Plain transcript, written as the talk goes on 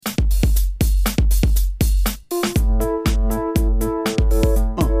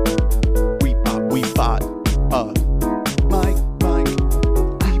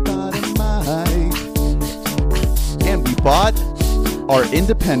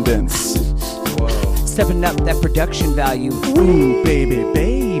independence. Whoa. Stepping up that production value. Ooh, baby,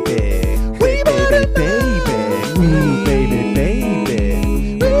 baby. Hey, baby, baby. Ooh, baby,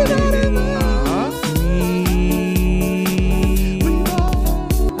 baby.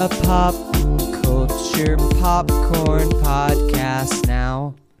 A pop culture popcorn podcast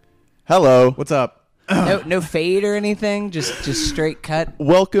now. Hello. What's up? No fade or anything. Just straight cut.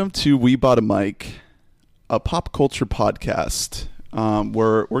 Welcome to We Bought a Mic, a pop culture podcast.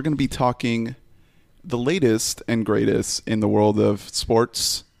 We're going to be talking the latest and greatest in the world of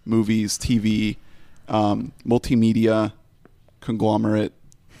sports, movies, TV, multimedia, conglomerate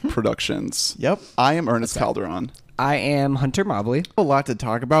productions. Yep. I am Ernest Calderon. I am Hunter Mobley. A lot to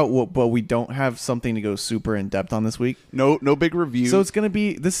talk about, but we don't have something to go super in depth on this week. No big review. So this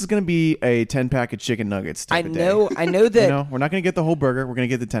is gonna be a 10-pack of chicken nuggets type of day. I know that. We're not gonna get the whole burger. We're gonna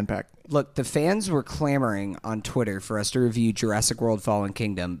get the 10-pack. Look, the fans were clamoring on Twitter for us to review Jurassic World: Fallen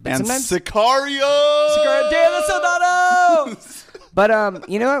Kingdom, but and sometimes Sicario. Day of the Soldado. But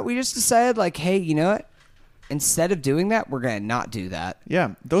you know what? We just decided, like, hey, you know what? Instead of doing that, we're gonna not do that.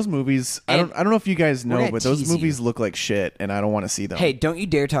 Yeah, those movies. I And don't know if you guys know, gonna but those tease movies you. look like shit, and I don't want to see them. Hey, don't you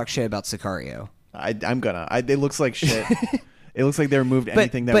dare talk shit about Sicario. I'm gonna. It looks like shit. It looks like they removed But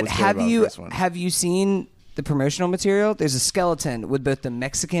anything that was good about the first one. have you seen the promotional material? There's a skeleton with both the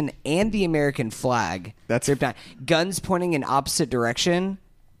Mexican and the American flag. That's draped on. Guns pointing in opposite direction.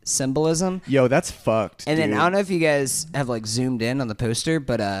 Symbolism. Yo, that's fucked. And then dude. I don't know if you guys have like zoomed in on the poster,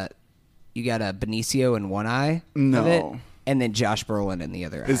 but you got a Benicio in one eye. No. Of it, and then Josh Brolin in the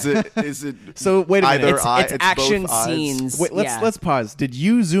other eye. Is it? So wait a minute. Either It's eye, it's action both eyes? scenes. Wait, Yeah. let's pause. Did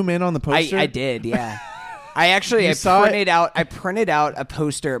you zoom in on the poster? I did, yeah. I saw printed out a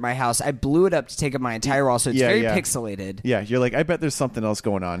poster at my house. I blew it up to take up my entire wall, so it's very Yeah. pixelated. Yeah, you're like, I bet there's something else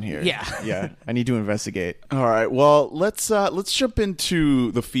going on here. Yeah. Yeah. I need to investigate. All right. Well, let's jump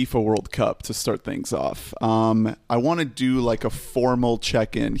into the FIFA World Cup to start things off. I want to do like a formal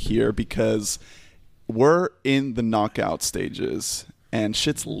check-in here because we're in the knockout stages and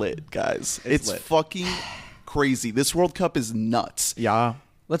shit's lit, guys. It's lit. fucking crazy. This World Cup is nuts. Yeah.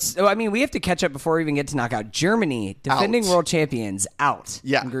 We have to catch up before we even get to knockout. Germany, defending Out. world champions, out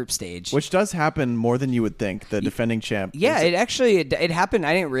Yeah. in group stage. Which does happen more than you would think. The defending champ. Yeah, it happened.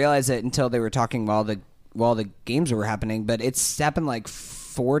 I didn't realize it until they were talking while the games were happening. But it's happened like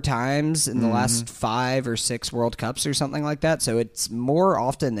 4 times in the last 5 or 6 World Cups or something like that. So it's more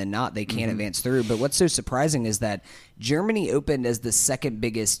often than not they can't advance through. But what's so surprising is that Germany opened as the second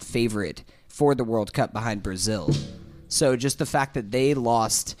biggest favorite for the World Cup behind Brazil. So just the fact that they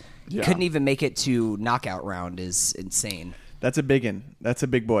lost, couldn't even make it to knockout round is insane. That's a big one. That's a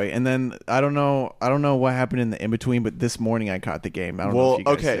big boy. And then I don't know what happened in the in between, but this morning I caught the game. I don't know if you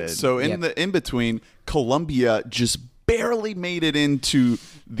guys did. So in the in between, Colombia just barely made it into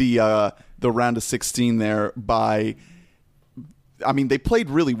the round of 16 there by. I mean, they played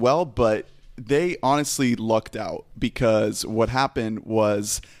really well, but they honestly lucked out because what happened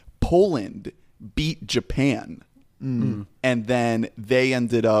was Poland beat Japan. And then they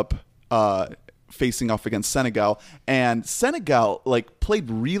ended up facing off against Senegal. And Senegal played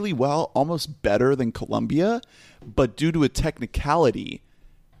really well, almost better than Colombia. But due to a technicality,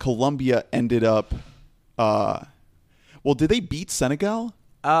 Colombia ended up... did they beat Senegal?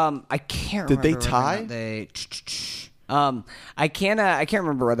 I can't remember. Did they whether or tie? not they I can't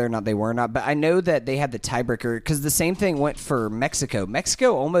remember whether or not they were or not, but I know that they had the tiebreaker because the same thing went for Mexico.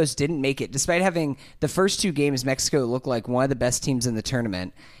 Mexico almost didn't make it, despite having the first 2 games. Mexico looked like one of the best teams in the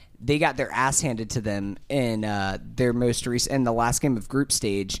tournament. They got their ass handed to them in their most recent, in the last game of group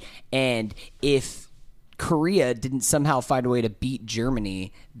stage. And if Korea didn't somehow find a way to beat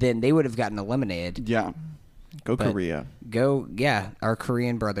Germany, then they would have gotten eliminated. Yeah. Go Korea. Our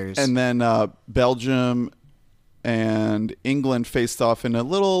Korean brothers. And then Belgium and England faced off in a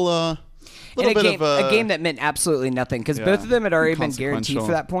little bit of a game that meant absolutely nothing because both of them had already been guaranteed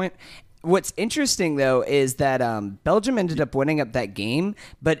for that point. What's interesting, though, is that Belgium ended up winning up that game,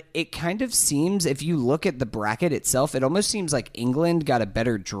 but it kind of seems, if you look at the bracket itself, it almost seems like England got a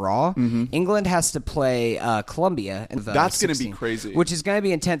better draw. England has to play Colombia. That's going to be crazy. Which is going to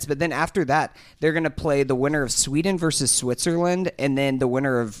be intense, but then after that, they're going to play the winner of Sweden versus Switzerland, and then the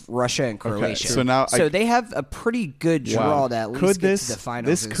winner of Russia and Croatia. So they have a pretty good draw to at least get to the finals.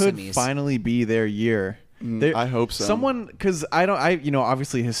 This could finally be their year. I hope so. Because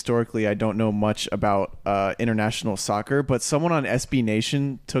obviously historically I don't know much about international soccer, but someone on SB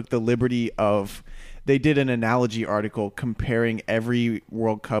Nation took the liberty of they did an analogy article comparing every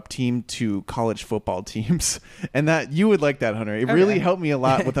World Cup team to college football teams. And that you would like that, Hunter. It really helped me a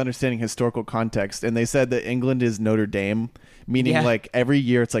lot with understanding historical context. And they said that England is Notre Dame meaning Yeah. like every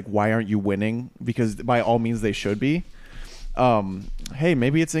year it's like, why aren't you winning? Because by all means they should be. Hey,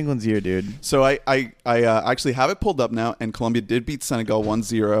 maybe it's England's year, dude. So I actually have it pulled up now, and Colombia did beat Senegal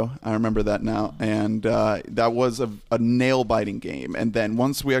 1-0. I remember that now, and that was a nail-biting game. And then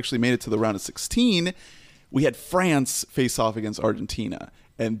once we actually made it to the round of 16, we had France face off against Argentina,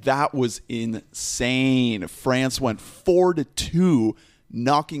 and that was insane. France went 4-2,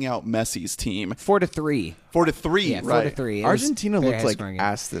 knocking out Messi's team. 4-3. 4-3, Yeah, right? 4-3. It was Argentina very looked like high-scoring game.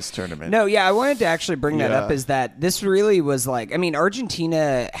 ass this tournament. No, yeah, I wanted to actually bring that Yeah. up is that this really was like, I mean,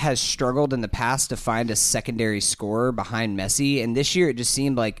 Argentina has struggled in the past to find a secondary scorer behind Messi, and this year it just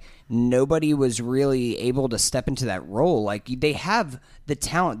seemed like nobody was really able to step into that role. Like, they have the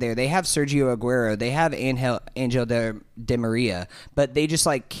talent there. They have Sergio Aguero. They have Angel Di Maria, but they just,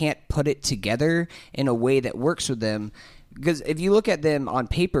 like, can't put it together in a way that works with them. Because if you look at them on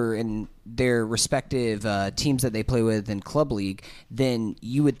paper and their respective teams that they play with in club league, then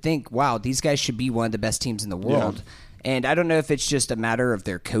you would think, wow, these guys should be one of the best teams in the world. And I don't know if it's just a matter of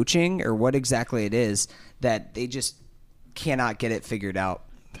their coaching or what exactly it is that they just cannot get it figured out.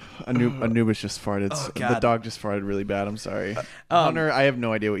 Anubis just farted. Oh, The God. dog just farted really bad. I'm sorry. Hunter, I have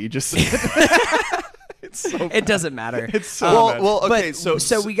no idea what you just said. It's so It doesn't matter. It's so bad. Well, okay, But-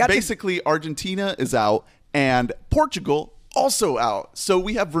 so we got to- basically Argentina is out and Portugal also out. So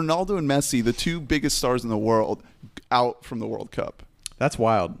we have Ronaldo and Messi, the two biggest stars in the world, out from the World Cup. That's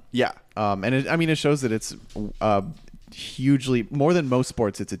wild. Yeah. And it shows that it's hugely more than most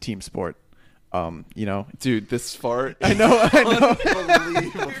sports. It's a team sport. You know, Dude, this fart. I know.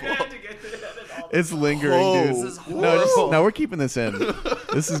 Unbelievable. It's lingering, Oh. dude. This is No, we're keeping this in.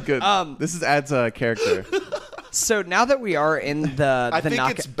 This is good. Adds a character. So now that we are in the I think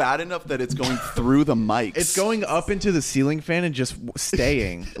knock- it's bad enough that it's going through the mics. It's going up into the ceiling fan and just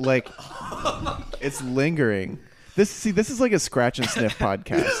staying. Like it's lingering. This is like a scratch and sniff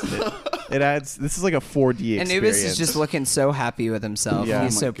podcast. It adds. This is like a 4D experience. And Anubis is just looking so happy with himself. Yeah.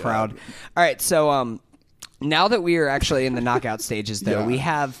 He's Oh so my God. proud. All right, so now that we are actually in the knockout stages, though, Yeah. we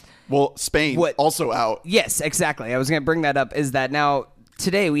have Well, Spain What- also out. yes, exactly. I was going to bring that up. Is that now?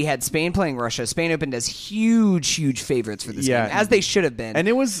 Today we had Spain playing Russia. Spain opened as huge favorites for this Yeah. game, as they should have been. And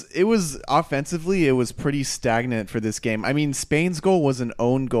it was offensively, it was pretty stagnant for this game. I mean, Spain's goal was an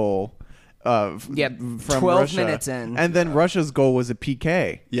own goal. Yep, from 12 Russia. minutes in. and then Russia's goal was a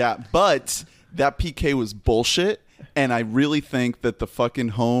PK. Yeah, but that PK was bullshit, and I really think that the fucking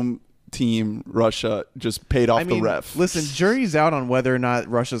home team, Russia, just paid off the ref. Listen, jury's out on whether or not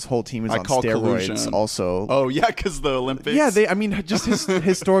Russia's whole team is I on call steroids. collusion. Also, Oh, yeah, because the Olympics. yeah, just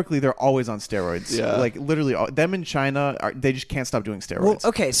historically, they're always on steroids. Yeah. Like literally, them in China, they just can't stop doing steroids. Well,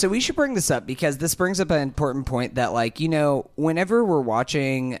 okay, so we should bring this up because this brings up an important point that, like, you know, whenever we're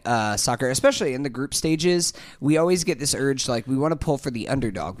watching soccer, especially in the group stages, we always get this urge, like, we want to pull for the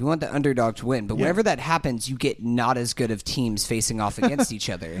underdog. We want the underdog to win. But whenever that happens, you get not as good of teams facing off against each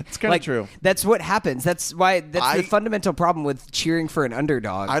other. It's kinda true. That's what happens. That's the fundamental problem with cheering for an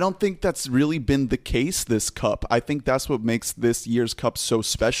underdog. I don't think that's really been the case this cup. I think that's what makes this year's cup so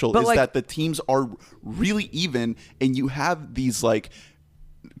special But, is like- that the teams are really even, and you have these like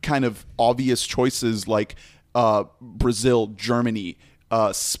kind of obvious choices like Brazil, Germany,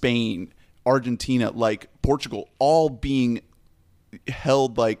 Spain, Argentina, like Portugal, all being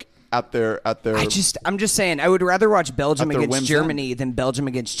held like at their. I'm just saying, I would rather watch Belgium At their against whim's Germany than Belgium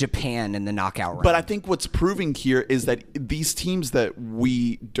against Japan in the knockout round. But I think what's proving here is that these teams that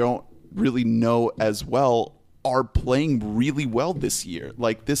we don't really know as well are playing really well this year.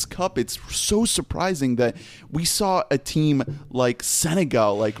 Like this cup, it's so surprising that we saw a team like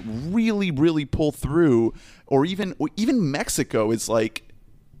Senegal like really pull through, or even Mexico is like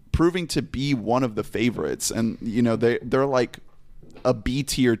proving to be one of the favorites, and you know they're like a B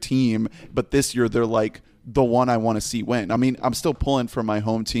tier team, but this year they're like the one I want to see win. I mean, I'm still pulling for my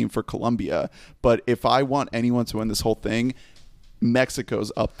home team for Colombia, but if I want anyone to win this whole thing,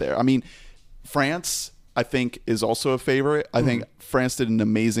 Mexico's up there. I mean, France, I think, is also a favorite. I think France did an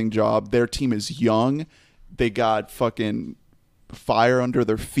amazing job. Their team is young. They got fucking fire under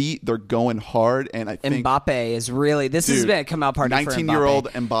their feet. They're going hard, and I think Mbappe is really has Dude, been a come out party for Mbappe. 19-year-old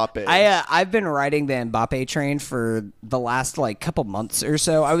Mbappe. I've been riding the Mbappe train for the last like couple months or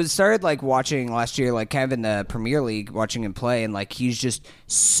so. I started like watching last year, like kind of in the Premier League, watching him play, and like he's just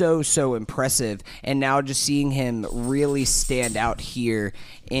so impressive. And now just seeing him really stand out here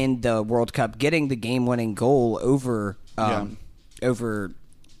in the World Cup, getting the game-winning goal over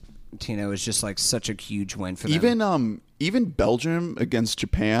Tino is just like such a huge win for them. Even Belgium against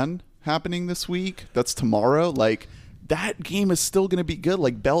Japan happening this week. That's tomorrow. Like that game is still going to be good.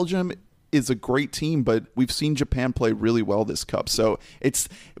 Like Belgium is a great team, but we've seen Japan play really well this cup. So it's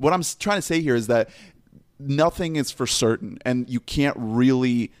what I'm trying to say here is that nothing is for certain, and you can't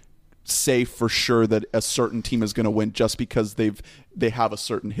really say for sure that a certain team is going to win just because they have a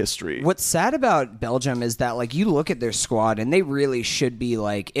certain history. What's sad about Belgium is that, like, you look at their squad and they really should be,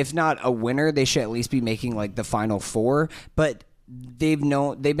 like, if not a winner, they should at least be making like the final four. But they've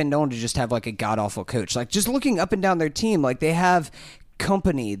been known to just have like a god awful coach. Like, just looking up and down their team, like they have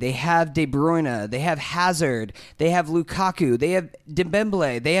Company, they have De Bruyne, they have Hazard, they have Lukaku, they have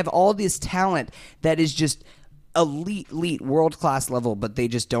Dembele, they have all this talent that is just elite world-class level, but they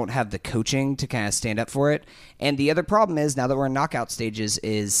just don't have the coaching to kind of stand up for it. And the other problem is, now that we're in knockout stages,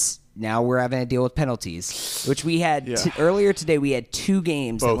 is now we're having to deal with penalties, which we had earlier today. We had 2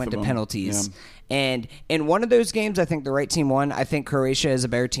 games that went to penalties. Yeah. And in one of those games, I think the right team won. I think Croatia is a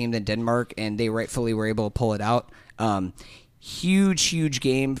better team than Denmark, and they rightfully were able to pull it out. Huge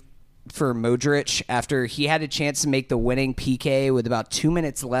game for Modric after he had a chance to make the winning PK with about 2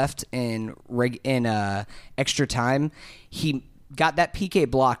 minutes left in extra time. He got that PK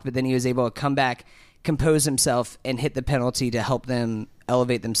blocked, but then he was able to come back, compose himself, and hit the penalty to help them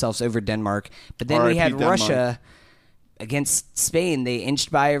elevate themselves over Denmark. But then we had Denmark. Russia against Spain. They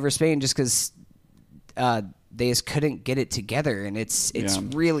inched by over Spain just because they just couldn't get it together, and it's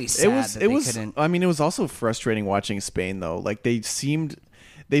really sad that they couldn't. I mean, it was also frustrating watching Spain, though. Like, they seemed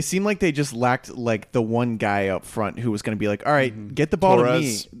like they just lacked like the one guy up front who was going to be like, all right, get the ball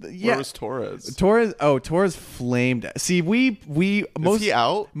Torres. to me. Where was Torres? Torres flamed. See, Is he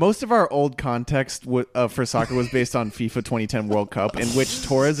out? Most of our old context for soccer was based on FIFA 2010 World Cup, in which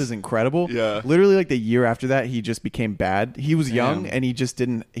Torres is incredible. Yeah. Literally, like the year after that, he just became bad. He was young and he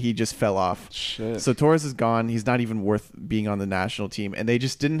just fell off. Shit. So Torres is gone. He's not even worth being on the national team, and they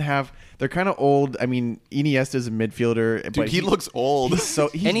just didn't have. They're kind of old. I mean, Iniesta's a midfielder, Dude, but he looks old.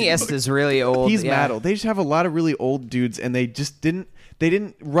 Iniesta's really old. He's mad old. They just have a lot of really old dudes, and they just didn't.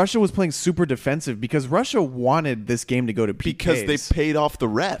 Russia was playing super defensive because Russia wanted this game to go to PKs. Because they paid off the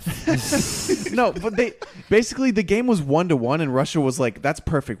ref. No, but basically the game was 1-1, and Russia was like, "That's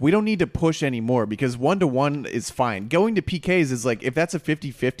perfect. We don't need to push anymore because 1-1 is fine." Going to PKs is like, if that's a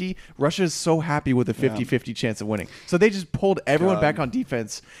 50-50, Russia is so happy with a 50-50 chance of winning. So they just pulled everyone back on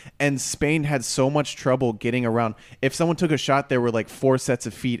defense, and Spain had so much trouble getting around. If someone took a shot, there were like 4 sets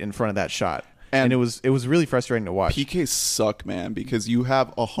of feet in front of that shot. And it was really frustrating to watch. PKs suck, man, because you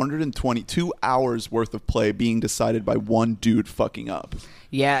have 122 hours worth of play being decided by one dude fucking up.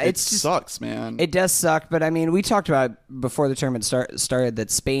 Yeah, it sucks, man. It does suck, but I mean, we talked about before the tournament started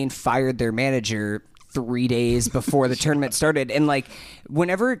that Spain fired their manager 3 days before the tournament started. And like,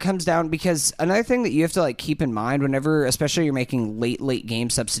 whenever it comes down, because another thing that you have to like keep in mind whenever, especially you're making late game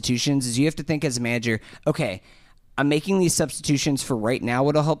substitutions, is you have to think as a manager, okay, I'm making these substitutions for right now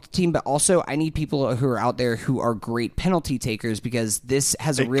what'll help the team, but also I need people who are out there who are great penalty takers, because this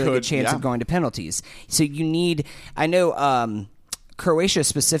has a really good chance of going to penalties. So you need, I know Croatia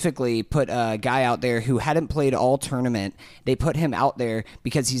specifically put a guy out there who hadn't played all tournament. They put him out there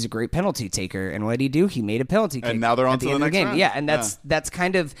because he's a great penalty taker. And what did he do? He made a penalty kick. And now they're on to the next game. round. Yeah, and that's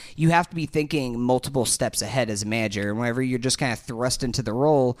kind of, you have to be thinking multiple steps ahead as a manager. And whenever you're just kind of thrust into the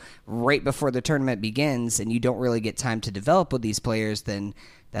role right before the tournament begins and you don't really get time to develop with these players, then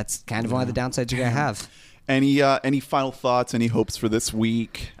that's kind of one of the downsides you're going to have. Any final thoughts? Any hopes for this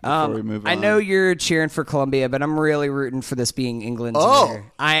week before we move on? I know you're cheering for Colombia, but I'm really rooting for this being England's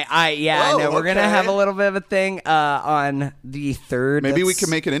year. I know we're gonna have a little bit of a thing on the 3rd. Maybe we can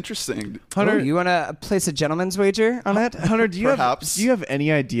make it interesting. Hunter, you want to place a gentleman's wager on that? Hunter, do you have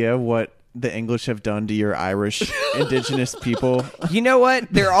any idea what the English have done to your Irish indigenous people? You know what?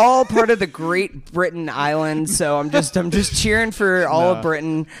 They're all part of the Great Britain Island, so I'm just cheering for all of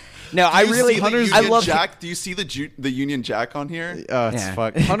Britain. No, I love Jack. Do you see the Union Jack on here? It's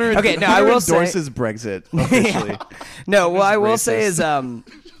fuck. Hunter. Okay, no, Hunter I will say endorses Brexit officially. No, what I will say is,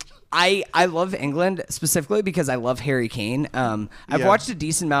 I love England specifically because I love Harry Kane. I've watched a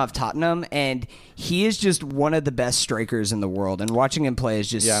decent amount of Tottenham, and he is just one of the best strikers in the world. And watching him play is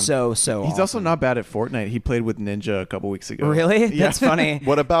just so He's awesome. also not bad at Fortnite. He played with Ninja a couple weeks ago. Really? That's funny.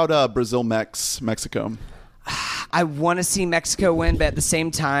 What about Brazil, Mexico? I want to see Mexico win, but at the same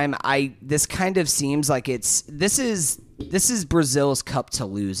time, this kind of seems like this is Brazil's cup to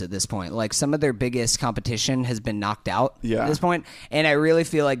lose at this point. Like, some of their biggest competition has been knocked out at this point, and I really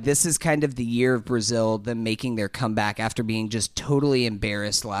feel like this is kind of the year of Brazil, them making their comeback after being just totally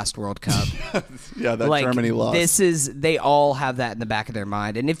embarrassed last World Cup. Yeah, that like, Germany lost. They all have that in the back of their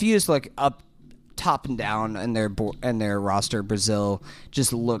mind, and if you just look up top and down in their roster, Brazil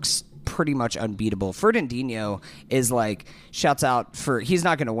just looks pretty much unbeatable. Fernandinho is like, shouts out for, he's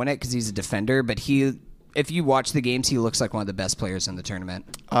not going to win it because he's a defender, but if you watch the games, he looks like one of the best players in the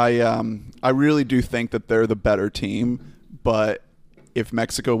tournament. I really do think that they're the better team, but if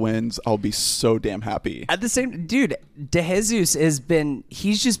Mexico wins, I'll be so damn happy. At the same, dude, De Jesus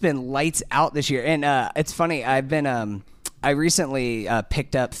he's just been lights out this year. And it's funny, I recently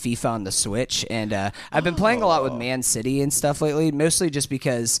picked up FIFA on the Switch, and I've been playing a lot with Man City and stuff lately, mostly just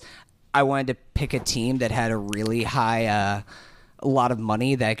because I wanted to pick a team that had a really high a lot of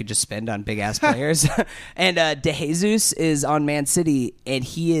money that I could just spend on big ass players. And De Jesus is on Man City, and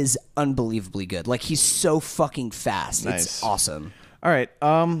he is unbelievably good. Like, he's so fucking fast. Nice. It's awesome. All right.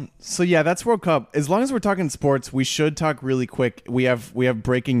 So yeah, that's World Cup. As long as we're talking sports, we should talk really quick. We have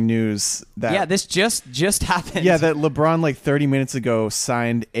breaking news that This just happened. Yeah, that LeBron like 30 minutes ago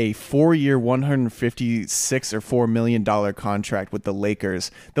signed a 4-year, $156 or $4 million contract with the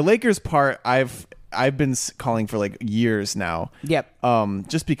Lakers. The Lakers part, I've been calling for like years now. Yep.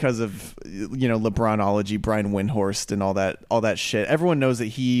 Just because of LeBronology, Brian Windhorst, and all that shit. Everyone knows that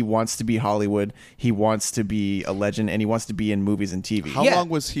he wants to be Hollywood. He wants to be a legend, and he wants to be in movies and TV. How long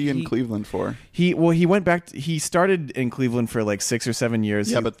was he in Cleveland for? He went back. He started in Cleveland for like 6 or 7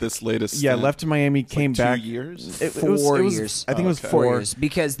 years. Yeah, but this latest stint, left Miami, came back. 2 years. 4 years. I think it was 4 years,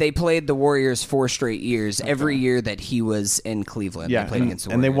 because they played the Warriors 4 straight years. Every year that he was in Cleveland, yeah, they played against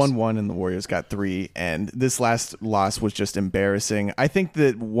the and Warriors. they won 1, and the Warriors got 3. And this last loss was just embarrassing. I think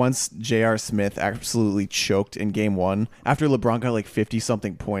that once J.R. Smith absolutely choked in Game 1, after LeBron got like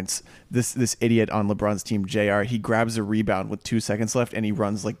 50-something points, this idiot on LeBron's team, J.R., he grabs a rebound with 2 seconds left, and he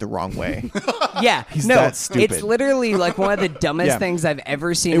runs like the wrong way. Yeah, He's that stupid. It's literally like one of the dumbest things I've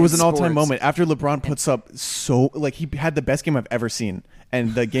ever seen. It was in an all-time sports. moment. After LeBron puts up he had the best game I've ever seen,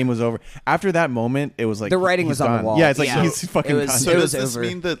 and the game was over. After that moment, it was like The writing he's was on the gone. wall. Yeah, it's like Yeah. he's fucking It was- done. So it does was this over.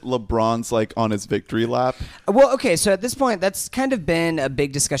 mean that LeBron's like on his victory lap? Well, okay, so at this point, that's kind of been a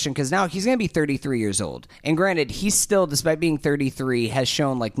big discussion because now he's going to be 33 years old. And granted, he's still, despite being 33, has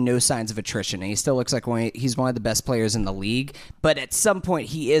shown like no signs of attrition. And he still looks like he's one of the best players in the league. But at some point,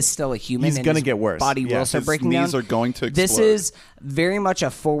 he is still a human. He's and gonna his get worse. Body Yeah. will start His breaking knees down. are going to This explode. is very much a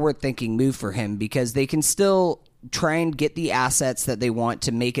forward-thinking move for him because they can still try and get the assets that they want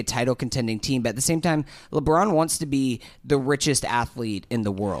to make a title contending team, but at the same time LeBron wants to be the richest athlete in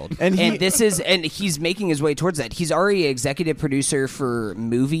the world, and he's making his way towards that. He's already an executive producer for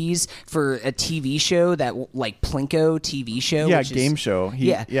movies, for a TV show that like Plinko TV show, which game is, show.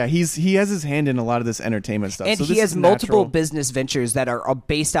 He has his hand in a lot of this entertainment stuff, and so he this has is multiple natural. business ventures that are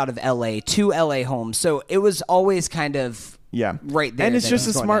based out of LA to LA homes, so it was always kind of right there. And it's that just a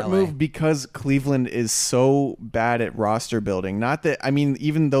he's going smart to LA. move because Cleveland is so bad at roster building. Not that, I mean,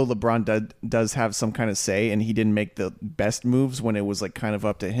 even though LeBron does have some kind of say and he didn't make the best moves when it was like kind of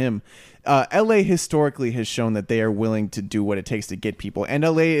up to him, LA historically has shown that they are willing to do what it takes to get people. And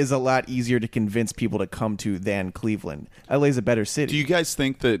LA is a lot easier to convince people to come to than Cleveland. LA is a better city. Do you guys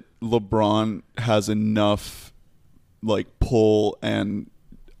think that LeBron has enough like pull and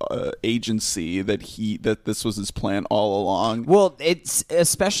agency that this was his plan all along? Well, it's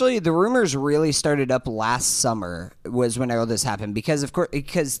especially the rumors really started up last summer was when all this happened because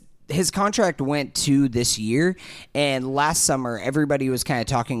his contract went to this year, and last summer everybody was kind of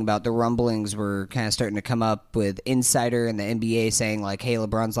talking about the rumblings were kind of starting to come up with Insider and the NBA saying like, hey,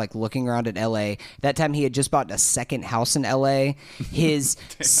 LeBron's like looking around at LA. That time he had just bought a second house in LA. His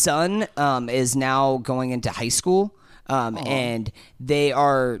son is now going into high school. And they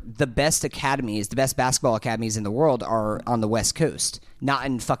are the best academies, the best basketball academies in the world are on the West Coast, not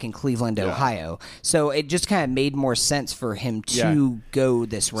in fucking Cleveland, Ohio. So it just kind of made more sense for him to go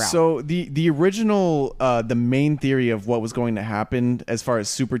this route. So the original, the main theory of what was going to happen as far as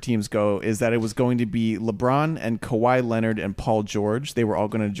super teams go is that it was going to be LeBron and Kawhi Leonard and Paul George. They were all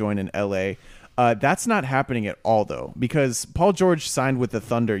going to join in LA. That's not happening at all, though, because Paul George signed with the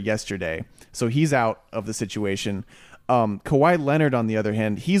Thunder yesterday, so he's out of the situation. Kawhi Leonard, on the other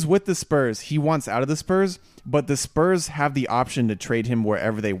hand, he's with the Spurs. He wants out of the Spurs, but the Spurs have the option to trade him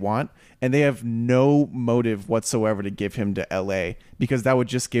wherever they want, and they have no motive whatsoever to give him to LA because that would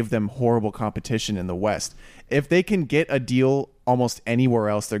just give them horrible competition in the West. If they can get a deal almost anywhere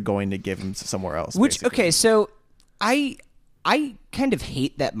else, they're going to give him somewhere else. Which, basically. okay, so I kind of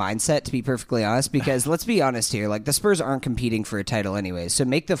hate that mindset, to be perfectly honest, because let's be honest here, like the Spurs aren't competing for a title anyway, so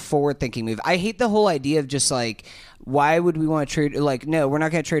make the forward-thinking move. I hate the whole idea of just like, why would we want to trade? Like, no, we're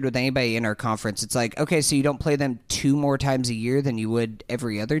not going to trade with anybody in our conference. It's like, okay, so you don't play them 2 more times a year than you would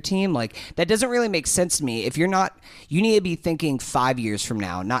every other team? Like, that doesn't really make sense to me. If you're not, you need to be thinking 5 years from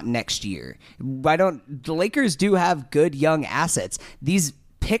now, not next year. The Lakers do have good young assets. These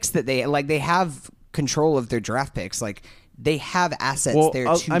picks that they have control of their draft picks. Like they have assets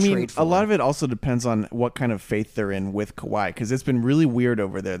there to trade for. A lot of it also depends on what kind of faith they're in with Kawhi, because it's been really weird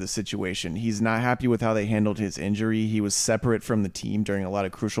over there, the situation. He's not happy with how they handled his injury. He was separate from the team during a lot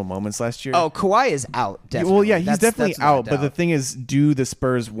of crucial moments last year. Oh, Kawhi is out, definitely. Well, yeah, he's definitely out, but doubt. the thing is, do the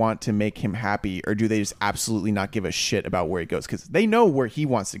Spurs want to make him happy, or do they just absolutely not give a shit about where he goes? Because they know where he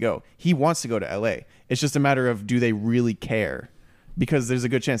wants to go. He wants to go to LA. It's just a matter of, do they really care? Because there's a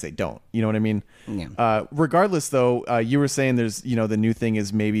good chance they don't. You know what I mean? Yeah. Regardless, though, you were saying there's, the new thing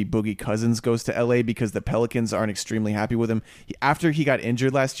is maybe Boogie Cousins goes to LA because the Pelicans aren't extremely happy with him. After he got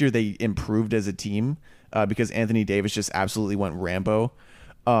injured last year, they improved as a team because Anthony Davis just absolutely went Rambo.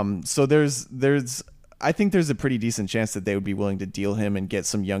 So there's I think there's a pretty decent chance that they would be willing to deal him and get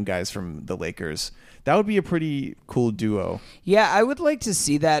some young guys from the Lakers. That would be a pretty cool duo. Yeah, I would like to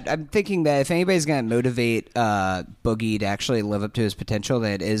see that. I'm thinking that if anybody's going to motivate Boogie to actually live up to his potential,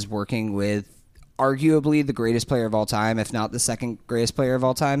 that is working with arguably the greatest player of all time, if not the second greatest player of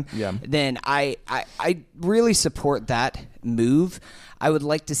all time, then I really support that move. I would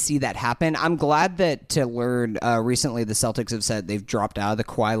like to see that happen. I'm glad that to learn recently the Celtics have said they've dropped out of the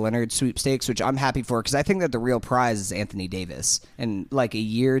Kawhi Leonard sweepstakes, which I'm happy for because I think that the real prize is Anthony Davis. And like a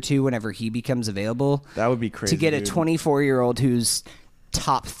year or two, whenever he becomes available, that would be crazy to get a 24-year-old who's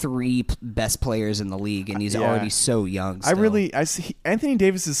top 3 best players in the league, and he's already so young still. I see Anthony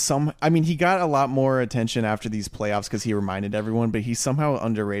Davis is he got a lot more attention after these playoffs because he reminded everyone, but he's somehow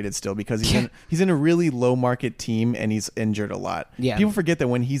underrated still because he's in a really low market team and he's injured a lot. Yeah. People forget that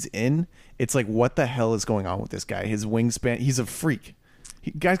when he's in, it's like, what the hell is going on with this guy? His wingspan, he's a freak.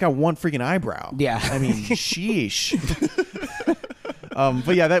 Guy's got one freaking eyebrow. Yeah. I mean, sheesh.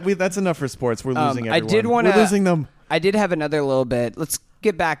 But yeah, that's enough for sports. We're losing everyone. We're losing them. I did have another little bit. Let's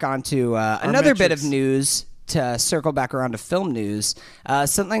get back onto another bit of news to circle back around to film news.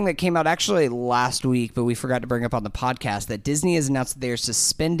 Something that came out actually last week, but we forgot to bring up on the podcast, that Disney has announced that they're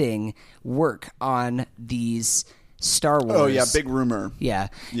suspending work on these Star Wars. Oh yeah, big rumor. Yeah.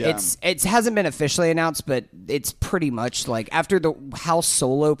 It hasn't been officially announced, but it's pretty much like after how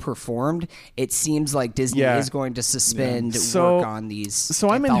Solo performed, it seems like Disney is going to suspend work on these.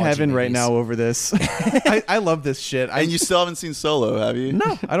 So I'm in heaven right now over this. I love this shit. And you still haven't seen Solo, have you?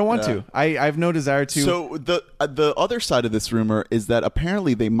 No, I don't want to. I have no desire to. So the other side of this rumor is that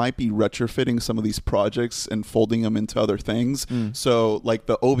apparently they might be retrofitting some of these projects and folding them into other things. So like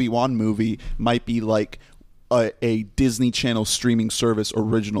the Obi-Wan movie might be like a Disney Channel streaming service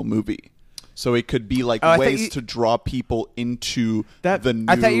original movie. So it could be like ways to draw people into the new...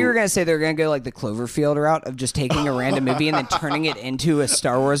 I thought you were going to say they were going to go like the Cloverfield route of just taking a random movie and then turning it into a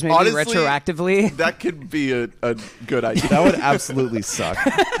Star Wars movie. Honestly, retroactively. That could be a good idea. That would absolutely suck.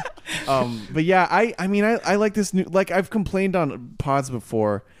 But yeah, I mean, I like this new... Like, I've complained on pods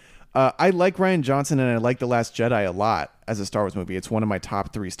before. I like Rian Johnson and I like The Last Jedi a lot as a Star Wars movie. It's one of my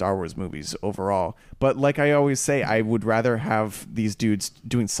top 3 Star Wars movies overall. But like I always say, I would rather have these dudes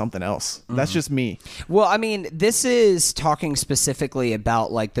doing something else. That's just me. Well, I mean, this is talking specifically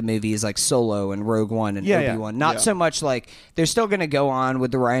about like the movies like Solo and Rogue One and Obi-Wan. Not so much like they're still going to go on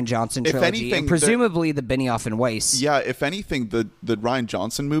with the Rian Johnson trilogy, anything, and presumably the Benioff and Weiss. Yeah, if anything, the Rian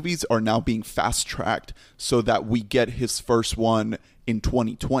Johnson movies are now being fast-tracked so that we get his first one in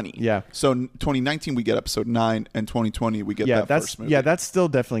 2020. Yeah. So in 2019 we get episode 9, and 2020 we get that first movie. Yeah, that's still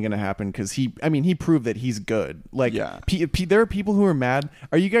definitely going to happen because he proved that he's good. Like, there are people who are mad.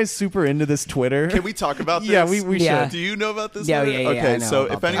 Are you guys super into this Twitter? Can we talk about this? Yeah, we should. Do you know about this? Yeah, Okay, so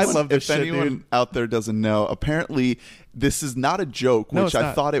if anyone anyone out there doesn't know, apparently this is not a joke, which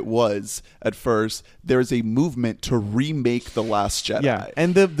I thought it was at first. There's a movement to remake The Last Jedi. Yeah,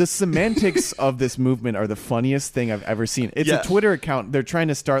 and the semantics of this movement are the funniest thing I've ever seen. It's a Twitter account. They're trying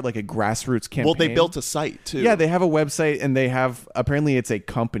to start like a grassroots campaign. Well, they built a site too. Yeah, they have a website, and they have, apparently it's a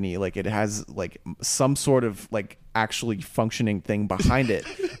company. Like, it has like some sort of like actually functioning thing behind it.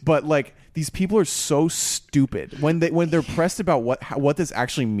 But like, these people are so stupid when they're pressed about what this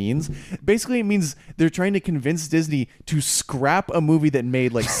actually means. Basically, it means they're trying to convince Disney to scrap a movie that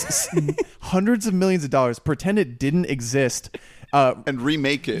made like hundreds of millions of dollars, pretend it didn't exist, and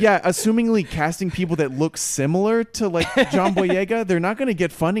remake it. Yeah, assumingly casting people that look similar to like John Boyega. They're not going to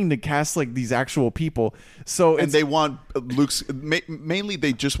get funding to cast like these actual people. So they want mainly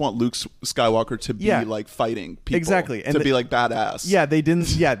they just want Luke Skywalker to be like fighting people. Exactly. And to be like badass. Yeah, they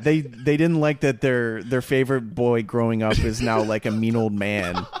didn't like that their favorite boy growing up is now like a mean old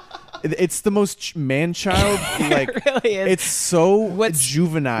man. It's the most man-child. Like, It really is. it's so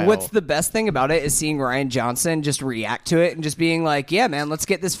juvenile. What's the best thing about it is seeing Ryan Johnson just react to it and just being like, "Yeah, man, let's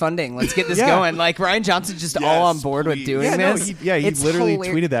get this funding, let's get this going." Like Ryan Johnson's just all on board with doing this. he It's literally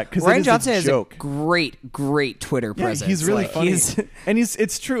hilarious. tweeted that because Ryan it is Johnson a joke. has a great Twitter Yeah, presence. he's really Like, funny, and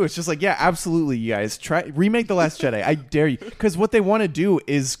it's true. It's just like, yeah, absolutely, you guys remake The Last Jedi. I dare you, because what they want to do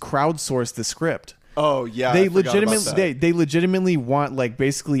is crowdsource the script. Oh yeah, They I forgot about legitimately that. they legitimately want like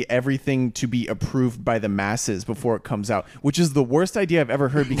basically everything to be approved by the masses before it comes out, which is the worst idea I've ever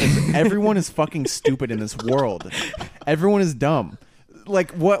heard because everyone is fucking stupid in this world. Everyone is dumb.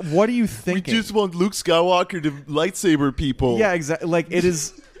 Like what are you We thinking? just want Luke Skywalker to lightsaber people. Yeah, exactly. Like it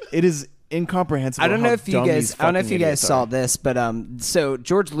is incomprehensible. I don't know how if you dumb guys. these I don't know if fucking you guys idiots saw are. this, but so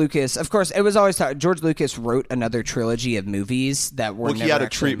George Lucas, of course, it was always thought George Lucas wrote another trilogy of movies that were Well, he never had a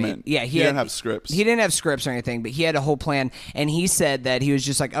actually treatment. made. Yeah, He didn't have scripts. He didn't have scripts or anything, but he had a whole plan. And he said that he was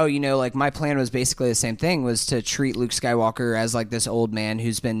just like, oh, like my plan was basically the same thing, was to treat Luke Skywalker as like this old man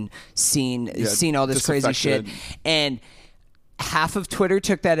who's been seen all this crazy shit, disaffected. and half of Twitter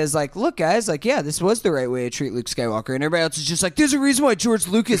took that as like, look, guys, like, yeah, this was the right way to treat Luke Skywalker. And everybody else is just like, there's a reason why George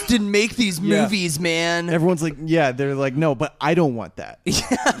Lucas didn't make these movies, man. Everyone's like, yeah, they're like, no, but I don't want that.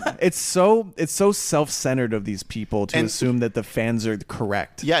 It's so self-centered of these people to assume that the fans are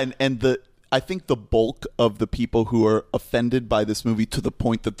correct. Yeah, and I think the bulk of the people who are offended by this movie to the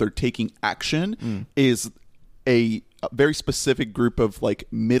point that they're taking action is a very specific group of like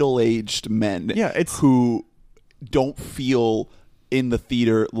middle-aged men who don't feel in the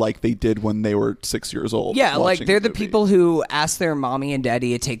theater like they did when they were 6 years old. Yeah, like watching they're the movie. people who ask their mommy and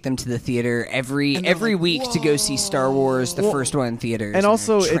daddy to take them to the theater every like, week to go see Star Wars, the first one in theaters. And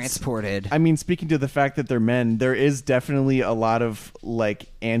also, they're it's transported. I mean, speaking to the fact that they're men, there is definitely a lot of like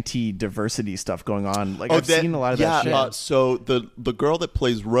anti-diversity stuff going on. Like I've seen a lot of that shit. So the girl that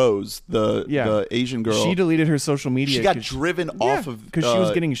plays Rose, the Asian girl, she deleted her social media. she got 'cause driven off of because she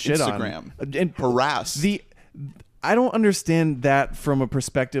was getting shit Instagram on and harassed. I don't understand that from a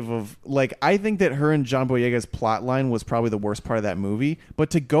perspective of like, I think that her and John Boyega's plot line was probably the worst part of that movie, but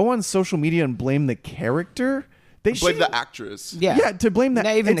to go on social media and blame the character, they blame should the actress. yeah, to blame that,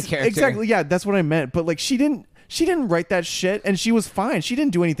 Not even the it's- character. exactly. Yeah, that's what I meant. But like, she didn't write that shit, and she was fine. She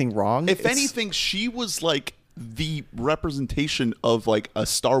didn't do anything wrong. If anything, she was like the representation of like a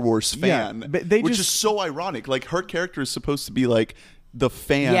Star Wars Yeah, fan, but they which just- is so ironic. Like her character is supposed to be like the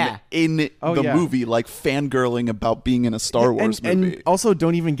fan in the yeah. movie, like fangirling about being in a Star Wars movie. And also,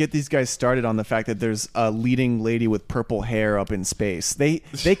 don't even get these guys started on the fact that there's a leading lady with purple hair up in space. They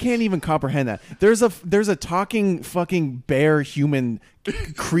can't even comprehend that. There's a talking fucking bear human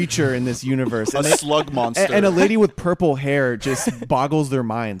creature in this universe, A slug monster. and a lady with purple hair just boggles their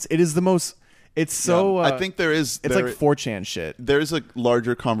minds. It is the most. It's so. I think it's It's like 4chan shit. There's a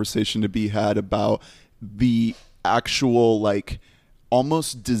larger conversation to be had about the actual like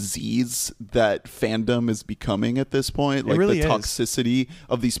almost disease that fandom is becoming at this point. Like really the is. toxicity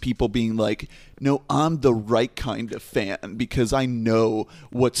of these people being like, no, I'm the right kind of fan because I know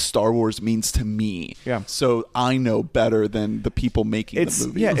what Star Wars means to me. Yeah. So I know better than the people making the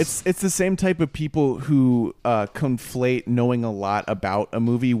movie. Yeah, it's the same type of people who conflate knowing a lot about a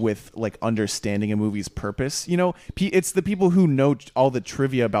movie with like understanding a movie's purpose. You know, it's the people who know all the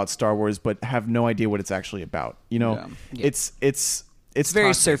trivia about Star Wars but have no idea what it's actually about. You know, Yeah. it's very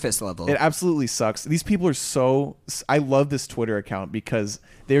toxic. surface level. It absolutely sucks. These people are so. I love this Twitter account because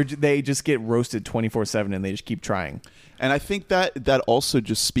they just get roasted 24/7 and they just keep trying. And I think that also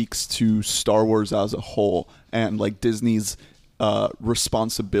just speaks to Star Wars as a whole and like Disney's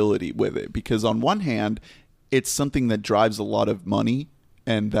responsibility with it. Because on one hand, it's something that drives a lot of money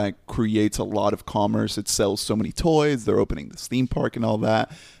and that creates a lot of commerce. It sells so many toys. They're opening this theme park and all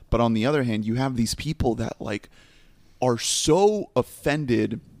that. But on the other hand, you have these people that like are so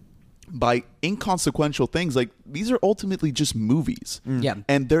offended by inconsequential things. Like these are ultimately just movies. Yeah.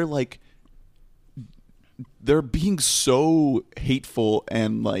 And they're like, they're being so hateful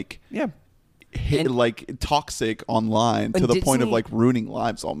and like like toxic online to And the point of Disney- like ruining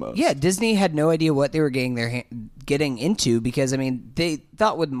lives almost. Yeah, Disney had no idea what they were getting into because I mean they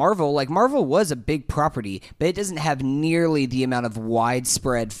thought with Marvel, like Marvel was a big property, but it doesn't have nearly the amount of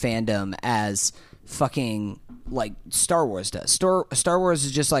widespread fandom as fucking like Star Wars does. Star Wars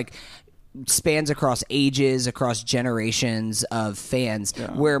is just like spans across ages, across generations of fans.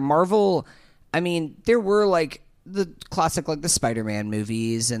 Where Marvel, I mean, there were like the classic, like the Spider-Man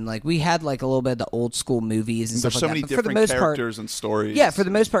movies, and like we had like a little bit of the old school movies and There's stuff so like many that. But for the different most part, characters and stories. yeah, for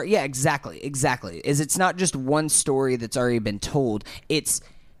the most part, yeah, exactly. Is it's not just one story that's already been told. It's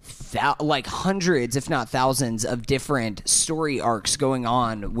like hundreds, if not thousands, of different story arcs going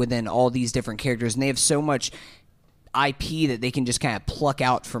on within all these different characters, and they have so much IP that they can just kind of pluck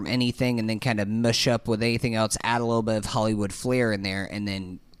out from anything and then kind of mush up with anything else, add a little bit of Hollywood flair in there, and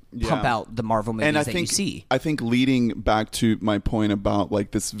then pump out the Marvel movies that you see. I think leading back to my point about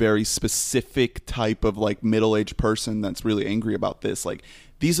like this very specific type of like middle-aged person that's really angry about this, like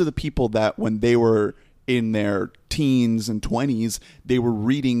these are the people that when they were in their teens and 20s, they were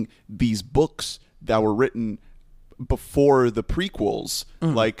reading these books that were written before the prequels,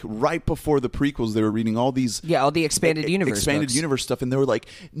 like right before the prequels, they were reading all these all the expanded universe universe stuff, and they were like,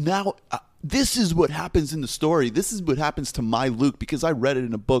 now this is what happens in the story, this is what happens to my Luke, because I read it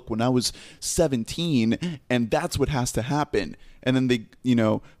in a book when I was 17, and that's what has to happen. And then they, you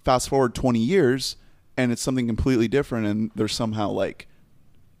know, fast forward 20 years and it's something completely different, and they're somehow like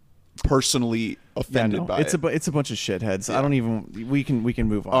personally offended by it. It's a bunch of shitheads. I don't even. We can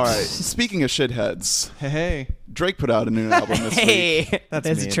move on. All right. Speaking of shitheads, hey, Drake put out a new album this week.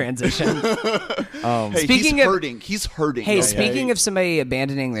 There's a transition. Hey, speaking he's of hurting. He's hurting. Hey, okay? Speaking of somebody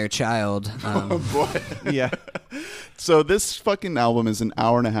abandoning their child, Boy. yeah. So this fucking album is an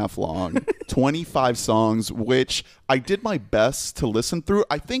hour and a half long, 25 songs, which I did my best to listen through.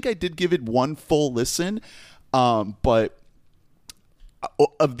 I think I did give it one full listen, but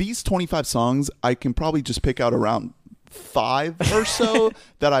of these 25 songs, I can probably just pick out around 5 or so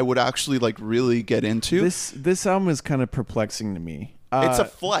that I would actually like really get into. This album is kind of perplexing to me. It's a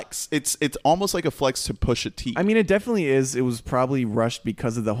flex. It's almost like a flex to Pusha T. I mean, it definitely is. It was probably rushed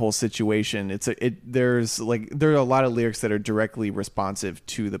because of the whole situation. There are a lot of lyrics that are directly responsive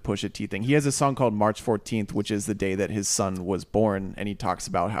to the Pusha T thing. He has a song called March 14th, which is the day that his son was born, and he talks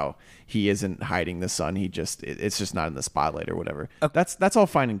about how he isn't hiding the son. It's just not in the spotlight or whatever. Okay. That's all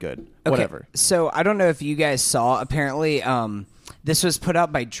fine and good. Okay. Whatever. So I don't know if you guys saw. Apparently, this was put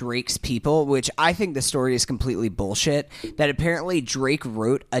out by Drake's people, which I think the story is completely bullshit. That apparently Drake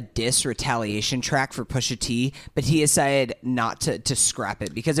wrote a diss retaliation track for Pusha T, but he decided not to scrap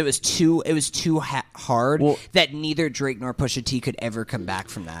it because it was too hard that neither Drake nor Pusha T could ever come back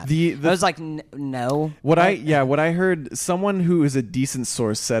from that. I was like, no. What I heard, someone who is a decent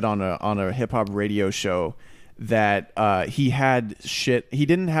source said on a hip hop radio show that he had shit. He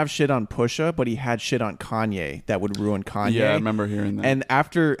didn't have shit on Pusha, but he had shit on Kanye that would ruin Kanye. Yeah, I remember hearing that. And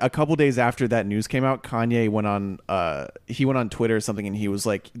after a couple days after that news came out, Kanye went on Twitter or something, and he was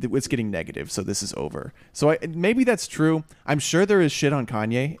like, "It's getting negative, so this is over." So maybe that's true. I'm sure there is shit on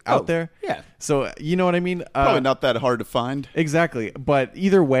Kanye out there. Yeah. So you know what I mean? Probably not that hard to find. Exactly. But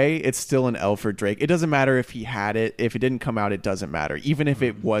either way, it's still an L for Drake. It doesn't matter if he had it. If it didn't come out, it doesn't matter. Even if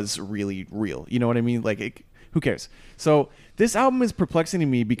it was really real. You know what I mean? Like who cares? So this album is perplexing to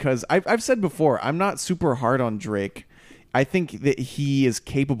me because I've said before, I'm not super hard on Drake. I think that he is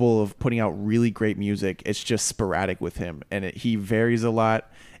capable of putting out really great music. It's just sporadic with him, and he varies a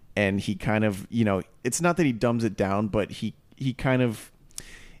lot. And he kind of, it's not that he dumbs it down, but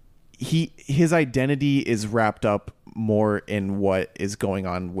his identity is wrapped up more in what is going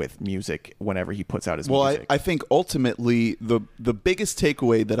on with music whenever he puts out his music. I think ultimately the biggest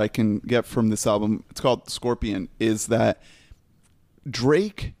takeaway that I can get from this album, it's called Scorpion, is that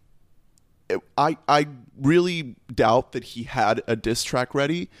Drake, I really doubt that he had a diss track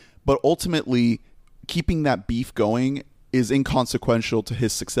ready, but ultimately keeping that beef going is inconsequential to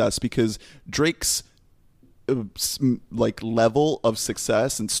his success because Drake's like level of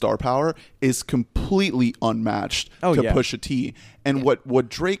success and star power is completely unmatched to Pusha T. And what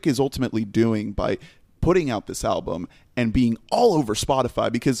Drake is ultimately doing by putting out this album and being all over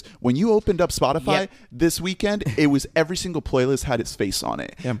Spotify, because when you opened up Spotify this weekend, it was every single playlist had his face on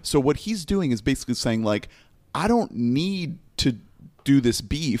it. Yeah. So what he's doing is basically saying like, I don't need to do this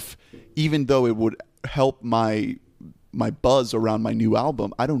beef, even though it would help my buzz around my new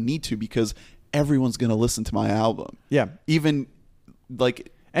album. I don't need to because everyone's going to listen to my album. Yeah. Even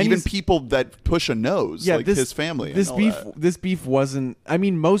people that Pusha knows, like his family. This beef wasn't, I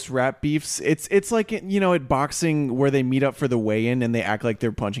mean, most rap beefs, it's like, at boxing where they meet up for the weigh-in and they act like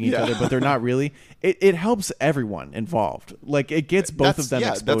they're punching each other, but they're not really. It helps everyone involved. Like, it gets both of them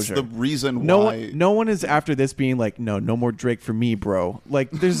exposure. That's the reason why. No one is after this being like, no more Drake for me, bro.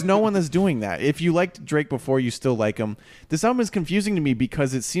 Like, there's no one that's doing that. If you liked Drake before, you still like him. This album is confusing to me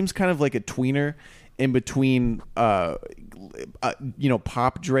because it seems kind of like a tweener in between pop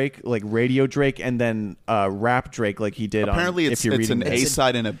Drake, like radio Drake, and then rap Drake, like he did. Apparently it's an A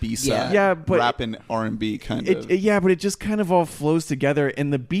side and a B side. Yeah, but rap and R&B kind of. But it just kind of all flows together,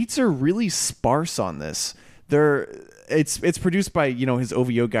 and the beats are really sparse on this. It's produced by his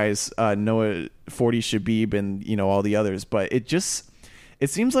OVO guys, Noah 40 Shabib, and all the others, but it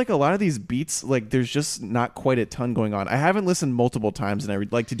seems like a lot of these beats, like there's just not quite a ton going on. I haven't listened multiple times, and I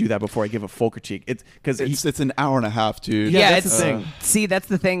would like to do that before I give a full critique. It's because It's an hour and a half, dude. Yeah, it's that's the thing. See, that's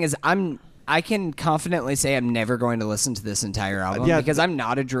the thing is I can confidently say I'm never going to listen to this entire album because I'm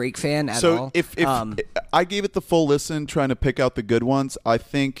not a Drake fan at all. So if I gave it the full listen, trying to pick out the good ones, I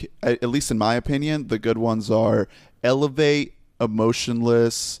think, at least in my opinion, the good ones are Elevate,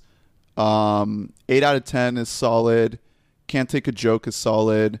 Emotionless, 8 out of 10 is solid, Can't Take a Joke is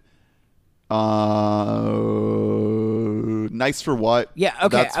solid, Nice for What. Yeah,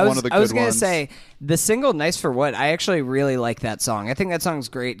 okay. That's one of the good I was gonna ones. say the single "Nice for What." I actually really like that song. I think that song's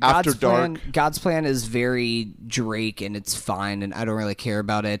great. After Dark. God's Plan is very Drake, and it's fine, and I don't really care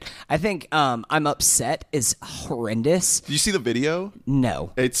about it. I think I'm Upset is horrendous. Do you see the video?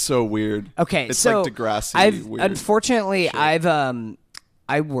 No. It's so weird. Okay, it's so like Degrassi. I've weird. unfortunately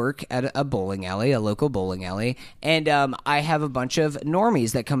I work at a bowling alley, a local bowling alley, and I have a bunch of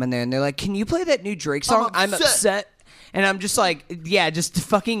normies that come in there and they're like, "Can you play that new Drake song? I'm upset." And I'm just like, yeah, just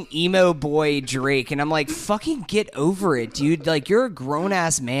fucking emo boy Drake. And I'm like, fucking get over it, dude. Like, you're a grown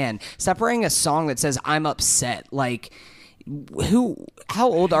ass man. Stop writing a song that says I'm upset. Like,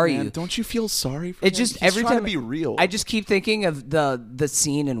 how old are Man, you? don't you feel sorry for It him? just He's every trying time to be real. I just keep thinking of the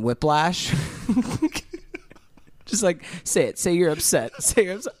scene in Whiplash. Just like say it. Say you're upset. Say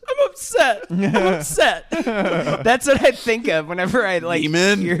you're upset. I'm upset. I'm upset. That's what I think of whenever I like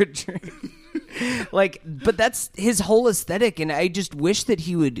Demon. hear Drake. Like, but that's his whole aesthetic, and I just wish that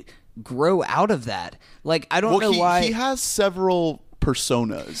he would grow out of that. Like, I don't know why he has several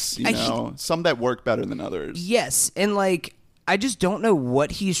personas. You know, some that work better than others. Yes, and like I just don't know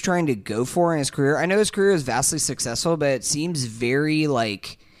what he's trying to go for in his career. I know his career is vastly successful, but it seems very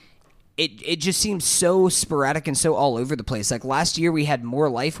like it just seems so sporadic and so all over the place. Like last year we had More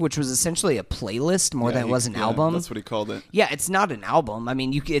Life, which was essentially a playlist more than it was an album. That's what he called it. Yeah, it's not an album. I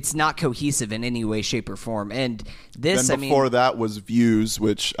mean, it's not cohesive in any way, shape, or form. And this, Then before that was Views,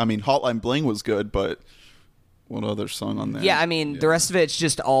 which, I mean, Hotline Bling was good, but what other song on there? Yeah, I mean, the rest of it's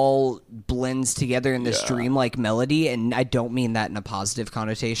just all blends together in this dreamlike melody, and I don't mean that in a positive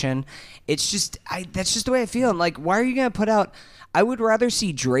connotation. It's just, that's just the way I feel. I'm like, why are you going to put out... I would rather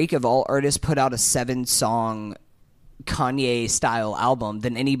see Drake, of all artists, put out a 7-song Kanye-style album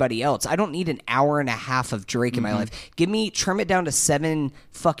than anybody else. I don't need an hour and a half of Drake in my life. Trim it down to 7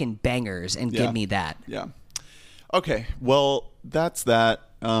 fucking bangers and give me that. Yeah. Okay, well, that's that.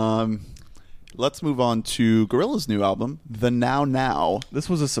 Let's move on to Gorillaz' new album, The Now Now. This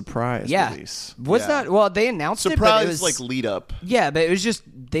was a surprise release. Well, they announced Surprise, it, but it was like lead up. Yeah, but it was just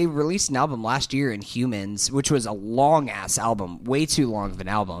they released an album last year in Humans, which was a long ass album, way too long of an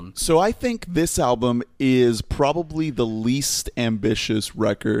album. So I think this album is probably the least ambitious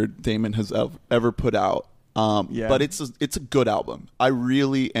record Damon has ever put out. But it's a good album. I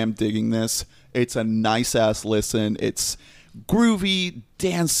really am digging this. It's a nice ass listen. It's groovy,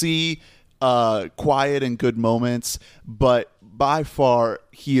 dancey, quiet and good moments, but by far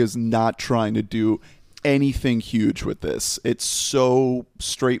he is not trying to do anything huge with this. It's so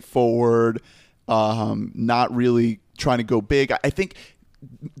straightforward, not really trying to go big. I think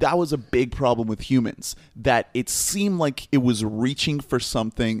that was a big problem with Humans, that it seemed like it was reaching for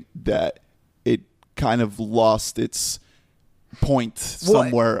something that it kind of lost its point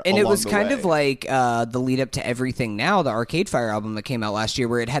somewhere and along it was the kind way. of like the lead up to Everything Now, the Arcade Fire album that came out last year,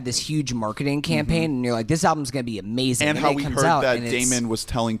 where it had this huge marketing campaign, and you're like, this album's gonna be amazing. And how it we comes heard out, that and it's- Damon was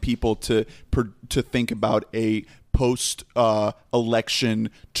telling people to think about a post election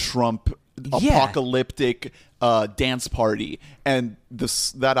Trump apocalyptic dance party, and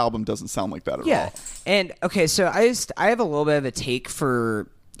that album doesn't sound like that at all. And okay, so I have a little bit of a take for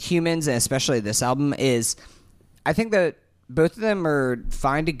Humans, and especially this album is, I think that both of them are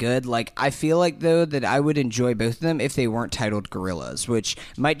fine to good. Like, I feel like, though, that I would enjoy both of them if they weren't titled Gorillaz, which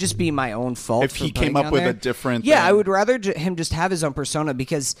might just be my own fault. If he came up with a different Yeah, thing. I would rather him just have his own persona,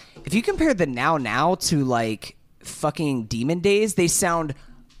 because if you compare the Now to, like, fucking Demon Days, they sound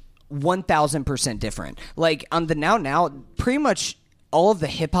 1,000% different. Like, on the Now, pretty much all of the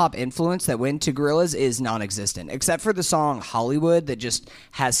hip-hop influence that went to Gorillaz is non-existent, except for the song Hollywood that just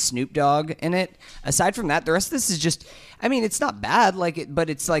has Snoop Dogg in it. Aside from that, the rest of this is just, I mean, it's not bad, but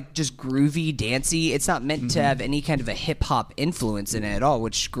it's like just groovy, dancey. It's not meant to have any kind of a hip-hop influence in it at all,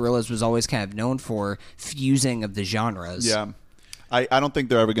 which Gorillaz was always kind of known for, fusing of the genres. Yeah. I don't think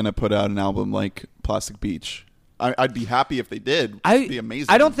they're ever going to put out an album like Plastic Beach. I'd be happy if they did. It'd be amazing.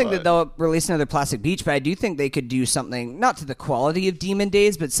 I don't think that they'll release another Plastic Beach, but I do think they could do something, not to the quality of Demon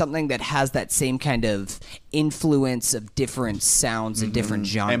Days, but something that has that same kind of influence of different sounds and different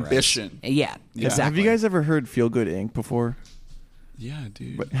genres. Ambition. Yeah, exactly. Have you guys ever heard Feel Good Inc. before? Yeah,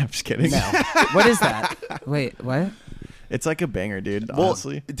 dude. I'm just kidding. No. What is that? Wait, what? It's like a banger, dude. Well,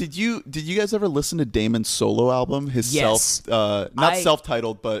 Honestly. did you guys ever listen to Damon's solo album? His Yes. not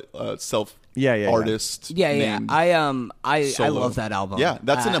self-titled, but self artist. Yeah. named I Solo. love that album. Yeah,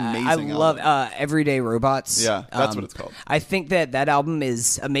 that's an amazing I love album. Everyday Robots. Yeah, that's what it's called. I think that album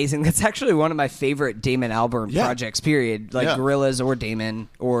is amazing. That's actually one of my favorite Damon Albarn Yeah. projects. Period. Like Yeah. Gorillaz or Damon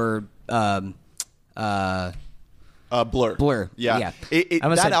or Blur. Blur. Yeah. Yeah. It, I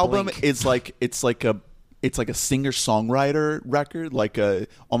almost that said album Blink. is like it's like a singer-songwriter record, like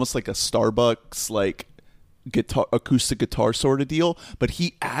almost like a Starbucks like acoustic guitar sort of deal, but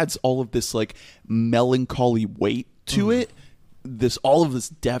he adds all of this like melancholy weight to it, all of this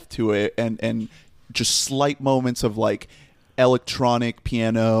depth to it, and just slight moments of like electronic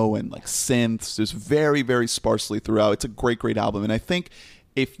piano and like synths, just very, very sparsely throughout. It's a great album, and I think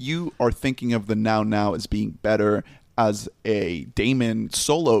if you are thinking of the Now as being better as a Damon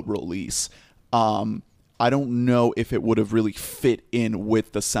solo release, I don't know if it would have really fit in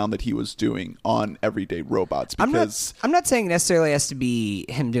with the sound that he was doing on Everyday Robots, because I'm not saying necessarily it has to be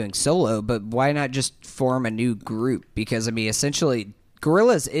him doing solo, but why not just form a new group? Because I mean, essentially,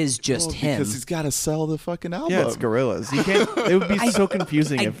 Gorillaz is just him. because he's got to sell the fucking album. Yeah, it's Gorillaz. You can't. It would be so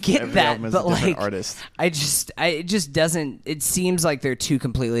confusing I if get every that, album is but a different like, artist. it just doesn't. It seems like they're two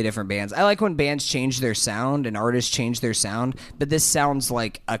completely different bands. I like when bands change their sound and artists change their sound, but this sounds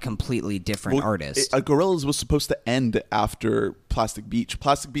like a completely different artist. Gorillaz was supposed to end after Plastic Beach.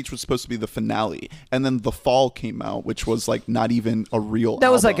 Plastic Beach was supposed to be the finale, and then The Fall came out, which was like not even a real.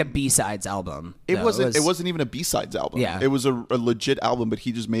 That was like a album. B-sides album. It though. wasn't. It wasn't even a B-sides album. Yeah. It was a legit album, but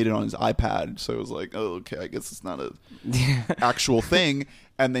he just made it on his iPad. So it was like, oh, okay, I guess it's not a actual thing.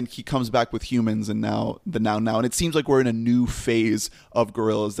 And then he comes back with Humans, and now, and it seems like we're in a new phase of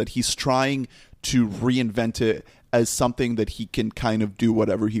Gorillaz, that he's trying to reinvent it as something that he can kind of do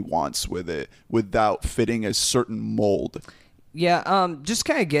whatever he wants with it without fitting a certain mold. Yeah, just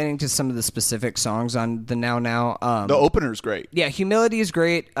kind of getting to some of the specific songs on the Now. The opener's great. Yeah, Humility is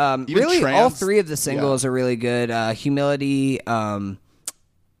great. Really, all Trans- three of the singles are really good. Humility,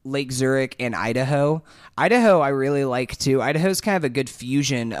 Lake Zurich, and Idaho. Idaho I really like too. Idaho's kind of a good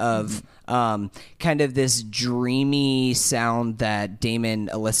fusion of kind of this dreamy sound that Damon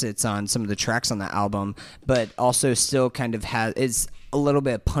elicits on some of the tracks on the album, but also still kind of is a little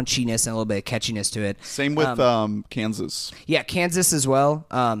bit of punchiness and a little bit of catchiness to it. Same with Kansas. Yeah, Kansas as well.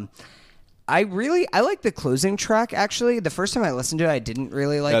 I like the closing track. Actually, the first time I listened to it, I didn't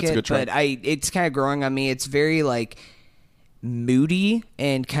really like That's a it, good track. but it's kind of growing on me. It's very like moody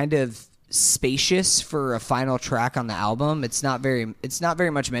and kind of spacious for a final track on the album. It's not very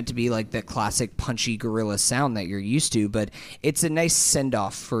much meant to be like the classic punchy Gorillaz sound that you're used to, but it's a nice send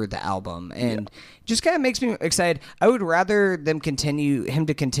off for the album, and just kind of makes me excited. I would rather him continue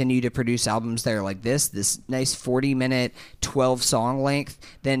to produce albums that are like this nice 40-minute 12-song length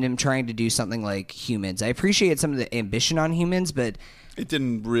than him trying to do something like Humans. I appreciate some of the ambition on Humans, but It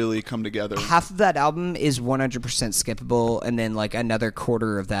didn't really come together. half of that album is 100% skippable, and then like another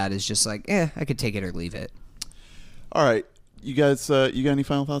quarter of that is just like, I could take it or leave it. All right, you guys, you got any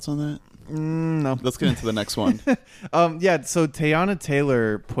final thoughts on that? No. Let's get into the next one. Yeah, so Teyana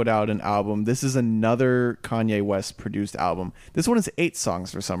Taylor put out an album. This is another Kanye West produced album. This one is 8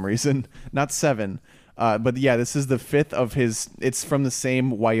 songs for some reason, not 7. But yeah, this is the 5th of his. It's from the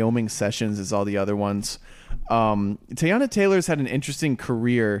same Wyoming sessions as all the other ones. Teyana Taylor's had an interesting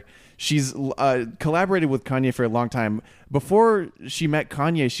career. She's collaborated with Kanye for a long time. Before she met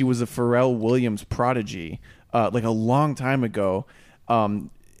Kanye, she was a Pharrell Williams prodigy, like a long time ago.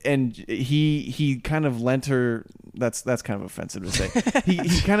 And he kind of lent her. That's kind of offensive to say.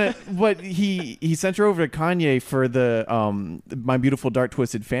 he sent her over to Kanye for the My Beautiful Dark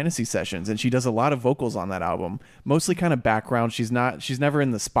Twisted Fantasy sessions, and she does a lot of vocals on that album. Mostly kind of background. She's never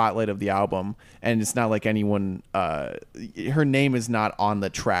in the spotlight of the album, and it's not like anyone. Her name is not on the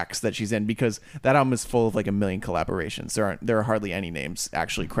tracks that she's in, because that album is full of like a million collaborations. There are hardly any names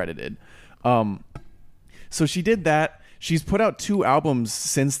actually credited. So she did that. She's put out 2 albums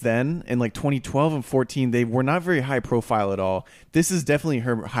since then, in like 2012 and 14. They were not very high profile at all. This is definitely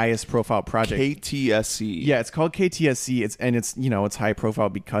her highest profile project. KTSE. Yeah, it's called KTSE. It's high profile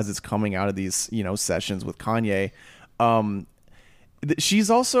because it's coming out of these, sessions with Kanye. She's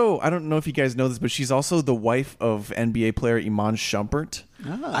also, I don't know if you guys know this, but she's also the wife of NBA player Iman Shumpert.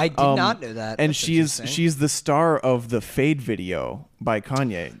 I did not know that. And That's she's interesting. the star of the Fade video by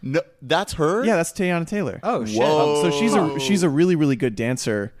Kanye. No, that's her. Yeah, that's Teyana Taylor. Oh shit! Whoa. So she's a really, really good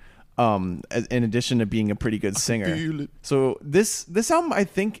dancer. In addition to being a pretty good singer. feel it. So this album I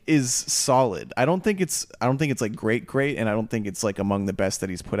think is solid. I don't think it's like great, and I don't think it's like among the best that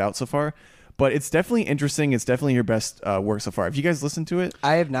he's put out so far. But it's definitely interesting. It's definitely your best work so far. Have you guys listened to it?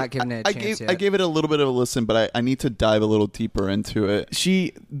 I have not given it a chance yet. I gave it a little bit of a listen, but I need to dive a little deeper into it.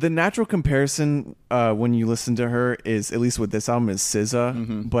 The natural comparison when you listen to her is, at least with this album, is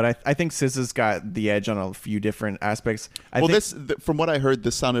SZA. But I think SZA's got the edge on a few different aspects. From what I heard,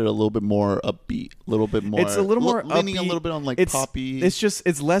 this sounded a little bit more upbeat, a little bit more. It's a little more leaning upbeat. a little bit on like It's poppy.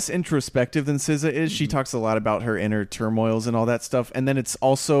 It's less introspective than SZA is. She talks a lot about her inner turmoils and all that stuff, and then it's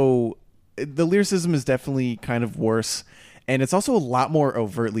also, the lyricism is definitely kind of worse, and it's also a lot more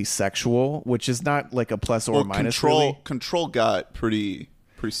overtly sexual, which is not like a plus or minus. Control got pretty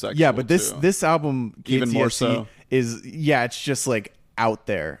sexual. Yeah, but too. this album, KTSE, Even more so. is it's just like out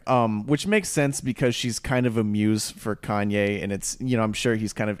there, which makes sense because she's kind of a muse for Kanye, and it's, I'm sure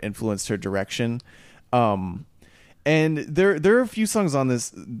he's kind of influenced her direction. And there are a few songs on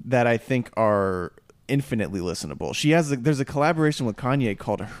this that I think are infinitely listenable. There's a collaboration with Kanye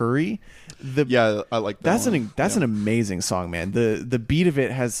called Hurry. I like that. That's an amazing song, man. The beat of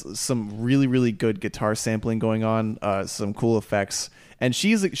it has some really, really good guitar sampling going on, some cool effects, and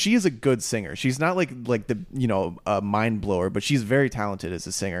she is a good singer. She's not like the a mind blower, but she's very talented as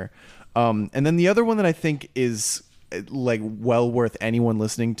a singer. And then the other one that I think is like well worth anyone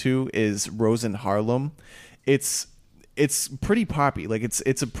listening to is Rose in Harlem. It's pretty poppy. Like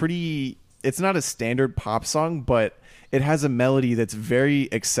it's not a standard pop song, but it has a melody that's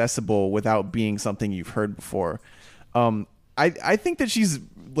very accessible without being something you've heard before. I think that she's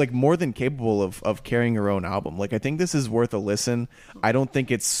like more than capable of carrying her own album. Like, I think this is worth a listen. I don't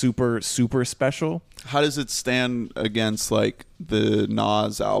think it's super, super special. How does it stand against like the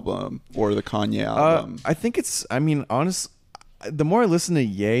Nas album or the Kanye album? I think the more I listen to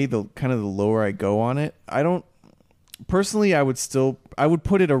Ye, the kind of the lower I go on it. Personally, I would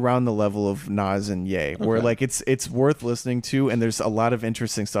put it around the level of Nas and Ye, where like it's worth listening to, and there's a lot of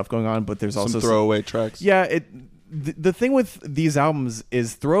interesting stuff going on, but there's also some throwaway tracks. Yeah, the thing with these albums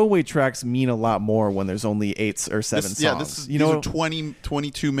is throwaway tracks mean a lot more when there's only 8 or 7 songs. Yeah, these are 20,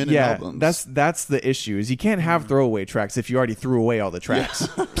 22 minute albums. That's the issue, is you can't have throwaway tracks if you already threw away all the tracks.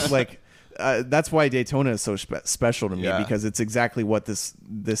 Like that's why Daytona is so special to me, because it's exactly what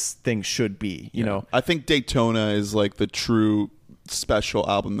this thing should be. You know, I think Daytona is like the true special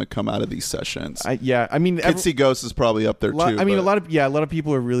album that come out of these sessions. Kitsy Ghost is probably up there too. A lot of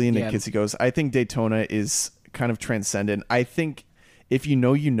people are really into Kitsy Ghost. I think Daytona is kind of transcendent. I think If You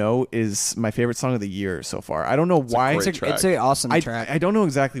Know is my favorite song of the year so far. I don't know why. It's an awesome track. I don't know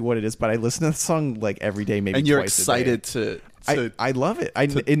exactly what it is, but I listen to the song like every day, maybe. And you're twice excited a day. to I love it.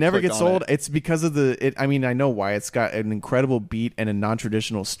 It never gets old. It's because of I know why. It's got an incredible beat and a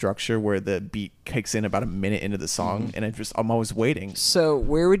non-traditional structure where the beat kicks in about a minute into the song, and I'm always waiting. So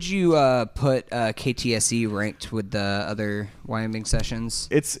where would you put KTSE ranked with the other Wyoming sessions?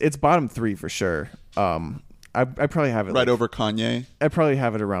 It's bottom 3 for sure. I probably have it right over Kanye. I probably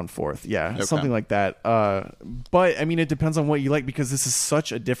have it around 4th, something like that. But I mean, it depends on what you like, because this is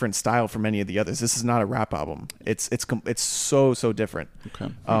such a different style from any of the others. This is not a rap album. It's so different.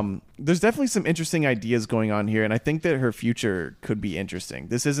 Okay. There's definitely some interesting ideas going on here, and I think that her future could be interesting.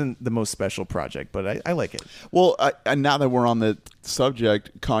 This isn't the most special project, but I like it. Well, and now that we're on the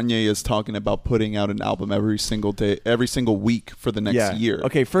subject, Kanye is talking about putting out an album every single day, every single week for the next year.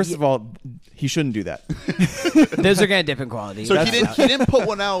 Okay, first of all, he shouldn't do that. Those are going to dip in quality. So he didn't put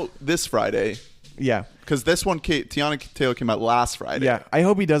one out this Friday. Yeah. Because this one, Tiana Taylor came out last Friday. Yeah, I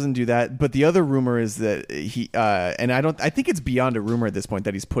hope he doesn't do that. But the other rumor is that he, and I think it's beyond a rumor at this point,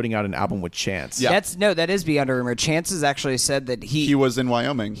 that he's putting out an album with Chance. Yeah. That is beyond a rumor. Chance has actually said that he was in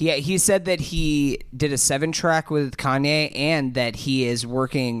Wyoming. Yeah, he said that he did a 7-track with Kanye, and that he is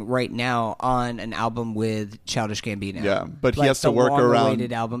working right now on an album with Childish Gambino. Yeah, but he has to work around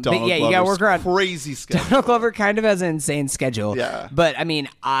album. Donald But you got to work around crazy schedule. Donald Glover kind of has an insane schedule. Yeah, but I mean,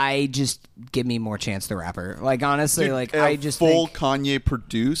 give me more Chance the Rapper. Like, honestly, dude, I just full think Kanye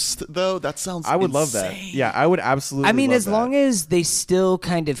produced though. That sounds. I would insane. love that. Yeah, I would absolutely. I mean, love as that. long as they still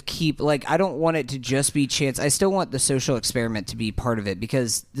kind of keep, like, I don't want it to just be Chance. I still want the Social Experiment to be part of it,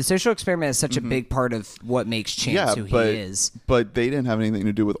 because the Social Experiment is such a big part of what makes Chance who he is. But they didn't have anything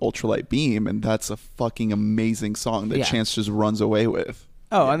to do with Ultralight Beam, and that's a fucking amazing song that Chance just runs away with.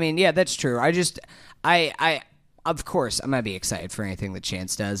 Oh, I mean, yeah, that's true. Of course, I'm gonna be excited for anything that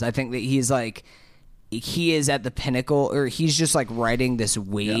Chance does. I think that he is at the pinnacle, or he's just like riding this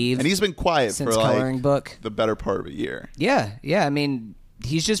wave. And he's been quiet since for Coloring like Book. The better part of a year. Yeah. I mean,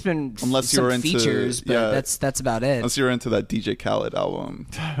 he's just been unless some you're into features, but that's about it. Unless you're into that DJ Khaled album.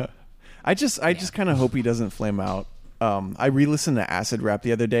 I just kind of hope he doesn't flame out. I re-listened to Acid Rap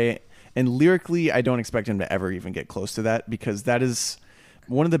the other day, and lyrically, I don't expect him to ever even get close to that, because that is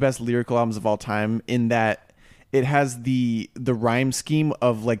one of the best lyrical albums of all time, in that it has the rhyme scheme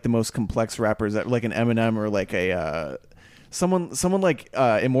of like the most complex rappers, like an Eminem or like a someone like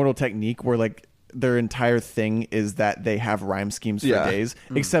Immortal Technique, where like their entire thing is that they have rhyme schemes for days.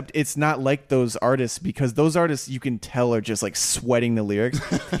 Except it's not like those artists, because those artists, you can tell, are just like sweating the lyrics.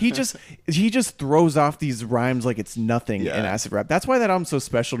 he just throws off these rhymes like it's nothing in Acid Rap. That's why that album's so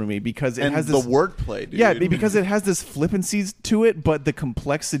special to me, because it has this, the wordplay, dude. Yeah, because it has this flippancy to it, but the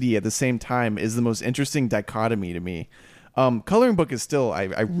complexity at the same time is the most interesting dichotomy to me. Coloring Book is still, I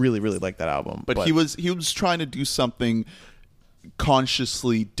really, really like that album. But he was trying to do something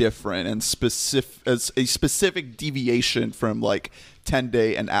consciously different and specific, as a specific deviation from like 10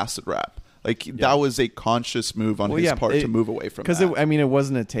 Day and Acid Rap. Like that was a conscious move on his part to move away from that. Because it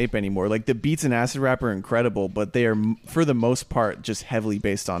wasn't a tape anymore. Like the beats in Acid Rap are incredible, but they are for the most part just heavily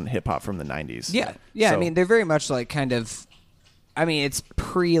based on hip hop from the 90s. Yeah. So, I mean, they're very much like kind of, I mean, it's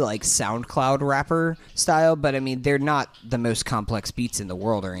pre like SoundCloud rapper style, but I mean, they're not the most complex beats in the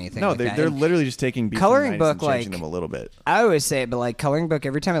world or anything. No, like they're literally just taking beats Coloring from the 90s Book, and changing like, them a little bit. I always say it, but like Coloring Book,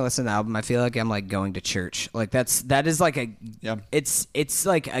 every time I listen to the album, I feel like I'm like going to church. Like that is like it's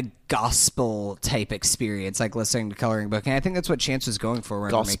like a gospel type experience, like listening to Coloring Book, and I think that's what Chance was going for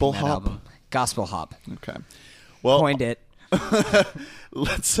when Gospel making that hop? album. Gospel hop. Okay. Well, Coined it.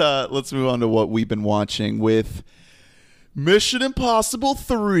 let's move on to what we've been watching with Mission Impossible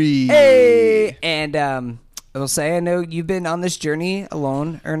 3. Hey, and I will say, I know you've been on this journey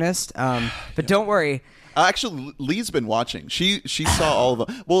alone, Ernest, but don't worry. Actually, Lee's been watching. She saw all of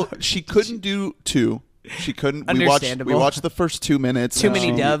them. Well, she couldn't do 2. She couldn't. We watched the first 2 minutes. Too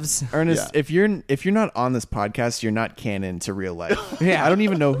many doves. Ernest, if you're not on this podcast, you're not canon to real life. Yeah. I don't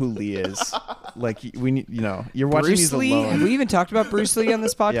even know who Lee is. Like we need, you're watching Bruce these Lee? alone. Have we even talked about Bruce Lee on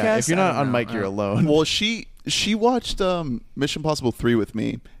this podcast? Yeah, if you're I not don't on know. mic, you're alone. Well, she watched Mission Impossible 3 with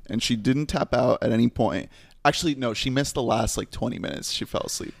me, and she didn't tap out at any point. Actually, no, she missed the last like 20 minutes. She fell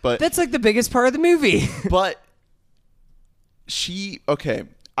asleep. But That's like the biggest part of the movie. but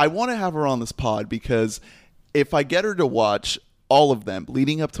I want to have her on this pod, because if I get her to watch all of them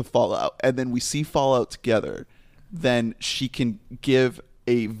leading up to Fallout, and then we see Fallout together, then she can give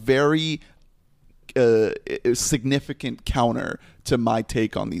a very significant counter to my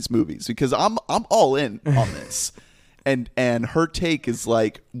take on these movies, because I'm all in on this, and her take is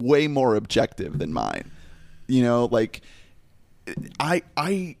like way more objective than mine. Like I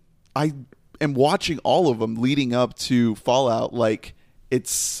am watching all of them leading up to Fallout like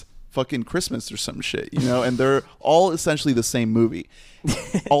it's fucking Christmas or some shit, and they're all essentially the same movie.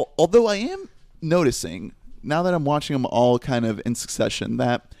 Although I am noticing, now that I'm watching them all kind of in succession,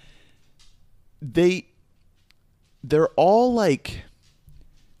 that they're all like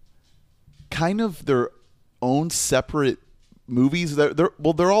kind of their own separate movies. They're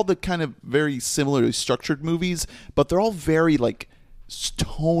all the kind of very similarly structured movies, but they're all very like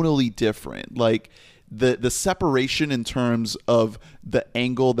tonally different. Like the separation in terms of the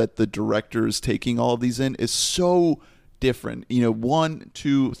angle that the director is taking all of these in is so different. 1,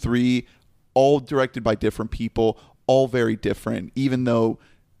 2, 3, all directed by different people, all very different, even though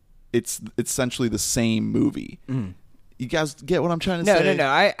it's essentially the same movie. You guys get what I'm trying to say? No.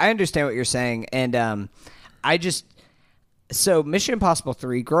 I understand what you're saying, and so Mission Impossible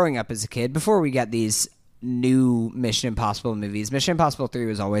 3, growing up as a kid, before we got these new Mission Impossible movies, Mission Impossible 3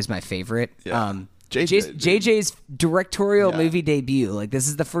 was always my favorite. Yeah. JJ's directorial movie debut. Like, this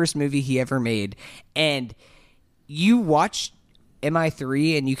is the first movie he ever made. And you watch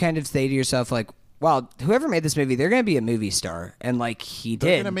MI3 and you kind of say to yourself, like, wow, whoever made this movie, they're going to be a movie star. And, like, he did.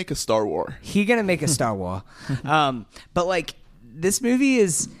 They're going to make a Star Wars. He's going to make a Star Wars. But, like, this movie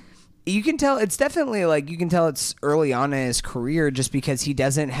is... You can tell it's definitely like you can tell it's early on in his career, just because he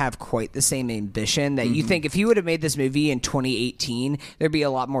doesn't have quite the same ambition that you think if he would have made this movie in 2018, there'd be a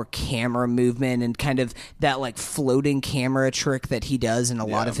lot more camera movement and kind of that like floating camera trick that he does in a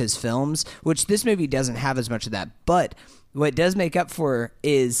lot of his films, which this movie doesn't have as much of that. But what it does make up for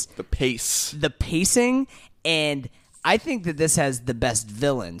is the pacing, and I think that this has the best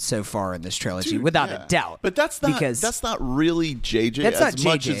villain so far in this trilogy, without a doubt. But that's not really JJ as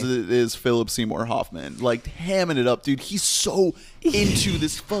much as it is Philip Seymour Hoffman. Like, hamming it up, dude. He's so into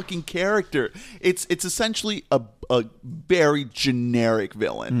this fucking character. It's essentially a very generic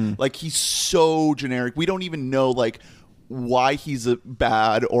villain. Like, he's so generic. We don't even know like why he's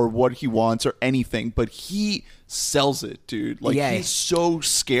bad or what he wants or anything, but he sells it, dude. Like, he's so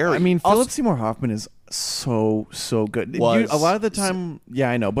scary. I mean, Philip Seymour Hoffman is so good. Was A lot of the time, yeah,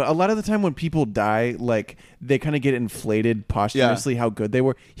 I know, but a lot of the time when people die, like they kind of get inflated posthumously how good they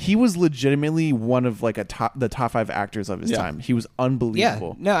were. He was legitimately one of like the top 5 actors of his time. He was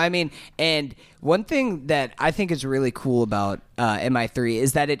unbelievable. Yeah, no, I mean, and one thing that I think is really cool about MI3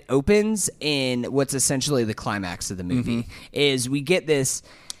 is that it opens in what's essentially the climax of the movie. Is we get this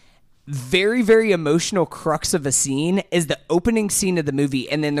very, very emotional crux of a scene is the opening scene of the movie,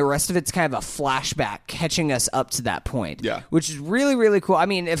 and then the rest of it's kind of a flashback catching us up to that point. Yeah. Which is really, really cool. I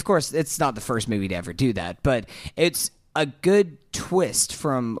mean, of course, it's not the first movie to ever do that, but it's a good twist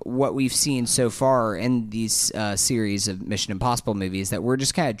from what we've seen so far in these series of Mission Impossible movies that we're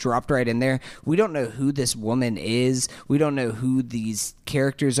just kind of dropped right in there. We don't know who this woman is. We don't know who these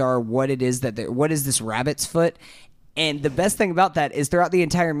characters are, what it is what is this rabbit's foot. And the best thing about that is throughout the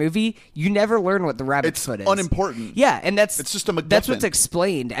entire movie, you never learn what the rabbit's foot is. It's unimportant. Yeah, and it's just a MacGuffin. That's what's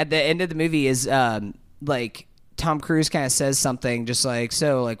explained at the end of the movie is like Tom Cruise kind of says something just like,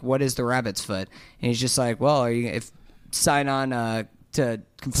 so like, what is the rabbit's foot? And he's just like, well, are you sign on to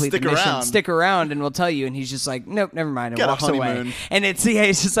complete the mission, stick around and we'll tell you. And he's just like, nope, never mind, and walks away. And it's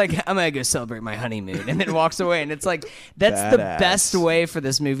just like, I'm gonna go celebrate my honeymoon, and then walks away. And it's like, that's the best way for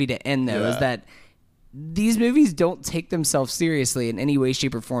this movie to end, though, is that these movies don't take themselves seriously in any way,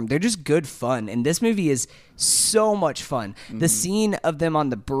 shape, or form. They're just good fun. And this movie is so much fun. The scene of them on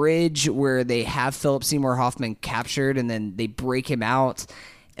the bridge where they have Philip Seymour Hoffman captured and then they break him out.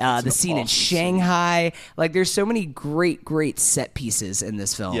 The scene in Shanghai. Like, there's so many great set pieces in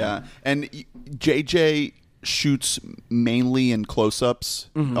this film. Yeah. And JJ shoots mainly in close-ups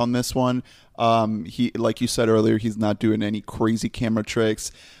on this one. He, like you said earlier, he's not doing any crazy camera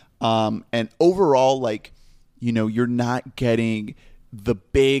tricks. And overall, like, you know, you're not getting the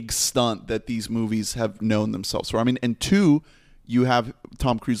big stunt that these movies have known themselves for. I mean, and 2, you have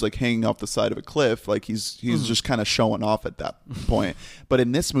Tom Cruise like hanging off the side of a cliff, like he's just kind of showing off at that point. But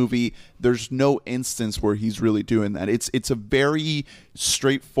in this movie, there's no instance where he's really doing that. It's a very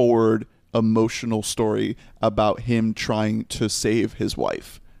straightforward, emotional story about him trying to save his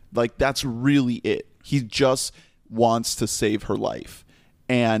wife. Like, that's really it. He just wants to save her life.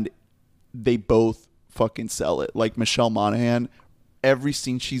 And they both fucking sell it. Like Michelle Monaghan, every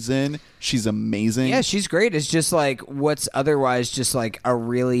scene she's in, she's amazing. Yeah, she's great. It's just like what's otherwise just like a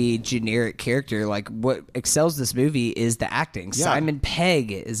really generic character. Like, what excels this movie is the acting. Yeah. Simon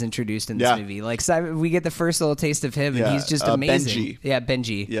Pegg is introduced in this movie. Like, Simon, we get the first little taste of him, and he's just amazing. Benji. Yeah,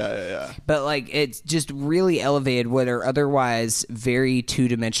 Benji. Yeah. But like, it's just really elevated what are otherwise very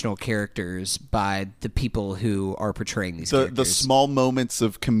two-dimensional characters by the people who are portraying these characters. The small moments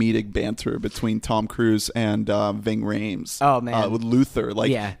of comedic banter between Tom Cruise and Ving Rhames. Oh man, with Luther,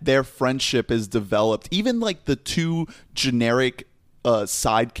 like their friendship is developed. Even like the 2 generic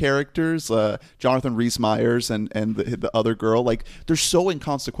side characters, Jonathan Rhys-Meyers and the other girl, like they're so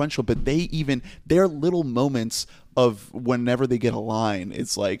inconsequential, but their little moments of whenever they get a line,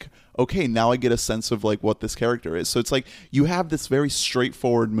 it's like, okay, now I get a sense of like what this character is. So it's like you have this very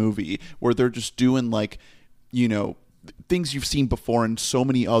straightforward movie where they're just doing like, you know, things you've seen before in so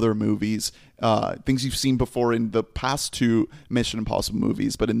many other movies, things you've seen before in the past 2 Mission Impossible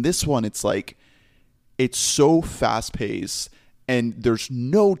movies. But in this one, it's like, it's so fast paced and there's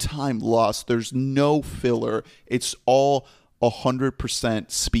no time lost. There's no filler. It's all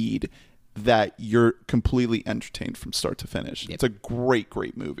 100% speed that you're completely entertained from start to finish. Yep. It's a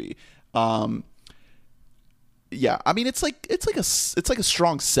great movie. Yeah. I mean, it's like a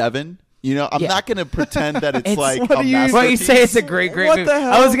strong 7. You know, I'm not going to pretend that it's like a masterpiece. Well, you say it's a great what movie. The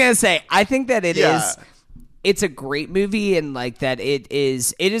hell? I was going to say, I think that it is. It's a great movie, and like that it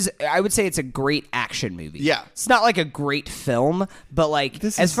is. I would say it's a great action movie. Yeah. It's not like a great film, but like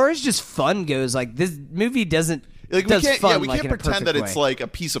as far as just fun goes, like this movie doesn't. Like, we can't pretend that it's like a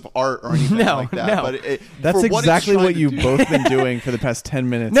piece of art or anything like that. No. But that's exactly what you've both been doing for the past 10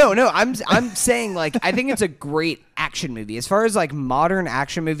 minutes. No, I'm saying like I think it's a great action movie. As far as like modern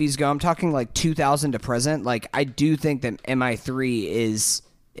action movies go, I'm talking like 2000 to present. Like I do think that MI3 is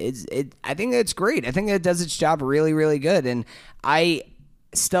I think it's great. I think it does its job really, really good. And I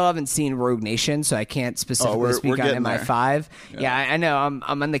still haven't seen Rogue Nation, so I can't specifically speak on MI5. Yeah, I know.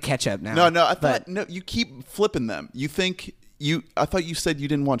 I'm on the catch up now. No, I thought you keep flipping them. I thought you said you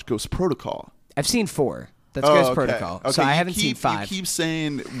didn't watch Ghost Protocol. I've seen 4. That's Ghost okay. Protocol. Okay, So I you haven't seen keep- 5. You keep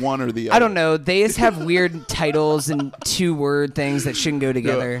saying one or the other. I don't know. They just have weird titles and 2-word things that shouldn't go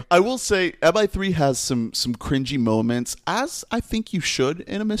together. I will say, MI3 has some cringy moments, as I think you should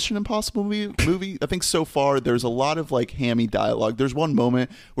in a Mission Impossible movie. I think so far there's a lot of like hammy dialogue. There's one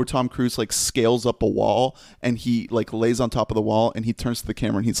moment where Tom Cruise like scales up a wall and he like lays on top of the wall and he turns to the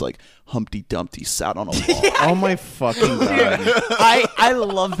camera and he's like, Humpty Dumpty sat on a wall. Oh my fucking god! I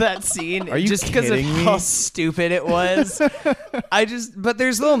love that scene. Are you just because of kidding me? how stupid it was. But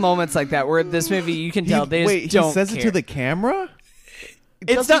there's little moments like that where this movie you can tell they just don't he says care. it to the camera.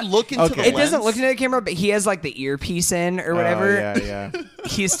 It doesn't look into the It doesn't lens. look into the camera, but he has like the earpiece in or whatever. Oh, yeah.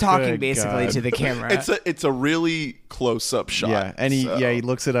 He's talking Good basically God. to the camera. It's a really close up shot. Yeah, and he so. he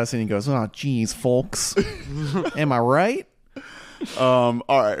looks at us and he goes, "Oh, geez, folks, am I right?" All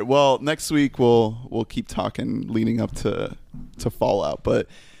right. Well, next week we'll keep talking leading up to Fallout. But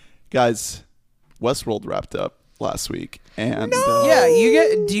guys, Westworld wrapped up last week, and Yeah,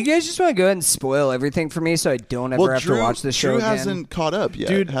 do you guys just want to go ahead and spoil everything for me so I don't ever have to watch this show Drew again? hasn't caught up yet.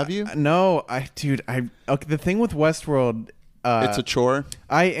 Dude, have you? No, okay, the thing with Westworld. It's a chore.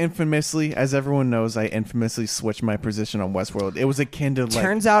 I infamously, as everyone knows, switched my position on Westworld. It was akin to like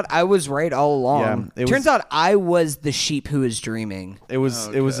Turns out I was right all along. Yeah, Turns out I was the sheep who was dreaming. it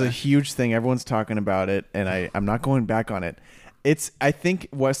was a huge thing. Everyone's talking about it, and I'm not going back on it. I think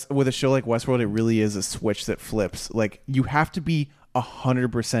with a show like Westworld, it really is a switch that flips. Like you have to be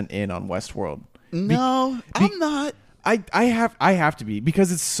 100% in on Westworld. No, I'm not. I have to be,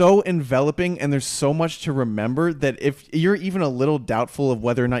 because it's so enveloping and there's so much to remember that if you're even a little doubtful of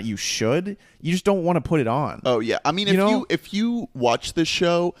whether or not you should, you just don't want to put it on. Oh yeah, I mean, if you watch this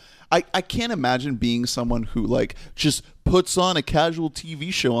show, I can't imagine being someone who like just puts on a casual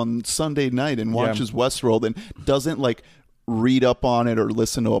TV show on Sunday night and watches Westworld and doesn't like read up on it or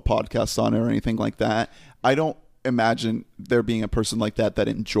listen to a podcast on it or anything like that. I don't imagine there being a person like that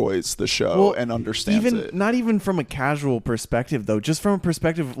enjoys the show and understands it. Not even from a casual perspective though, just from a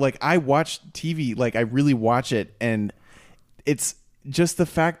perspective like I watch TV, like I really watch it, and it's just the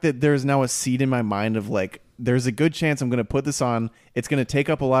fact that there's now a seed in my mind of like there's a good chance I'm going to put this on, it's going to take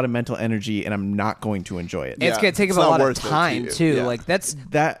up a lot of mental energy and I'm not going to enjoy it. It's going to take up it's a not lot of worth it to time you. too. Yeah. Like that's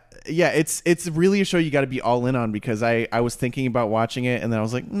it's really a show you got to be all in on, because I was thinking about watching it and then I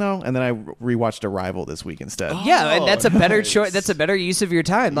was like, no, and then I rewatched Arrival this week instead. yeah, and that's a better nice. choice. That's a better use of your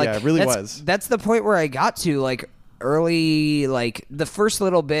time. Like Yeah, it really that's, was. That's the point where I got to like early, like the first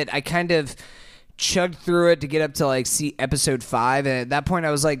little bit. I kind of chugged through it to get up to like see episode 5, and at that point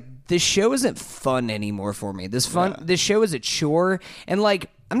I was like, this show isn't fun anymore for me. This show is a chore, and like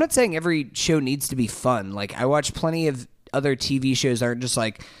I'm not saying every show needs to be fun. Like I watch plenty of other TV shows aren't just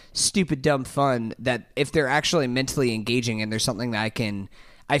like stupid dumb fun, that if they're actually mentally engaging and there's something that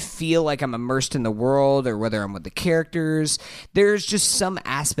I feel like I'm immersed in the world, or whether I'm with the characters, there's just some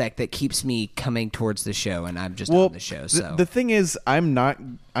aspect that keeps me coming towards the show, and I'm just on the show. So the thing is, I'm not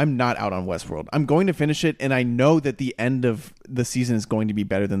out on Westworld. I'm going to finish it, and I know that the end of the season is going to be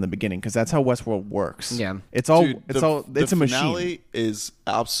better than the beginning, because that's how Westworld works. Yeah. it's all Dude, it's a machine. Finale is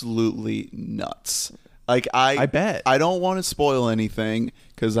absolutely nuts. Like I bet. I don't want to spoil anything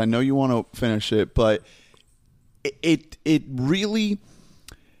because I know you want to finish it, but it really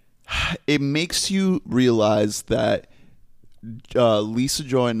it makes you realize that Lisa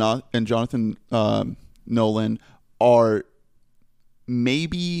Joy and Jonathan Nolan are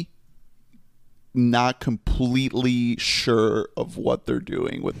maybe not completely sure of what they're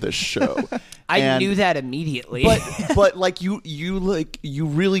doing with this show. I knew that immediately. but like you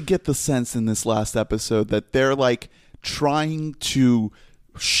really get the sense in this last episode that they're like trying to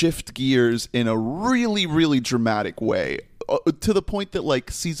shift gears in a really, really dramatic way, to the point that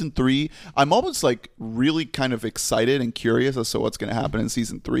like season 3, I'm almost like really kind of excited and curious as to what's going to happen in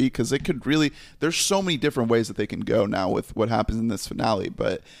season 3, because it could really, there's so many different ways that they can go now with what happens in this finale.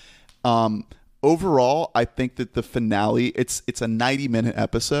 But overall, I think that the finale, it's a 90-minute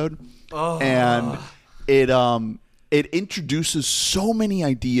episode, and it introduces so many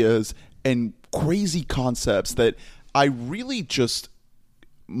ideas and crazy concepts that I really just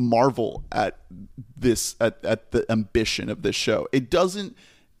marvel at this at the ambition of this show. It doesn't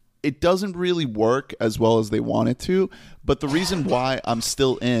really work as well as they want it to, but the reason why I'm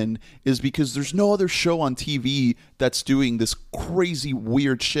still in is because there's no other show on TV that's doing this crazy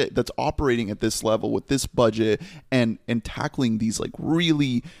weird shit, that's operating at this level with this budget and tackling these like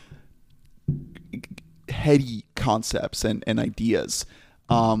really heady concepts and ideas.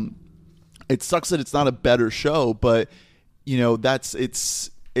 It sucks that it's not a better show, but you know, it's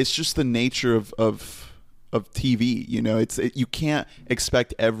just the nature of TV. You know, you can't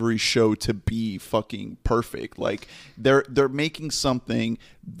expect every show to be fucking perfect. Like they're making something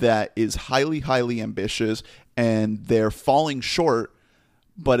that is highly ambitious, and they're falling short,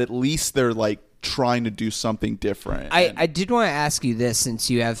 but at least they're like trying to do something different. I did want to ask you this, since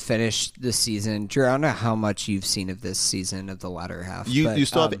you have finished the season. Drew, I don't know how much you've seen of this season of the latter half. You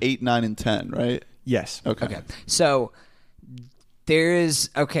still have 8, 9, and 10, right? Yes. Okay. So there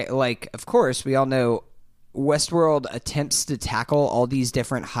is, like, of course, we all know Westworld attempts to tackle all these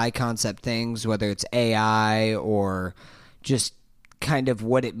different high concept things, whether it's AI or just kind of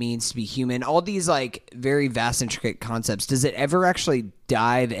what it means to be human, all these like very vast, intricate concepts. Does it ever actually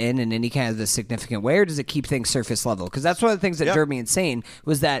dive in any kind of a significant way, or does it keep things surface level? Because that's one of the things that drove me insane,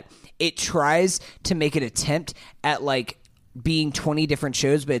 was that it tries to make an attempt at like being 20 different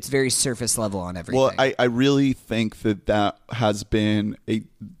shows, but it's very surface level on everything. Well, I really think that has been a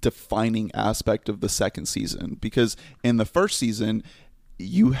defining aspect of the second season, because in the first season,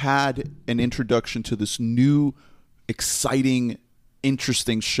 you had an introduction to this new, exciting,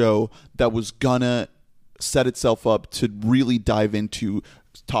 interesting show that was gonna set itself up to really dive into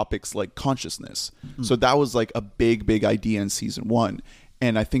topics like consciousness. So that was like a big idea in season 1.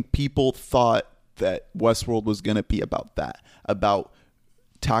 And I think people thought that Westworld was going to be about that, about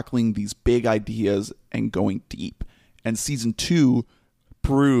tackling these big ideas and going deep. And season 2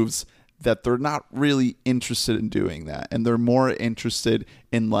 proves that they're not really interested in doing that. And they're more interested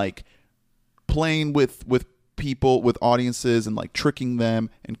in like playing with people, with audiences, and like tricking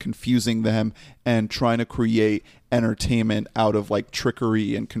them and confusing them and trying to create entertainment out of like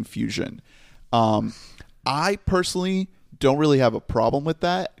trickery and confusion. I personally don't really have a problem with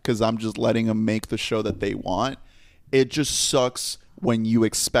that, because I'm just letting them make the show that they want. It just sucks when you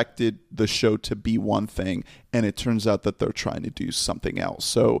expected the show to be one thing and it turns out that they're trying to do something else.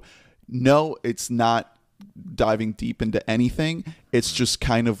 So no, it's not diving deep into anything. It's just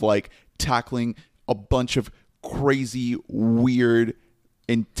kind of like tackling a bunch of crazy, weird,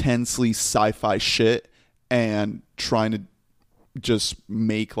 intensely sci-fi shit and trying to just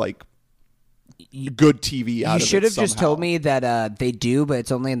make like good TV out of it. You should have somehow. just told me that they do, but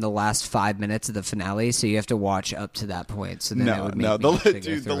it's only in the last 5 minutes of the finale, so you have to watch up to that point. So then it would make me have to go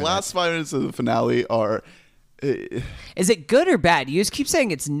through the last 5 minutes of the finale are. Is it good or bad? You just keep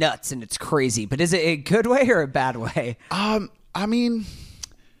saying it's nuts and it's crazy, but is it a good way or a bad way? I mean,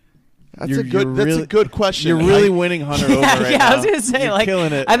 that's You're a good question. You're really winning Hunter over right now. I was gonna say, You're like,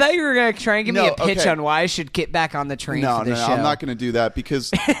 killing it. I thought you were gonna try and give me a pitch okay. on why I should get back on the train No, for this show. I'm not going to do that, because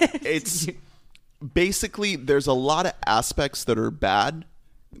it's basically there's a lot of aspects that are bad.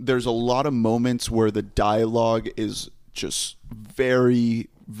 There's a lot of moments where the dialogue is just very,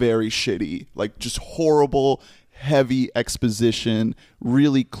 very shitty, like just horrible, heavy exposition,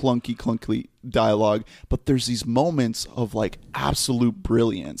 really clunky dialogue. But there's these moments of like absolute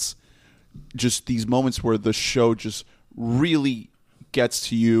brilliance. Just these moments where the show just really gets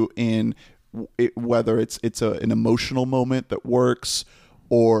to you in whether it's an emotional moment that works,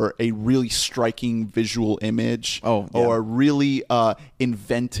 or a really striking visual image, or a really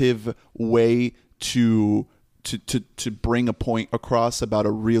inventive way to bring a point across about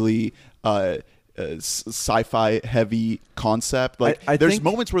a really sci-fi heavy concept. Like I there's think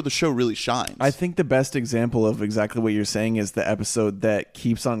moments where the show really shines. I think the best example of exactly what you're saying is the episode that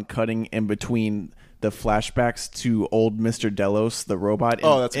keeps on cutting in between the flashbacks to old Mr. Delos, the robot,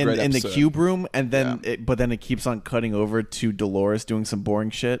 that's a great in the episode. cube room, and then but then it keeps on cutting over to Dolores doing some boring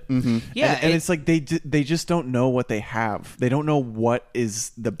shit. Mm-hmm. Yeah, and it's like they just don't know what they have. They don't know what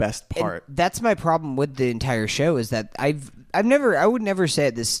is the best part. That's my problem with the entire show, is that I would never say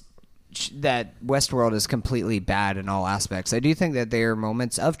that Westworld is completely bad in all aspects. I do think that there are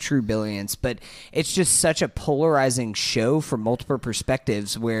moments of true brilliance, but it's just such a polarizing show from multiple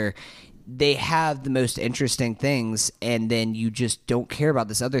perspectives, where they have the most interesting things and then you just don't care about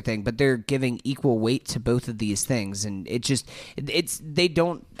this other thing, but they're giving equal weight to both of these things. And it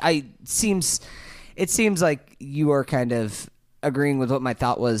seems like you are kind of agreeing with what my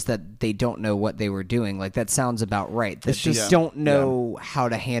thought was, that they don't know what they were doing. Like, that sounds about right. That they just don't know how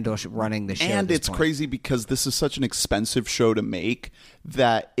to handle running the show. And it's crazy because this is such an expensive show to make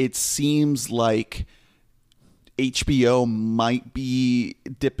that it seems like HBO might be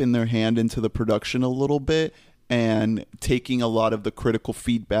dipping their hand into the production a little bit and taking a lot of the critical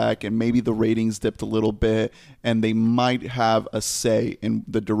feedback, and maybe the ratings dipped a little bit, and they might have a say in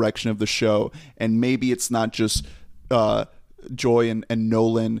the direction of the show. And maybe it's not just Joy and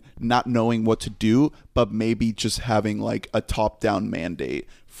Nolan not knowing what to do, but maybe just having like a top-down mandate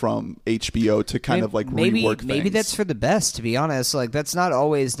from HBO to kind of like maybe rework things. that's for the best, to be honest. Like that's not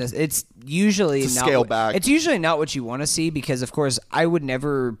always it's usually To not scale back. It's usually not what you want to see, because of course I would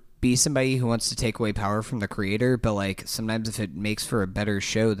never be somebody who wants to take away power from the creator, but like sometimes if it makes for a better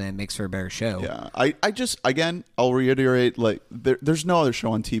show, then it makes for a better show. Yeah, I just, again, I'll reiterate, like there's no other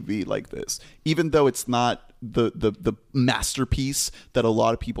show on TV like this. Even though it's not the masterpiece that a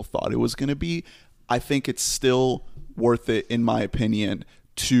lot of people thought it was going to be, I think it's still worth it, in my opinion,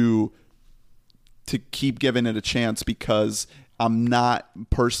 to keep giving it a chance, because I'm not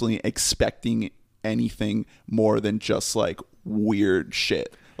personally expecting anything more than just like weird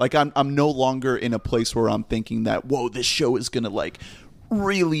shit. Like I'm no longer in a place where I'm thinking that, whoa, this show is gonna like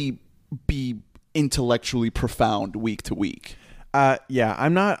really be intellectually profound week to week. Yeah,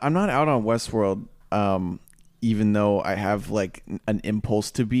 I'm not out on Westworld, even though I have like an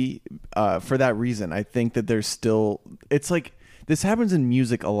impulse to be, for that reason. I think that there's still, it's like, this happens in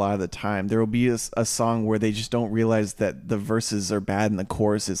music a lot of the time. There will be a song where they just don't realize that the verses are bad and the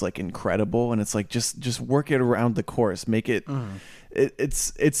chorus is like incredible, and it's like just work it around the chorus, make it.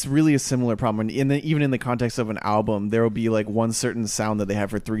 It's really a similar problem, and even in the context of an album, there will be like one certain sound that they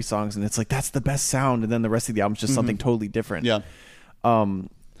have for 3 songs, and it's like that's the best sound, and then the rest of the album is just something totally different. Yeah.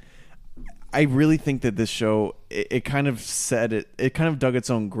 I really think that this show it kind of kind of dug its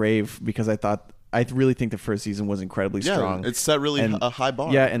own grave, because I really think the first season was incredibly strong. It's set really a high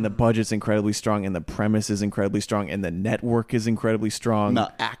bar. Yeah, and the budget's incredibly strong, and the premise is incredibly strong, and the network is incredibly strong.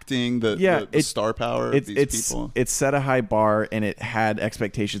 Not acting, the star power of these people. It set a high bar, and it had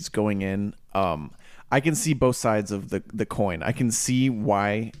expectations going in. I can see both sides of the coin. I can see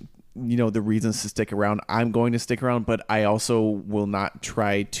why, the reasons to stick around. I'm going to stick around, but I also will not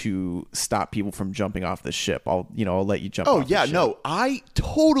try to stop people from jumping off the ship. I'll let you jump off the ship. No, I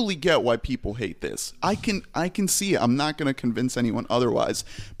totally get why people hate this. I can see it. I'm not going to convince anyone otherwise,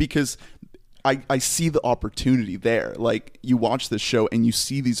 because I see the opportunity there. Like, you watch this show and you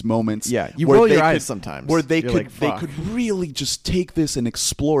see these moments. Yeah, you roll your eyes sometimes. Where they You're they could really just take this and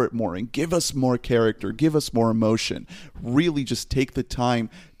explore it more and give us more character, give us more emotion. Really just take the time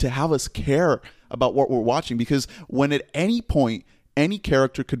to have us care about what we're watching, because when at any point any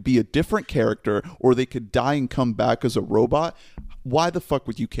character could be a different character, or they could die and come back as a robot, why the fuck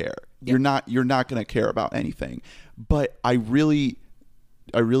would you care? You're not going to care about anything. But I really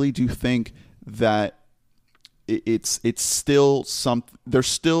do think that it's still they're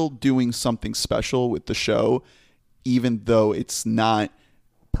still doing something special with the show, even though it's not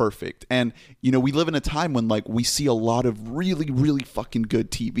perfect. And we live in a time when like we see a lot of really, really fucking good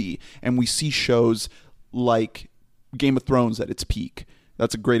TV, and we see shows like Game of Thrones at its peak.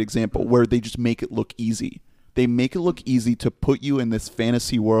 That's a great example, where they just make it look easy. They make it look easy to put you in this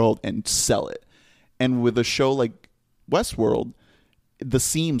fantasy world and sell it. And with a show like Westworld, the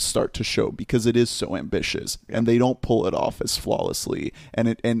seams start to show, because it is so ambitious, and they don't pull it off as flawlessly.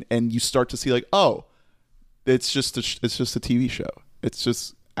 And you start to see like, oh, it's just a TV show. It's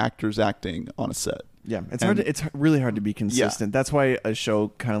just actors acting on a set. Yeah, it's really hard to be consistent. Yeah. That's why a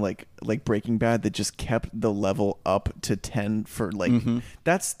show kind of like Breaking Bad, that just kept the level up to 10 for like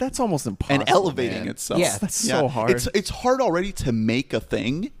that's almost impossible. And elevating itself. Yeah, that's so hard. It's hard already to make a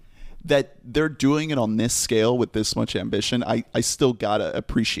thing that they're doing it on this scale with this much ambition. I still gotta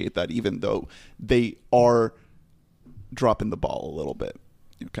appreciate that, even though they are dropping the ball a little bit.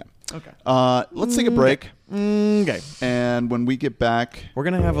 Okay. Let's take a break. Okay. And when we get back, we're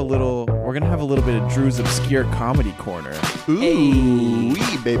gonna have a little bit of Drew's obscure comedy corner. Ooh,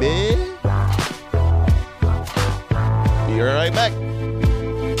 wee, baby. Be right back.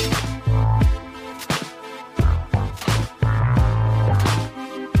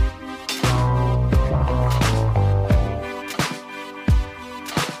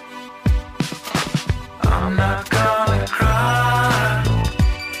 I'm not gonna cry.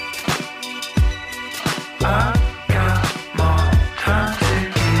 I've got more time to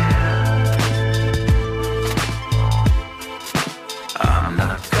give. I'm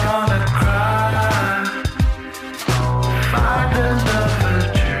not gonna cry. Find another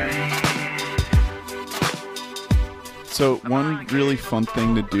dream. So one really fun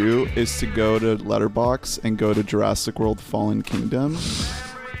thing to do is to go to Letterboxd and go to Jurassic World Fallen Kingdom,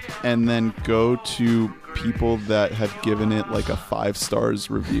 and then go to people that have given it like a 5 stars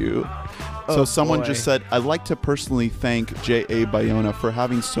review. So someone just said, I'd like to personally thank J.A. Bayona for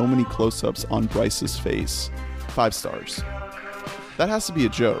having so many close-ups on Bryce's face. 5 stars. That has to be a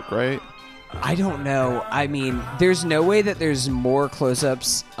joke, right? I don't know. I mean, there's no way that there's more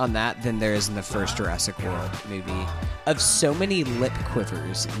close-ups on that than there is in the first Jurassic World movie. Of so many lip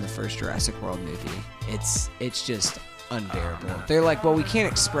quivers in the first Jurassic World movie, it's just unbearable. They're like, well, we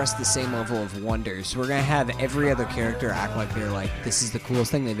can't express the same level of wonder, so we're gonna have every other character act like they're like, this is the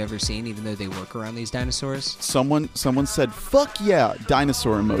coolest thing they've ever seen, even though they work around these dinosaurs. Someone said, "Fuck yeah,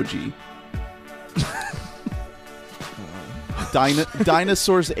 dinosaur emoji."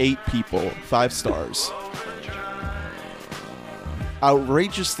 Dinosaurs ate people. 5 stars.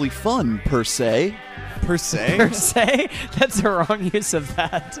 Outrageously fun, per se. Per se. Per se, that's the wrong use of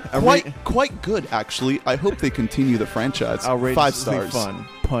that. Quite good, actually. I hope they continue the franchise. 5 Outrageously stars. fun.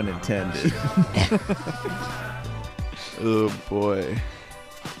 Pun intended. Oh boy.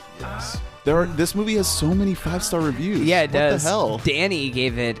 Yes. This movie has so many 5-star reviews. Yeah, it does. What the hell? Danny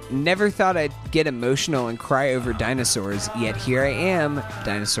gave it, never thought I'd get emotional and cry over dinosaurs, yet here I am,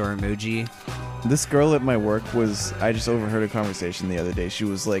 dinosaur emoji. This girl at my work I just overheard a conversation the other day. She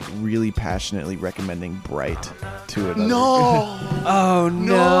was like really passionately recommending Bright to another. No. Oh,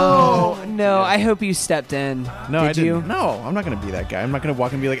 no. No, I hope you stepped in. No, Did I didn't. you? No, I'm not going to be that guy. I'm not going to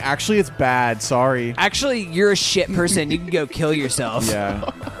walk and be like, actually, it's bad. Sorry. Actually, you're a shit person. You can go kill yourself. Yeah.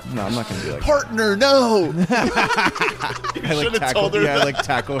 No, I'm not going to be like Partner, no. I like should've tackle, told her yeah, I that. like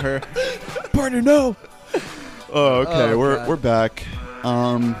tackle her. Partner, no. Oh, okay. Oh, we're God. we're back.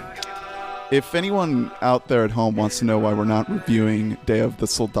 If anyone out there at home wants to know why we're not reviewing Day of the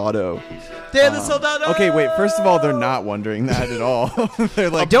Soldado, They're the soldado. Okay, wait. First of all, they're not wondering that at all. They're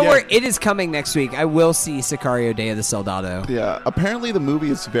like, Don't yeah. worry, it is coming next week. I will see Sicario Day of the Soldado. yeah, apparently the movie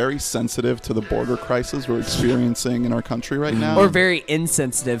is very sensitive to the border crisis we're experiencing in our country right now. Or very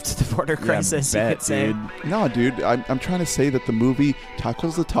insensitive to the border crisis, you bet, could say. dude. No, dude, I'm trying to say that the movie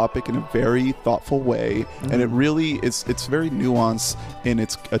tackles the topic in a very thoughtful way, and it really is. It's very nuanced in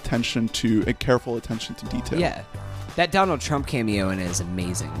its careful attention to detail. Yeah. That Donald Trump cameo in it is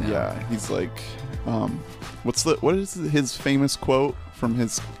amazing, though. Yeah, he's like, what is his famous quote from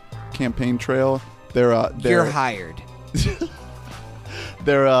his campaign trail? You're hired.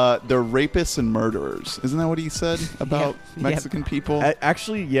 They're rapists and murderers. Isn't that what he said about Yep. Mexican people?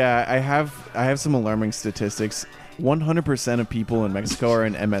 Actually, yeah, I have some alarming statistics. 100% of people in Mexico are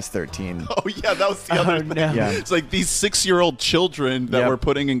in MS-13. Oh yeah, that was the other thing. no. Yeah. It's like these 6-year-old children that Yep. we're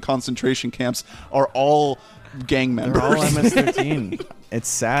putting in concentration camps are all gang members. They're all MS-13. It's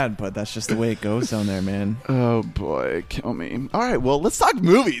sad, but that's just the way it goes down there, man. Oh boy, kill me. All right, well, let's talk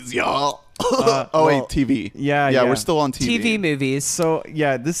movies, y'all. well, wait, TV. yeah. we're still on TV. TV movies. So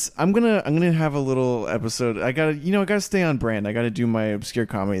yeah, I'm gonna have a little episode. I gotta stay on brand. I gotta do my obscure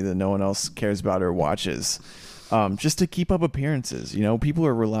comedy that no one else cares about or watches, just to keep up appearances. You know, people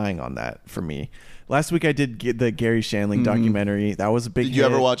are relying on that for me. Last week I did get the Gary Shandling documentary. That was a big. Did you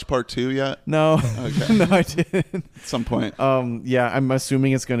hit. ever watch part 2 yet? No, Okay. no, I didn't. At some point. Yeah, I'm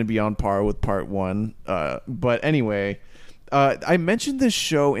assuming it's going to be on par with part 1. But anyway, I mentioned this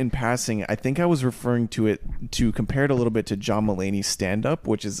show in passing. I think I was referring to it to compare it a little bit to John Mulaney's stand-up,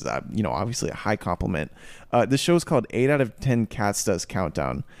 which is, obviously a high compliment. This show is called 8 out of 10 Cats Does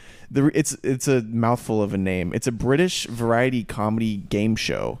Countdown. It's a mouthful of a name. It's a British variety comedy game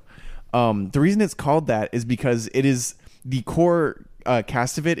show. The reason it's called that is because it is the core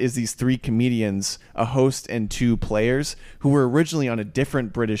cast of it is these 3 comedians, a host and 2 players who were originally on a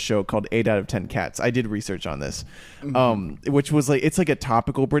different British show called 8 out of 10 Cats. I did research on this, which was it's like a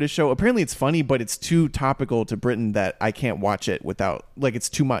topical British show. Apparently it's funny, but it's too topical to Britain that I can't watch it without, it's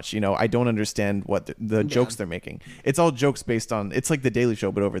too much. I don't understand what the jokes they're making. It's all jokes based on, it's like The Daily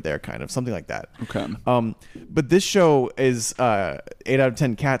Show, but over there, kind of something like that. Okay. But this show is 8 out of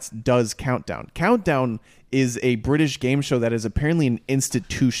 10 Cats Does Countdown. Countdown is a British game show that is apparently an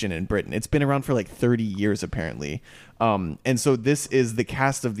institution in Britain. It's been around for like 30 years, apparently. And so this is the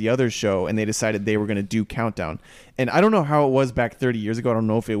cast of the other show, and they decided they were going to do Countdown. And I don't know how it was back 30 years ago. I don't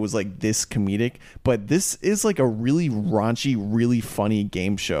know if it was like this comedic, but this is like a really raunchy, really funny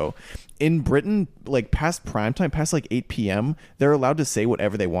game show. In Britain, like past prime time, past like 8 p.m., they're allowed to say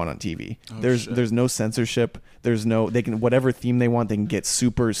whatever they want on TV. There's no censorship. They can whatever theme they want. They can get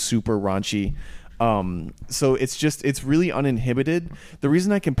super, super raunchy. So it's really uninhibited. The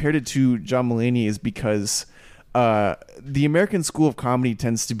reason I compared it to John Mulaney is because the American school of comedy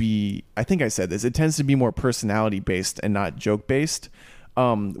tends to be, I think I said this, it tends to be more personality based and not joke based,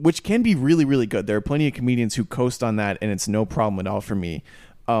 which can be really, really good. There are plenty of comedians who coast on that, and it's no problem at all for me.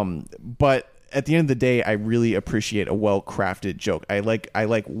 But at the end of the day, I really appreciate a well-crafted joke. I like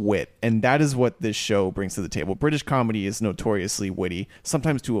wit, and that is what this show brings to the table. British comedy is notoriously witty,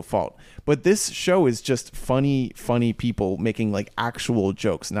 sometimes to a fault. But this show is just funny people making like actual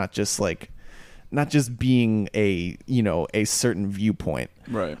jokes, not just being a certain viewpoint.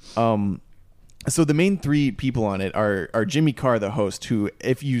 Right. So the main 3 people on it are Jimmy Carr, the host, who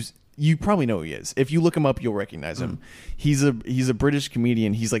if you you probably know who he is. If you look him up, you'll recognize him. He's a British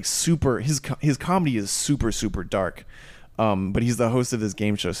comedian. He's like super. His comedy is super dark. But he's the host of this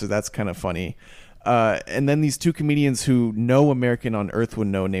game show, so that's kind of funny. And then these two comedians who no American on earth would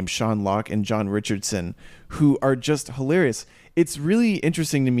know, named Sean Locke and John Richardson, who are just hilarious. It's really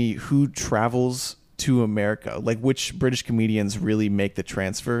interesting to me who travels to America, like which British comedians really make the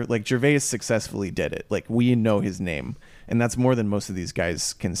transfer. Like Gervais successfully did it. Like we know his name, and that's more than most of these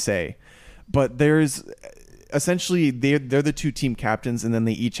guys can say. But there's essentially they're the two team captains, and then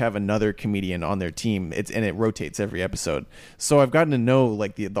they each have another comedian on their team. And it rotates every episode. So I've gotten to know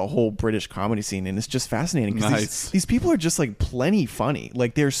like the whole British comedy scene, and it's just fascinating because Nice. these people are just like plenty funny.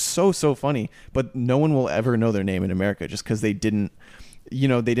 Like they're so funny, but no one will ever know their name in America just because they didn't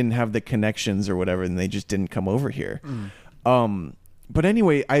have the connections or whatever, and they just didn't come over here. But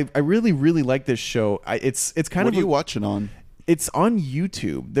anyway, I really like this show. It's kind What of are you watching on? It's on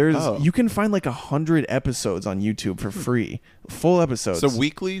YouTube. You can find like 100 episodes on YouTube for free, full episodes. It's a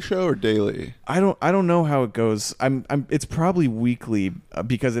weekly show or daily? I don't know how it goes. It's probably weekly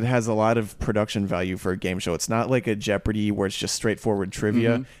because it has a lot of production value for a game show. It's not like a Jeopardy where it's just straightforward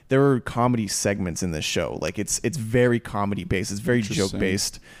trivia. There are comedy segments in this show. Like it's very comedy based. It's very Interesting. joke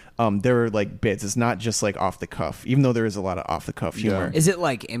based. There are like bits. It's not just like off the cuff, even though there is a lot of off the cuff humor. Is it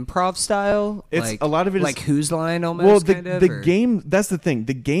like improv style? It's like, a lot of it is- like Whose Line almost. Well, kind of, the or- game, that's the thing.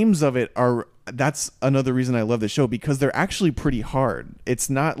 The games of it are, that's another reason I love the show, because they're actually pretty hard. It's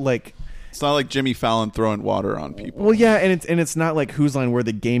not like, It's not like Jimmy Fallon throwing water on people. well, yeah, and it's not like Whose Line where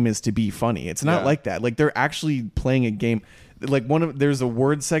the game is to be funny. It's not Yeah. like that. Like they're actually playing a game. Like there's a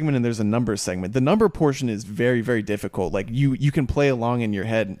word segment and there's a number segment. The number portion is very difficult. Like you can play along in your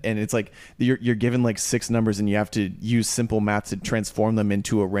head, and it's like you're given like 6 numbers, and you have to use simple math to transform them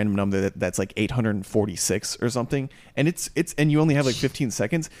into a random number that's like 846 or something. And it's and you only have like 15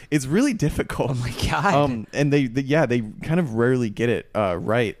 seconds. It's really difficult. Oh my God. And they kind of rarely get it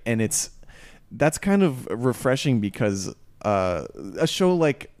right, and that's kind of refreshing because a show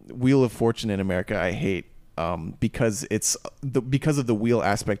like Wheel of Fortune in America I hate. Because because of the wheel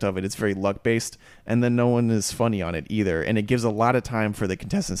aspect of it, it's very luck based, and then no one is funny on it either, and it gives a lot of time for the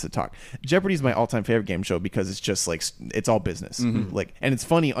contestants to talk. Jeopardy is my all-time favorite game show because it's just like it's all business, like, and it's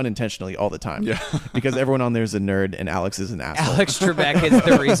funny unintentionally all the time. Yeah. Because everyone on there is a nerd and Alex is an asshole. Alex Trebek is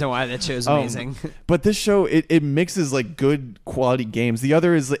the reason why that show's amazing. But this show, it mixes like good quality games. The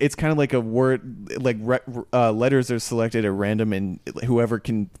other is it's kind of like a word, like letters are selected at random, and whoever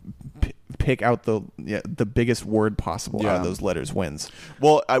can pick out the biggest word possible out of those letters wins.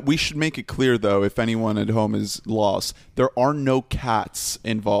 Well, we should make it clear though, if anyone at home is lost, there are no cats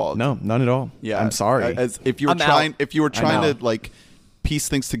involved. No, none at all. Yeah, I'm sorry. As if you were I'm trying, out. if you were trying out. to like piece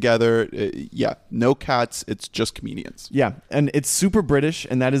things together, no cats. It's just comedians. Yeah, and it's super British,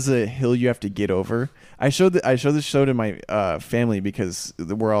 and that is a hill you have to get over. I show this show to my family because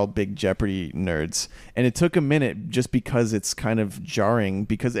we're all big Jeopardy nerds, and it took a minute just because it's kind of jarring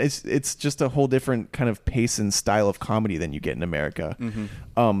because it's just a whole different kind of pace and style of comedy than you get in America.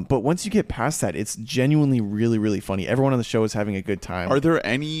 But once you get past that, it's genuinely really funny. Everyone on the show is having a good time. Are there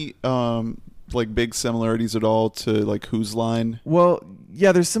any like big similarities at all to like Whose Line? Well,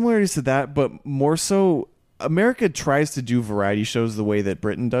 yeah, there's similarities to that, but more so, America tries to do variety shows the way that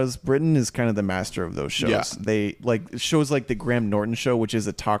Britain does. Britain is kind of the master of those shows. Yeah. They like shows like the Graham Norton Show, which is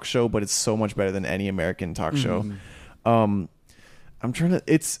a talk show, but it's so much better than any American talk show. I'm trying to.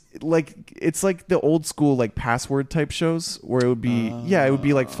 It's like the old school like Password type shows where it would be it would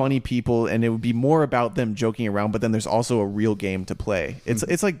be like funny people, and it would be more about them joking around, but then there's also a real game to play.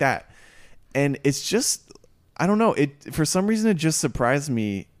 It's like that, and it's just I don't know. It for some reason it just surprised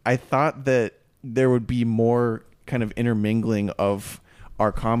me. I thought that there would be more kind of intermingling of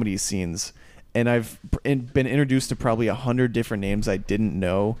our comedy scenes, and I've been introduced to probably 100 different names I didn't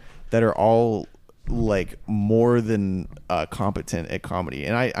know that are all like more than competent at comedy,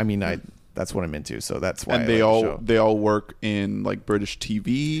 and I mean that's what I'm into, so that's why. And I like the show. they all work in like British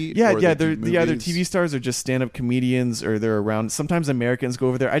TV. Yeah, or yeah, they they're do either movies? TV stars or just stand-up comedians, or they're around. Sometimes Americans go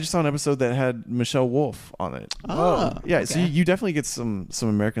over there. I just saw an episode that had Michelle Wolf on it. Ah, Yeah, so okay. you definitely get some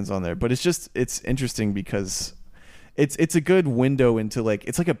Americans on there, but it's interesting because it's a good window into like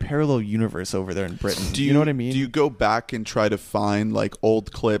it's like a parallel universe over there in Britain. Do you know what I mean? Do you go back and try to find like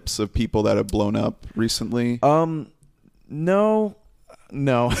old clips of people that have blown up recently? No,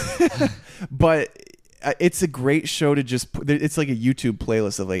 but it's a great show to just put. It's like a YouTube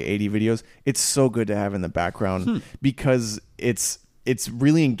playlist of like 80 videos. It's so good to have in the background because it's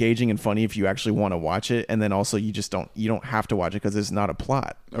really engaging and funny if you actually want to watch it, and then also you don't have to watch it because there's not a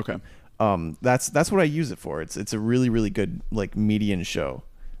plot. Okay. That's what I use it for. It's a really good like median show.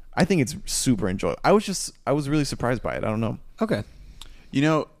 I think it's super enjoyable. I was really surprised by it. I don't know. Okay. You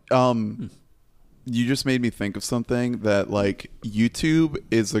know, you just made me think of something that like YouTube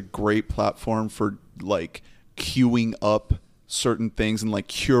is a great platform for like queuing up certain things and like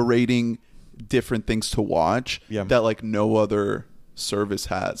curating different things to watch that like no other service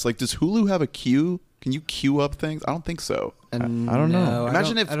has. Like, does Hulu have a queue? Can you queue up things? I don't think so. I don't know.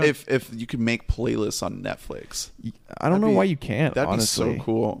 Imagine if you could make playlists on Netflix. I don't know why you can't. That'd honestly. be so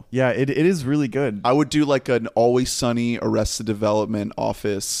cool. Yeah, it is really good. I would do like an Always Sunny, Arrested Development,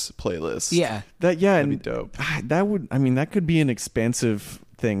 Office playlist. Yeah. That'd be dope. That could be an expansive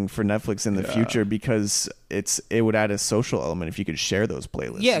thing for Netflix in the future because it would add a social element if you could share those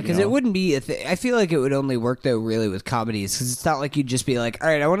playlists. Yeah, because it wouldn't be I feel like it would only work though really with comedies because it's not like you'd just be like, all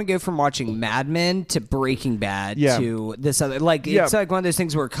right, I want to go from watching Mad Men to Breaking Bad to this other. Like it's like one of those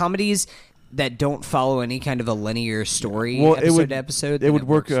things where comedies that don't follow any kind of a linear story episode to episode. It would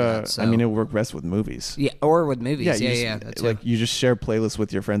work. That, so. I mean, it would work best with movies. Yeah, or with movies. Yeah. That's like you just share playlists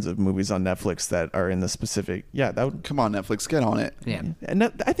with your friends of movies on Netflix that are in the specific. Yeah, that would Come on, Netflix, get on it. Yeah, and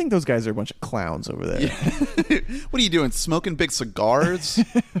I think those guys are a bunch of clowns over there. What are you doing? Smoking big cigars?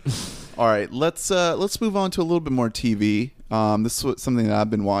 All right, let's move on to a little bit more TV. This is something that I've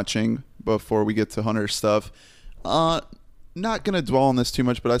been watching before we get to Hunter stuff. Not going to dwell on this too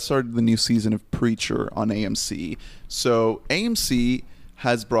much, but I started the new season of Preacher on AMC. So AMC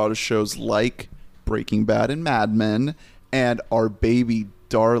has brought us shows like Breaking Bad and Mad Men and our baby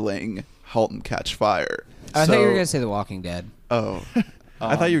darling *Halt and Catch Fire*. I thought you were going to say The Walking Dead. Oh.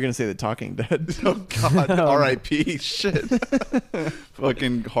 I thought you were going to say The Talking Dead. Oh, God. R.I.P. Shit.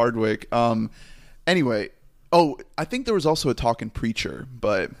 Fucking Hardwick. Anyway. Oh, I think there was also a talking Preacher,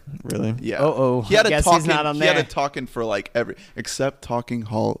 but really, yeah. He had a talking. He's not on there. He had a talking for like except talking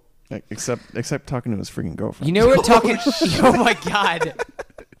Halt, except talking to his freaking girlfriend. You know what talking? Oh my God!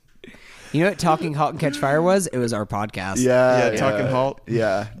 You know what talking Halt and Catch Fire was? It was our podcast. Yeah, Talking Halt.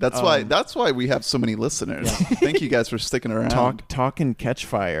 Yeah, that's why we have so many listeners. Thank you guys for sticking around. Talk and Catch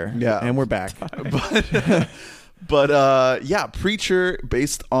Fire. Yeah, and we're back. But yeah, Preacher,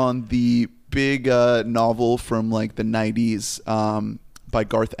 based on the big novel from like the 90s by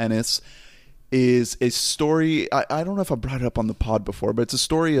Garth Ennis, is a story. I don't know if I brought it up on the pod before, but it's a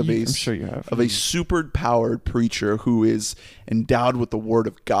story of I'm sure you have. of a super powered preacher who is endowed with the word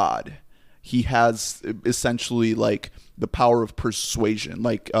of God. He has essentially like the power of persuasion,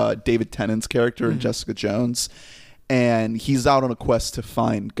 like David Tennant's character in Jessica Jones, and he's out on a quest to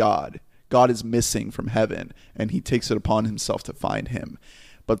find God. God is missing from heaven, and he takes it upon himself to find him.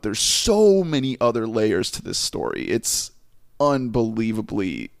 But there's so many other layers to this story. It's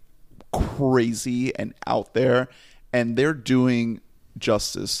unbelievably crazy and out there, and they're doing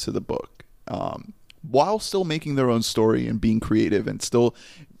justice to the book while still making their own story and being creative and still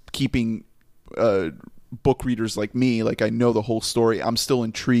keeping book readers like me, like I know the whole story. I'm still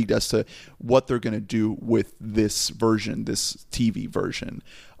intrigued as to what they're going to do with this version, this TV version.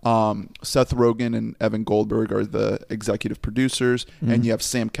 Seth Rogen and Evan Goldberg are the executive producers, and you have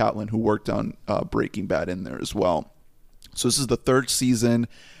Sam Catlin, who worked on Breaking Bad, in there as well. So this is the third season,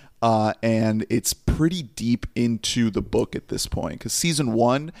 and it's pretty deep into the book at this point, because season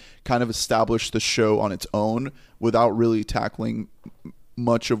 1 kind of established the show on its own without really tackling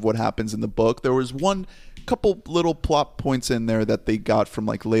much of what happens in the book. There was one couple little plot points in there that they got from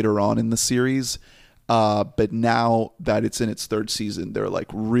like later on in the series. But now that it's in its third season, they're like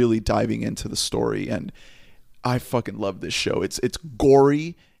really diving into the story, and I fucking love this show. It's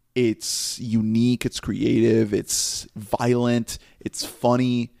gory, it's unique, it's creative, it's violent, it's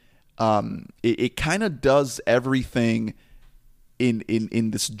funny. It kind of does everything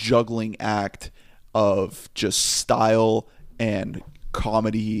in this juggling act of just style and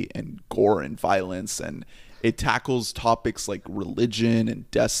comedy and gore and violence, and it tackles topics like religion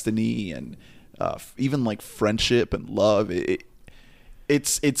and destiny and even like friendship and love.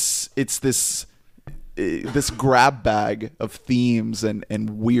 It's this grab bag of themes and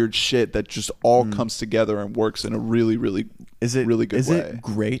weird shit that just all comes together and works in a really really really good way. Is it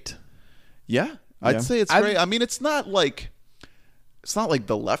great? Yeah, I'd say it's great. I mean, it's not like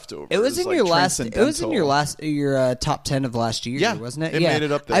The Leftovers. It was in like your last. It was in transcendental. your top 10 of last year, Yeah, wasn't it? it made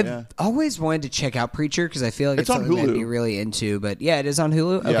it up there, I've yeah. always wanted to check out Preacher because I feel like It's it's on something I'd Hulu. be really into. But yeah, it is on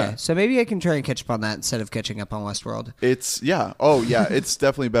Hulu. Okay, Yeah. so maybe I can try and catch up on that instead of catching up on Westworld. It's it's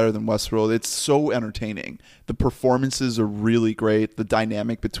definitely better than Westworld. It's so entertaining. The performances are really great. The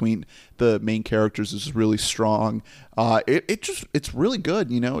dynamic between the main characters is really strong. It's really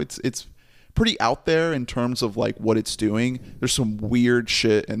good. You know, it's pretty out there in terms of like what it's doing. There's some weird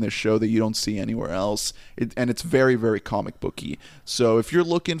shit in this show that you don't see anywhere else, and it's very, very comic booky. So if you're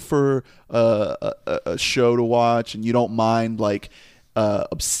looking for a show to watch and you don't mind like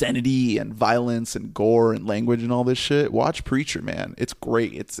obscenity and violence and gore and language and all this shit, watch Preacher, man. It's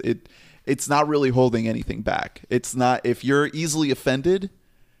great. It's not really holding anything back. It's not, if you're easily offended,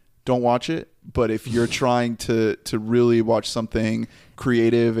 don't watch it. But if you're trying to really watch something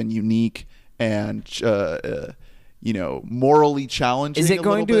creative and unique and morally challenging, Is it a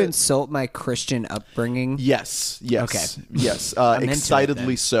going to little bit, insult my Christian upbringing? Yes. Okay. Yes. into it Excitedly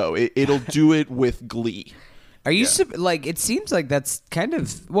then. so. It'll do it with glee. Are you like? It seems like that's kind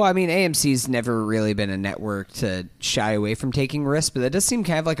of. Well, I mean, AMC's never really been a network to shy away from taking risks, but that does seem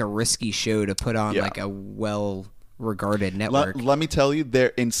kind of like a risky show to put on Yeah. like a well-regarded network. Let me tell you, there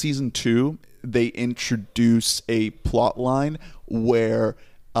in season 2, they introduce a plot line where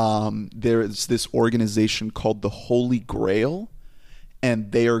there is this organization called the Holy Grail,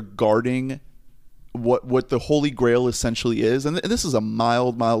 and they are guarding what the Holy Grail essentially is. And this is a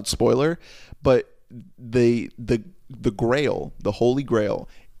mild spoiler, but the Grail, the Holy Grail,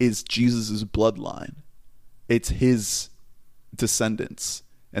 is Jesus's bloodline. It's his descendants,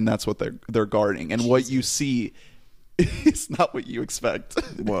 and that's what they're guarding. And what you see is not what you expect.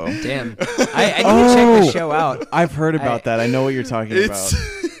 Whoa. Damn, I need to check the show out. I've heard about that. I know what you're talking about.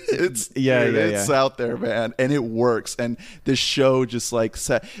 It's Yeah. out there, man, and it works. And this show just like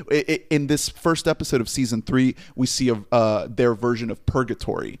in this first episode of season 3, we see their version of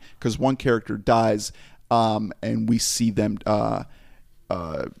purgatory, because one character dies, and we see them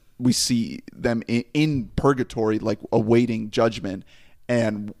in purgatory, like awaiting judgment.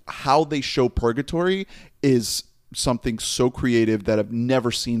 And how they show purgatory is something so creative that I've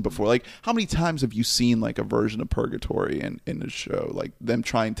never seen before. Like, how many times have you seen like a version of purgatory in a show, like them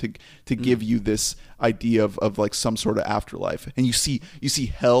trying to give you this idea of like some sort of afterlife? And you see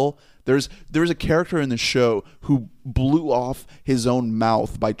hell. There's a character in the show who blew off his own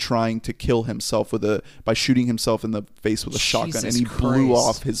mouth by trying to kill himself by shooting himself in the face with a shotgun, and he blew Christ.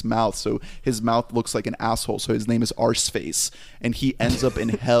 off his mouth, so his mouth looks like an asshole. So his name is Arseface, and he ends up in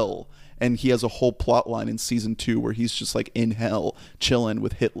hell. And he has a whole plot line in season 2 where he's just like in hell chilling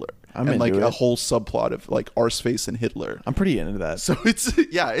with Hitler. I'm and like into a it. whole subplot of like Arseface and Hitler. I'm pretty into that. So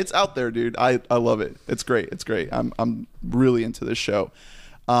it's out there, dude. I love it. It's great. I'm really into this show.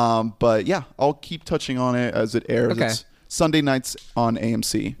 But yeah, I'll keep touching on it as it airs. Okay. It's Sunday nights on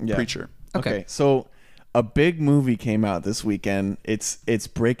AMC. Yeah. Preacher. Okay, so a big movie came out this weekend. It's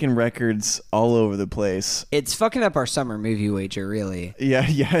breaking records all over the place. It's fucking up our summer movie wager, really. Yeah,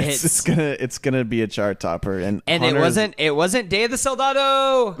 it's gonna be a chart topper, and Hunter's- it wasn't Day of the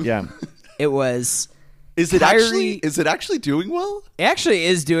Soldado. Yeah, It was. Is it Kyrie- actually doing well? It actually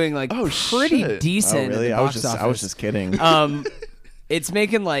is doing like Oh, pretty shit. decent. oh in really? the I was box just office. kidding. It's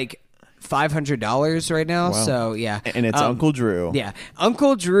making like $500 right now. Wow. So yeah, And it's Uncle Drew. Yeah,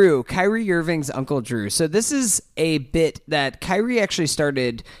 Uncle Drew, Kyrie Irving's Uncle Drew. So this is a bit that Kyrie actually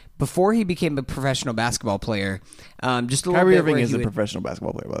started before he became a professional basketball player. Just a little Kyrie bit Irving where is he a would- professional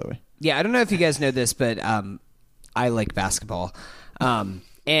basketball player, by the way. Yeah, I don't know if you guys know this, but I like basketball.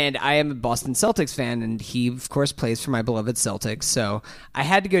 And I am a Boston Celtics fan, and he, of course, plays for my beloved Celtics. So I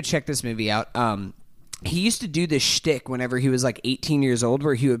had to go check this movie out. He used to do this shtick whenever he was like 18 years old,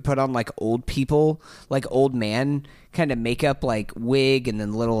 where he would put on like old people, like old man kind of makeup, like wig, and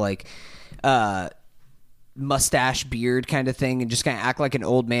then little like mustache, beard kind of thing, and just kind of act like an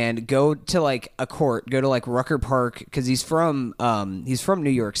old man. Go to like a court, go to like Rucker Park, because he's from New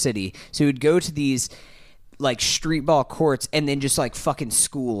York City, so he would go to these like street ball courts and then just like fucking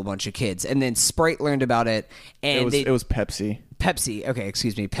school a bunch of kids. And then Sprite learned about it, and It was Pepsi. Pepsi, okay,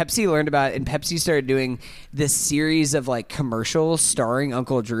 excuse me. Pepsi learned about it, and Pepsi started doing this series of like commercials starring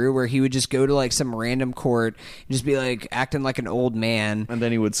Uncle Drew, where he would just go to like some random court and just be like acting like an old man. And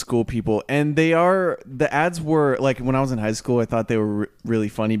then he would school people. And the ads were like, when I was in high school, I thought they were really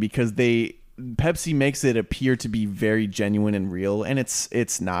funny because Pepsi makes it appear to be very genuine and real, and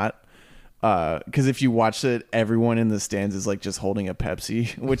it's not. Because if you watch it, everyone in the stands is like just holding a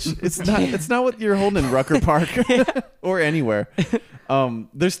Pepsi, which it's not what you're holding in Rucker Park or anywhere.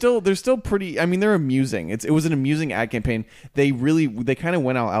 They're still pretty. I mean, they're amusing. It was an amusing ad campaign. They kind of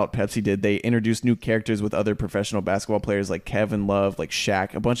went all out. Pepsi did. They introduced new characters with other professional basketball players like Kevin Love, like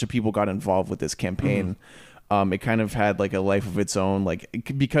Shaq. A bunch of people got involved with this campaign. It kind of had like a life of its own, like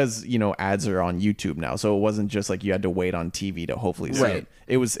because ads are on YouTube now, so it wasn't just like you had to wait on TV to hopefully see Right. it.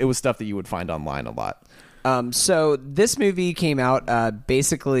 It was stuff that you would find online a lot. So this movie came out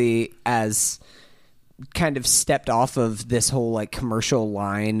basically as kind of stepped off of this whole like commercial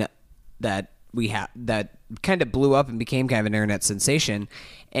line that we have that kind of blew up and became kind of an internet sensation.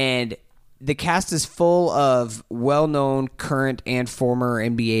 And the cast is full of well-known current and former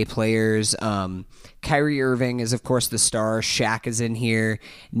NBA players. Kyrie Irving is, of course, the star. Shaq is in here.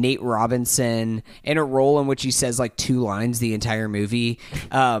 Nate Robinson, in a role in which he says like 2 lines the entire movie.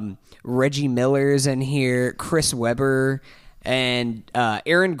 Reggie Miller's in here. Chris Webber. And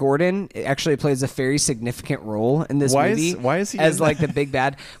Aaron Gordon actually plays a very significant role in this movie. Why is he as in like that? the big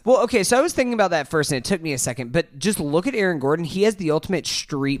bad? Well, okay, so I was thinking about that first, and it took me a second. But just look at Aaron Gordon. He has the ultimate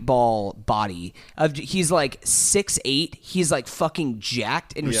street ball body. He's like 6'8". He's like fucking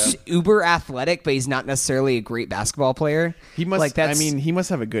jacked and uber athletic, but he's not necessarily a great basketball player. He must. Like, that's, he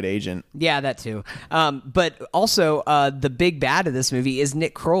must have a good agent. yeah, that too. But also, the big bad of this movie is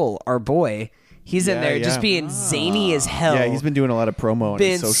Nick Kroll, our boy. He's in Yeah, there yeah. just being zany as hell. Yeah, he's been doing a lot of promo on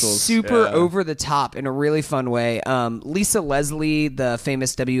been his socials. super Yeah. over the top in a really fun way. Lisa Leslie, the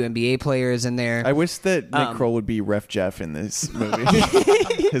famous WNBA player, is in there. I wish that Nick Kroll would be Ref Jeff in this movie.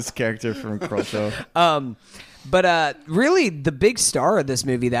 His character from Kroll Show. But really, the big star of this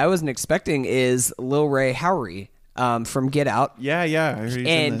movie that I wasn't expecting is Lil Ray Howery from Get Out. Yeah, I heard he's in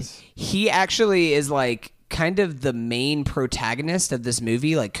And this. he actually is like kind of the main protagonist of this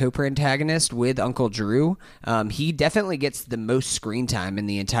movie, like co-protagonist with Uncle Drew. He definitely gets the most screen time in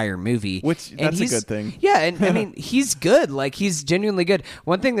the entire movie, Which, And that's a he's- good thing. Yeah, and I mean, he's good. Like, he's genuinely good.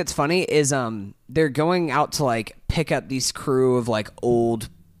 One thing that's funny is they're going out to like pick up these crew of like old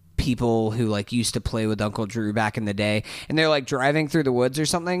people who like used to play with Uncle Drew back in the day, and they're like driving through the woods or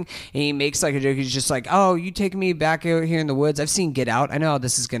something, and he makes like a joke. He's just like, "Oh, you taking me back out here in the woods? I've seen Get Out. I know how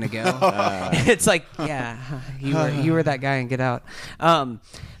this is gonna go." It's like, yeah, you were that guy in Get Out.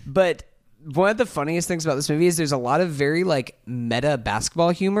 But one of the funniest things about this movie is there's a lot of very like meta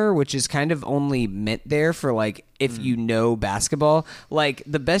basketball humor, which is kind of only meant there for like if you know basketball. Like,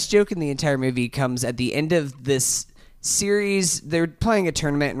 the best joke in the entire movie comes at the end of this series. They're playing a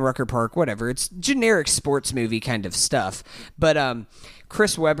tournament in Rucker Park, whatever. It's generic sports movie kind of stuff. But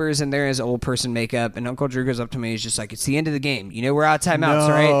Chris Webber's in there as old person makeup, and Uncle Drew goes up to me. He's just like, "It's the end of the game. You know we're out of timeouts,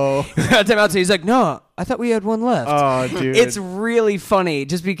 No. right?" We're out of timeouts. And he's like, "No, I thought we had one left." Oh, dude. It's really funny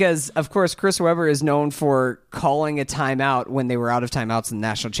just because, of course, Chris Webber is known for calling a timeout when they were out of timeouts in the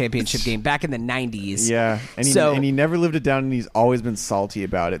national championship game back in the 90s. Yeah, and he never lived it down, and he's always been salty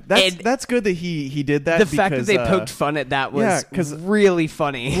about it. That's good that he did that. The fact that because, they poked fun at that was yeah, 'cause- really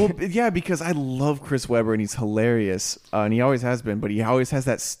funny. Well, yeah, because I love Chris Webber, and he's hilarious, and he always has been. But he always has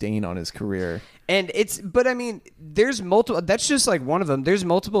that stain on his career. And but I mean, there's multiple. That's just like one of them. There's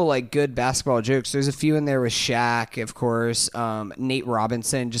multiple like good basketball jokes. There's a few in there with Shaq, of course. Nate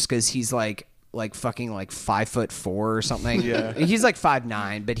Robinson, just because he's like fucking like 5'4" or something. Yeah. He's like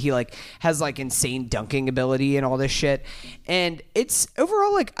 5'9", but he like has like insane dunking ability and all this shit. And it's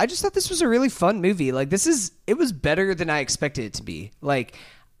overall like, I just thought this was a really fun movie. Like, it was better than I expected it to be. Like,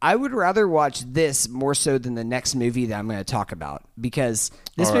 I would rather watch this more so than the next movie that I'm going to talk about, because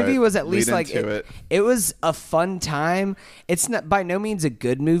this All right, movie was at lead least like into it. it was a fun time. It's not by no means a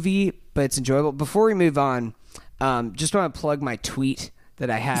good movie, but it's enjoyable. Before we move on, just want to plug my tweet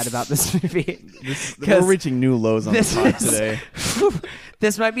that I had about this movie. We're reaching new lows on the this pod is- today.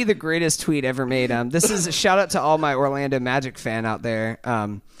 This might be the greatest tweet ever made. This is a shout out to all my Orlando Magic fan out there.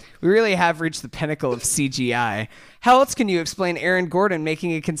 We really have reached the pinnacle of CGI. How else can you explain Aaron Gordon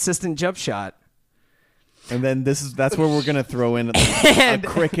making a consistent jump shot? And then that's where we're gonna throw in a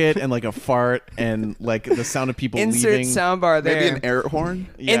cricket and like a fart and like the sound of people Insert leaving. soundbar there. Maybe an air horn.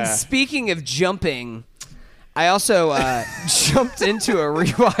 Yeah. And speaking of jumping, I also jumped into a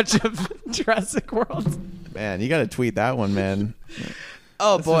rewatch of Jurassic World. Man, you gotta tweet that one, man.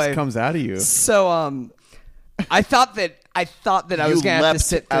 Oh This boy! just comes out of you. So I thought that I was You gonna have to leapt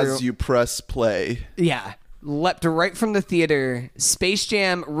sit through. as you press play. Yeah. Leapt right from the theater. Space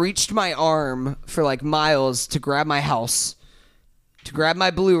Jam reached my arm for like miles to grab my house, to grab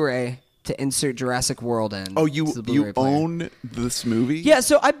my Blu-ray, to insert Jurassic World in. Oh, to the you Blu-ray player. own this movie? Yeah,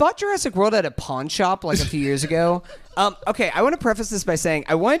 so I bought Jurassic World at a pawn shop like a few years ago. Okay, I want to preface this by saying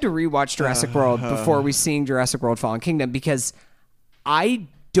I wanted to rewatch Jurassic World before we seeing Jurassic World Fallen Kingdom, because I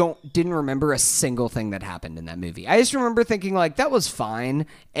didn't remember a single thing that happened in that movie. I just remember thinking like that was fine,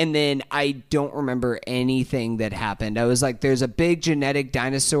 and then I don't remember anything that happened. I was like, there's a big genetic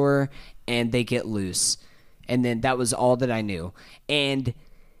dinosaur and they get loose, and then that was all that I knew. And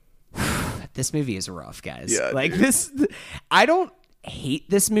this movie is rough, guys. Yeah, like dude. this, I don't hate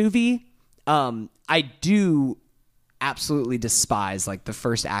this movie. I do absolutely despise like the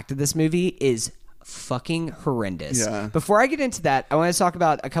first act of this movie is fucking horrendous. Yeah. Before I get into that, I want to talk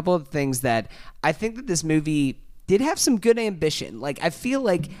about a couple of things that I think that this movie did have some good ambition. Like, I feel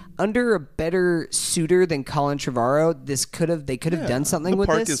like under a better suitor than Colin Trevorrow, they could have done something with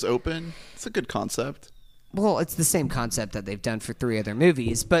the this. park is open. It's a good concept. Well, it's the same concept that they've done for 3 other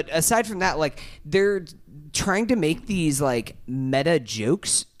movies. But aside from that, like, they're trying to make these, like, meta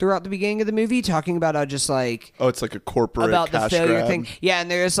jokes throughout the beginning of the movie, talking about how just, like... Oh, it's like a corporate about the cash failure grab. thing. Yeah,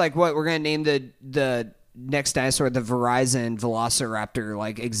 and there's, like, what, we're going to name the next dinosaur the Verizon Velociraptor,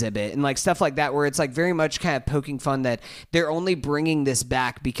 like, exhibit. And, like, stuff like that, where it's, like, very much kind of poking fun that they're only bringing this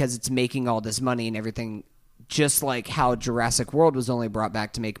back because it's making all this money and everything, just like how Jurassic World was only brought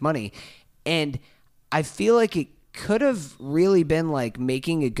back to make money. And... I feel like it could have really been like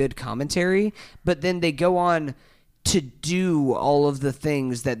making a good commentary, but then they go on to do all of the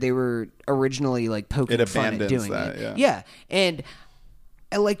things that they were originally like poking fun at doing that, it. yeah. And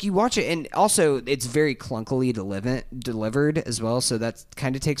like you watch it, and also it's very clunkily delivered as well, so that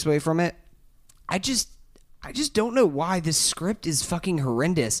kind of takes away from it. I just don't know why this script is fucking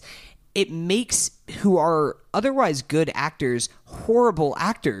horrendous. It makes who are otherwise good actors horrible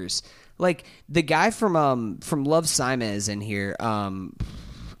actors. Like, the guy from Love, Simon is in here,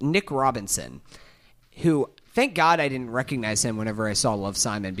 Nick Robinson, who, thank God I didn't recognize him whenever I saw Love,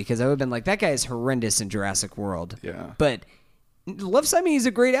 Simon, because I would have been like, that guy is horrendous in Jurassic World. Yeah. But Love, Simon, he's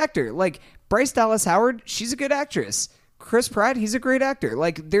a great actor. Like, Bryce Dallas Howard, she's a good actress. Chris Pratt, he's a great actor.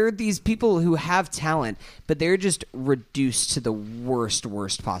 Like, there are these people who have talent, but they're just reduced to the worst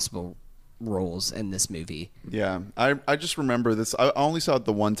possible roles in this movie. Yeah, I just remember this. I only saw it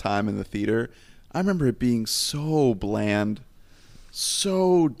the one time in the theater. I remember it being so bland,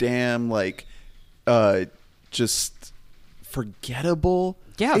 so damn like, just forgettable.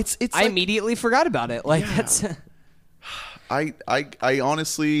 Yeah, it's I like, immediately forgot about it. Like that's. I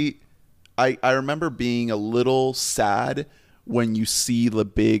honestly, I remember being a little sad when you see the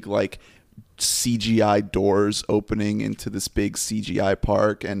big like CGI doors opening into this big CGI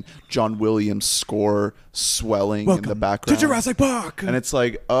park and John Williams' score swelling in the background to Jurassic Park, and it's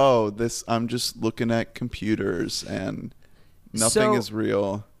like, oh, this, I'm just looking at computers and nothing is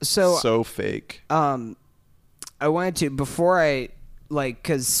real. So fake. I wanted to, before I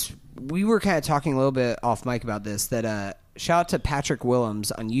because we were kind of talking a little bit off mic about this, that shout out to Patrick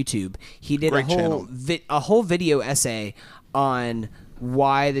Willems on YouTube. He did Great channel. a whole video essay on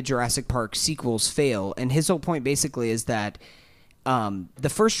why the Jurassic Park sequels fail, and his whole point basically is that the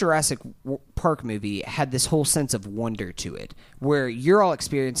first Jurassic Park movie had this whole sense of wonder to it, where you're all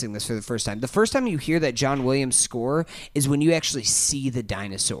experiencing this for the first time. The first time you hear that John Williams score is when you actually see the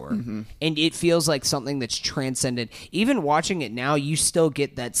dinosaur, and it feels like something that's transcendent. Even watching it now, you still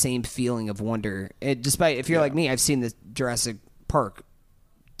get that same feeling of wonder. Despite, if you're like me, I've seen the Jurassic Park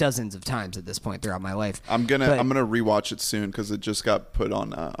dozens of times at this point throughout my life. I'm gonna rewatch it soon because it just got put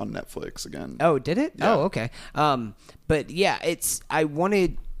on Netflix again. Oh, did it? Yeah. Oh, okay. But yeah, and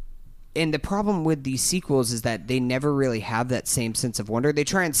the problem with these sequels is that they never really have that same sense of wonder. They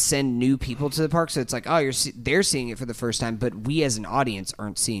try and send new people to the park, so it's like, oh, they're seeing it for the first time, but we as an audience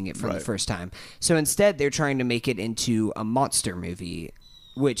aren't seeing it for the first time. So instead, they're trying to make it into a monster movie,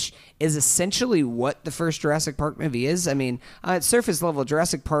 which is essentially what the first Jurassic Park movie is. I mean, at surface level,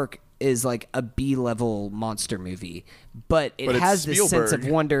 Jurassic Park is like a B-level monster movie, but it has this sense of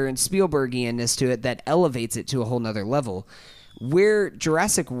wonder and Spielbergianness to it that elevates it to a whole nother level. Where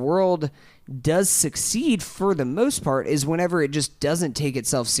Jurassic World does succeed for the most part is whenever it just doesn't take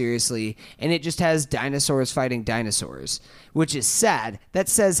itself seriously and it just has dinosaurs fighting dinosaurs, which is sad. That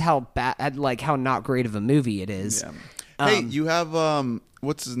says how bad, like how not great of a movie it is. Yeah. Hey, you have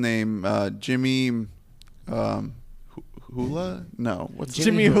what's his name? Jimmy Hula? No, what's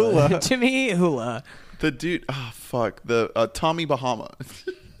Jimmy Hula. Jimmy Hula. the dude? Oh fuck, the Tommy Bahama.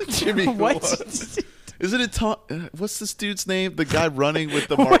 Jimmy Hula. What? Isn't it Tom? What's this dude's name? The guy running with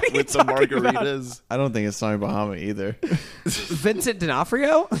the What are you with the talking about? margaritas. I don't think it's Tommy Bahama either. Vincent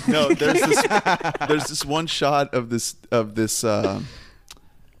D'Onofrio? No, there's this one shot of this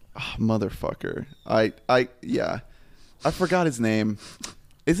motherfucker. I forgot his name.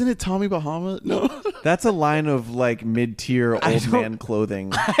 Isn't it Tommy Bahama? No. That's a line of like mid-tier old man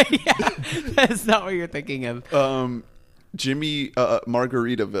clothing. Yeah, that's not what you're thinking of. Jimmy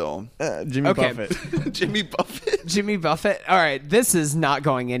Margaritaville. Jimmy Okay. Buffett. Jimmy Buffett. Jimmy Buffett. All right, this is not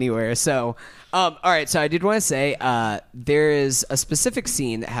going anywhere. So, all right. So I did want to say there is a specific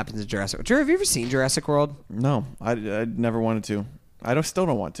scene that happens in Jurassic World. Drew, have you ever seen Jurassic World? No, I never wanted to. Still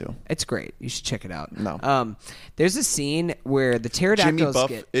don't want to. It's great. You should check it out. No. There's a scene where the Jimmy pterodactyls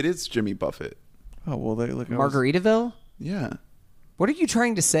Buffett. It is Jimmy Buffett. Oh well, look. Margaritaville. Yeah. What are you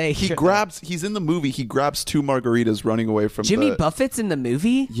trying to say? He's in the movie. He grabs two margaritas running away from Jimmy Buffett's in the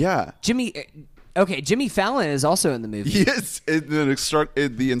movie. Yeah. Jimmy, Okay, Jimmy Fallon is also in the movie. He is in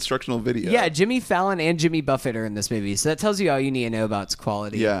the instructional video. Yeah, Jimmy Fallon and Jimmy Buffett are in this movie, so that tells you all you need to know about its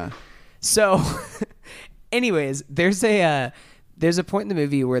quality. Yeah. So, anyways, there's a point in the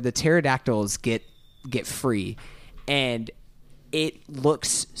movie where the pterodactyls get free, and it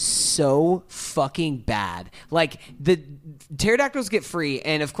looks so fucking bad. Like, the pterodactyls get free,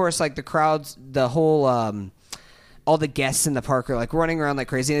 and of course, like, the crowds, the whole all the guests in the park are like running around like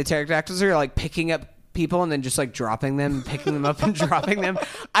crazy, and the pterodactyls are like picking up people and then just like dropping them, picking them up and dropping them.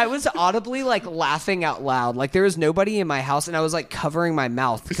 I was audibly like laughing out loud. Like, there was nobody in my house, and I was like covering my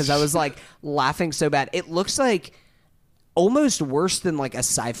mouth because I was like laughing so bad. It looks like almost worse than like a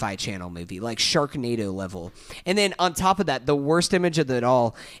Sci-Fi Channel movie, like Sharknado level. And then on top of that, the worst image of it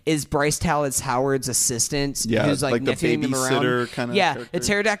all is Bryce Dallas Howard's assistant, Yeah, who's like the nephewing them around. babysitter kind of Yeah, character. the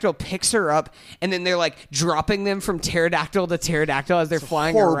pterodactyl picks her up, and then they're like dropping them from pterodactyl to pterodactyl as they're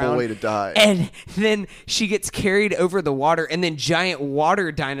flying horrible around. way to die. And then she gets carried over the water, and then giant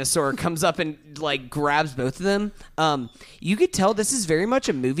water dinosaur comes up and like grabs both of them. You could tell this is very much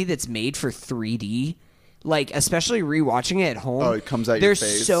a movie that's made for 3D. Like, especially rewatching it at home. Oh, it comes at your There's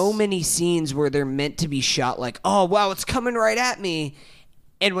face. so many scenes where they're meant to be shot like, oh, wow, it's coming right at me.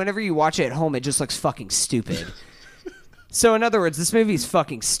 And whenever you watch it at home, it just looks fucking stupid. So, in other words, this movie's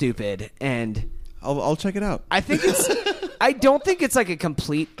fucking stupid. And I'll check it out. I think I don't think it's like a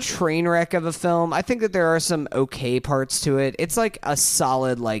complete train wreck of a film. I think that there are some okay parts to it. It's like a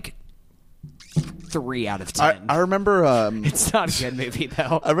solid, like, 3 out of 10. I remember. It's not a good movie,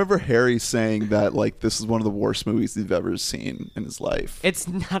 though. I remember Harry saying that like this is one of the worst movies he's ever seen in his life. It's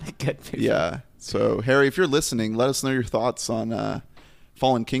not a good movie. Yeah. So Harry, if you're listening, let us know your thoughts on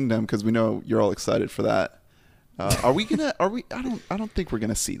Fallen Kingdom, because we know you're all excited for that. Are we gonna? Are we? I don't think we're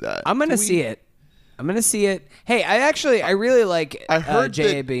gonna see that. I'm gonna see it. I'm gonna see it. Hey, I really like I heard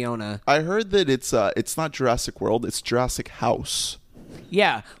J.A. that- Bayona. I heard that it's not Jurassic World, it's Jurassic House.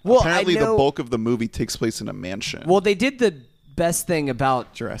 Yeah. Well, Apparently, I know, the bulk of the movie takes place in a mansion. Well, they did the best thing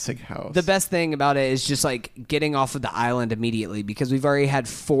about Jurassic House. The best thing about it is just like getting off of the island immediately, because we've already had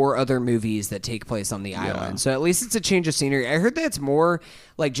 4 other movies that take place on the island. So at least it's a change of scenery. I heard that it's more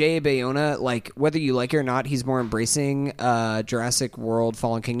like J.A. Bayona, like whether you like it or not, he's more embracing Jurassic World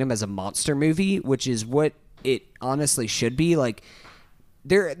Fallen Kingdom as a monster movie, which is what it honestly should be. Like,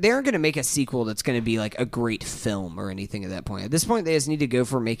 they aren't going to make a sequel that's going to be like a great film or anything at that point. At this point, they just need to go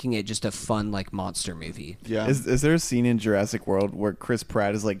for making it just a fun like monster movie. yeah. Is there a scene in Jurassic World where Chris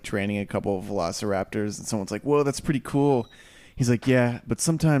Pratt is like training a couple of velociraptors and someone's like, whoa, that's pretty cool. He's like, yeah, but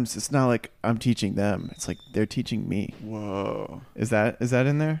sometimes it's not like I'm teaching them. It's like they're teaching me. Whoa. Is that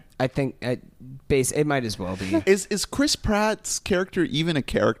in there? I think it might as well be. Is Chris Pratt's character even a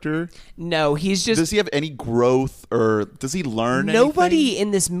character? No, he's just... Does he have any growth, or does he learn Nobody anything?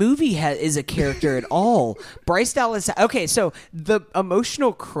 in this movie is a character at all. Bryce Dallas... Okay, so the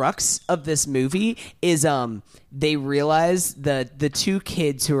emotional crux of this movie is they realize that the 2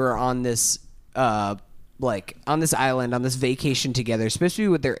 kids who are on this... like on this island, on this vacation together, supposed to be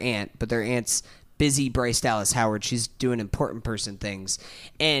with their aunt, but their aunt's busy Bryce Dallas Howard. She's doing important person things.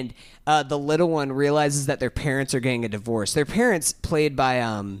 And the little one realizes that their parents are getting a divorce. Their parents, played by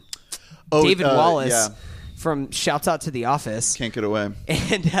David Wallace yeah. from Shouts Out to the Office. Can't get away.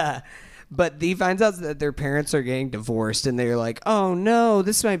 And but he finds out that their parents are getting divorced, and they're like, oh no,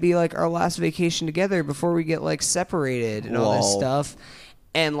 this might be like our last vacation together before we get like separated and all this Lol. stuff.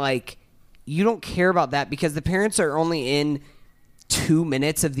 And like, you don't care about that because the parents are only in 2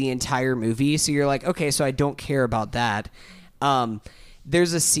 minutes of the entire movie. So you're like, okay, so I don't care about that.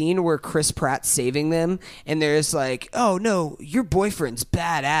 There's a scene where Chris Pratt's saving them, and there's like, oh no, your boyfriend's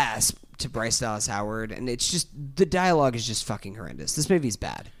badass to Bryce Dallas Howard. And it's just, the dialogue is just fucking horrendous. This movie's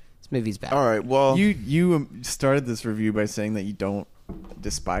bad. All right, well... You started this review by saying that you don't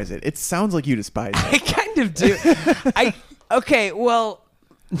despise it. It sounds like you despise I it. kind of do. Okay, well,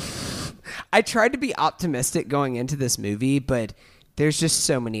 I tried to be optimistic going into this movie, but there's just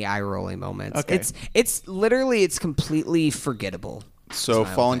so many eye-rolling moments. Okay. It's literally, it's completely forgettable. So, That's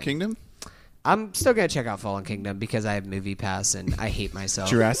my Fallen thing. Kingdom? I'm still gonna check out Fallen Kingdom because I have Movie Pass and I hate myself.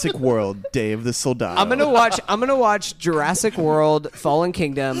 Jurassic World, Day of the Soldado. I'm gonna watch Jurassic World, Fallen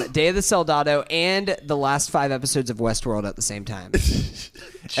Kingdom, Day of the Soldado, and the last 5 episodes of Westworld at the same time,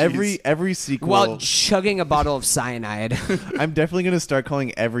 every sequel. while chugging a bottle of cyanide. I'm definitely gonna start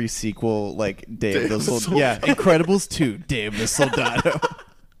calling every sequel like Day of the Soldado. Yeah, Incredibles 2, Day of the Soldado.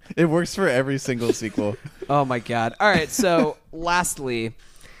 It works for every single sequel. Oh my god! All right, so lastly,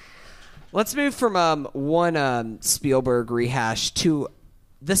 let's move from one Spielberg rehash to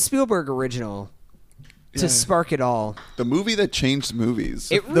the Spielberg original. to spark it all. The movie that changed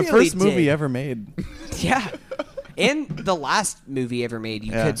movies. It The really first movie did. ever made. Yeah. And the last movie ever made,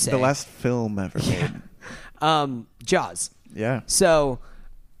 you could say. The last film ever made. Jaws. Yeah. So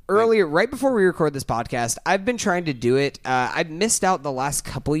earlier, right before we record this podcast, I've been trying to do it. I missed out the last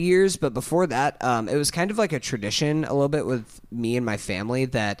couple years, but before that, it was kind of like a tradition a little bit with me and my family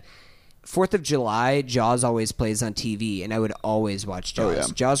that 4th of July, Jaws always plays on TV, and I would always watch Jaws. Oh,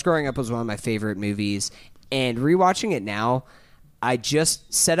 yeah. Jaws growing up was one of my favorite movies, and rewatching it now, I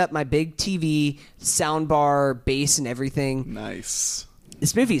just set up my big TV, soundbar, bass, and everything. Nice.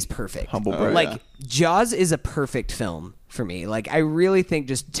 This movie is perfect. Humble brag. Like yeah. Jaws is a perfect film for me. Like I really think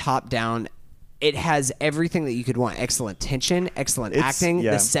just top down, it has everything that you could want. Excellent tension, excellent acting.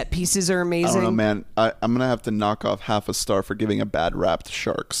 yeah. The set pieces are I amazing. don't know, man. I'm going to have to knock off half a star for giving a bad rap to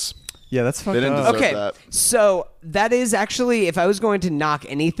Sharks. Yeah, that's fucked They didn't up. deserve Okay, that. so that is actually, if I was going to knock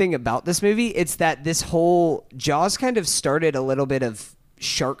anything about this movie, it's that this whole Jaws kind of started a little bit of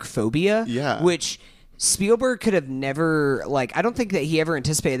shark phobia, Yeah. which Spielberg could have never, like, I don't think that he ever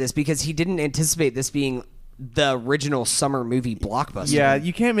anticipated this because he didn't anticipate this being the original summer movie blockbuster. Yeah,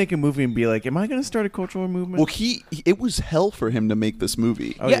 you can't make a movie and be like, "Am I going to start a cultural movement?" Well, it was hell for him to make this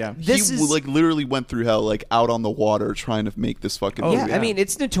movie. Oh, Yeah, yeah. this he is like literally went through hell, like out on the water trying to make this fucking Oh, yeah, movie. I mean,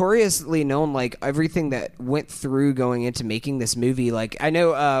 it's notoriously known, like, everything that went through going into making this movie. Like, I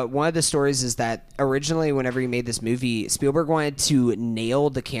know one of the stories is that originally, whenever he made this movie, Spielberg wanted to nail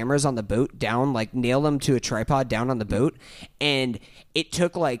the cameras on the boat down, like, nail them to a tripod down on the boat. And it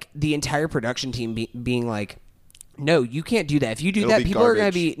took, like, the entire production team being like, no, you can't do that. If you do It'll that, be people are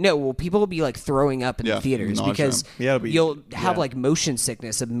going to garbage. be people will be like throwing up in Yeah, the theaters nausea. because Yeah, it'll be- you'll have yeah. like motion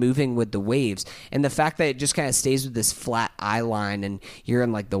sickness of moving with the waves, and the fact that it just kind of stays with this flat eye line, and you're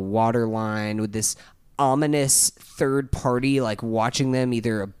in like the water line with this ominous third party like watching them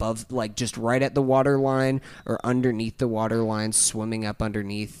either above, like just right at the water line or underneath the water line, swimming up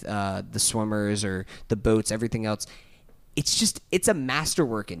underneath the swimmers or the boats, everything else. It's a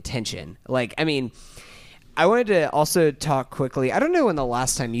masterwork in tension. Like, I mean, I wanted to also talk quickly. I don't know when the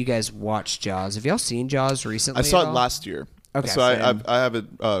last time you guys watched Jaws. Have y'all seen Jaws recently? I saw at it all? last year. Okay. So I have it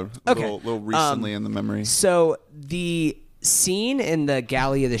little recently in the memory. So the scene in the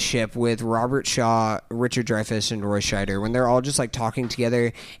galley of the ship with Robert Shaw, Richard Dreyfuss, and Roy Scheider, when they're all just like talking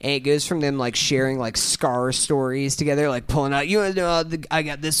together, and it goes from them like sharing like Scar stories together, like pulling out, you want to know how I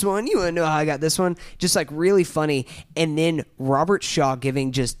got this one, you want to know how I got this one, just like really funny, and then Robert Shaw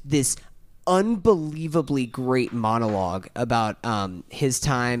giving just this unbelievably great monologue about his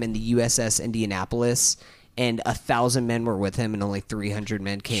time in the USS Indianapolis, and 1,000 men were with him and only 300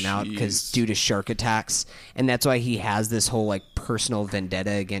 men came out because due to shark attacks, and that's why he has this whole like personal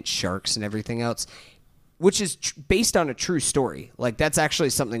vendetta against sharks and everything else, which is based on a true story. Like that's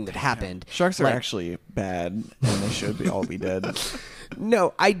actually something that happened. Sharks are Like, actually bad, and they should all be dead.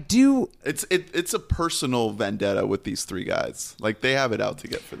 no, I do. It's a personal vendetta with these three guys. Like they have it out to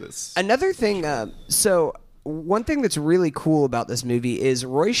get for this. Another thing, so one thing that's really cool about this movie is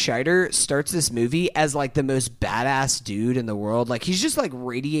Roy Scheider starts this movie as like the most badass dude in the world. Like he's just like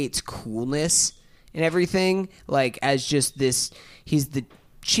radiates coolness and everything. Like as just this, he's the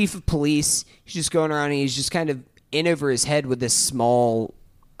chief of police. He's just going around and he's just kind of in over his head with this small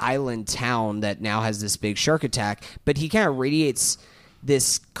island town that now has this big shark attack. But he kind of radiates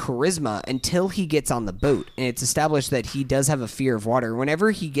this charisma until he gets on the boat, and it's established that he does have a fear of water. Whenever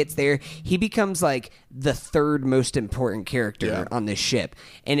he gets there, he becomes like the third most important character on this ship,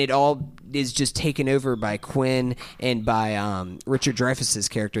 and it all is just taken over by Quinn and by Richard Dreyfuss's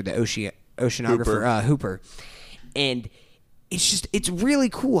character, the oceanographer Hooper. And it's really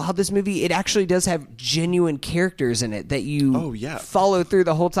cool how this movie, it actually does have genuine characters in it that you follow through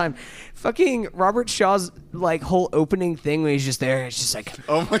the whole time. Fucking Robert Shaw's like whole opening thing when he's just there, it's just like,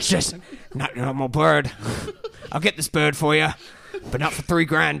 oh my, just not your normal bird. I'll get this bird for you, but not for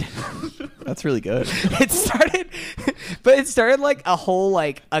 $3,000. That's really good. It started like a whole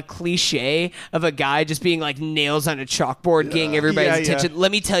like a cliche of a guy just being like nails on a chalkboard, getting everybody's Yeah. attention.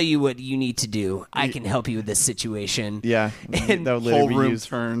 Let me tell you what you need to do. I can help you with this situation. Yeah, And that would later whole be room used.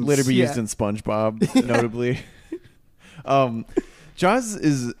 turns. Later be used Yeah. in SpongeBob, notably. Jaws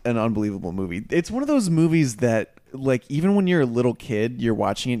is an unbelievable movie. It's one of those movies that, like, even when you're a little kid, you're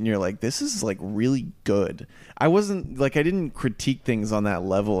watching it and you're like, this is like really good. I didn't critique things on that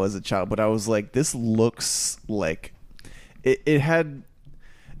level as a child, but I was like, this looks like it had.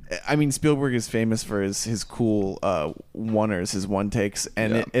 I mean, Spielberg is famous for his cool one-ers, his one takes,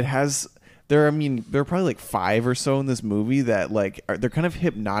 and it has. There are probably like 5 or so in this movie that like they're kind of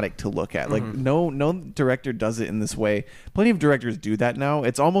hypnotic to look at. Like no director does it in this way. Plenty of directors do that now.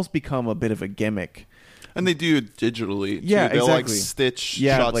 It's almost become a bit of a gimmick. And they do it digitally. Yeah, too. They'll like exactly. stitch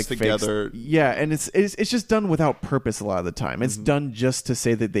shots like together. And it's just done without purpose a lot of the time. It's done just to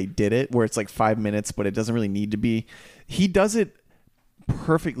say that they did it, where it's like 5 minutes, but it doesn't really need to be. He does it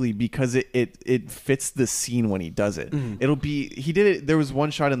perfectly because it fits the scene when he does it. He did it. There was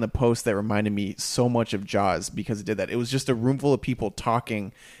one shot in the post that reminded me so much of Jaws because it did that. It was just a room full of people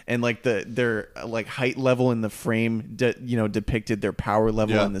talking, and like their like height level in the frame depicted their power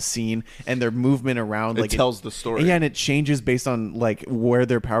level in the scene, and their movement around. It like tells the story. Yeah, and it changes based on like where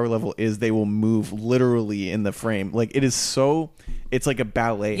their power level is. They will move literally in the frame. Like it is so. It's like a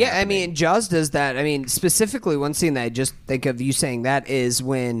ballet. Yeah, happening. I mean, Jaws does that. I mean, specifically, one scene that I just think of you saying that is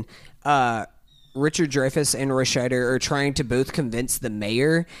when Richard Dreyfuss and Roy Scheider are trying to both convince the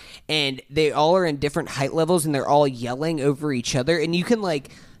mayor, and they all are in different height levels, and they're all yelling over each other, and you can like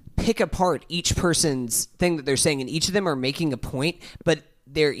pick apart each person's thing that they're saying, and each of them are making a point, but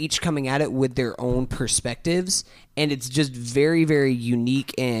they're each coming at it with their own perspectives, and it's just very, very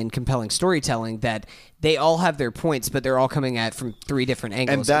unique and compelling storytelling that they all have their points, but they're all coming at it from 3 different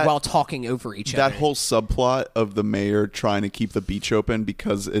angles while talking over each other. That whole subplot of the mayor trying to keep the beach open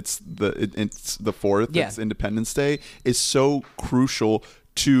because it's the 4th, it's Independence Day, is so crucial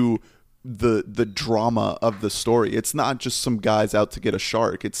to the drama of the story. It's not just some guys out to get a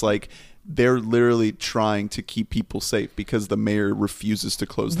shark. It's like they're literally trying to keep people safe because the mayor refuses to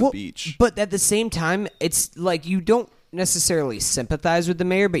close the beach. But at the same time, it's like you don't necessarily sympathize with the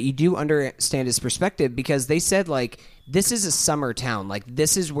mayor, but you do understand his perspective because they said like this is a summer town, like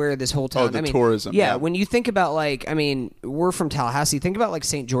this is where this whole town. Tourism. Yeah, when you think about like, I mean, we're from Tallahassee. Think about like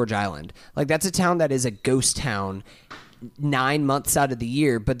St. George Island. Like that's a town that is a ghost town 9 months out of the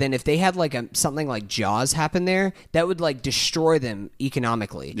year, but then if they had like something like Jaws happen there, that would like destroy them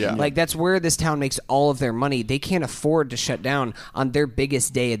economically. Yeah. Like that's where this town makes all of their money. They can't afford to shut down on their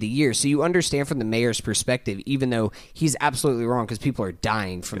biggest day of the year. So you understand from the mayor's perspective, even though he's absolutely wrong because people are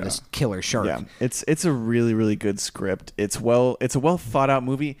dying from this killer shark. Yeah, it's a really, really good script. It's a well thought out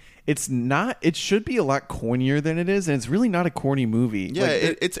movie. It's not. It should be a lot cornier than it is, and it's really not a corny movie. Yeah,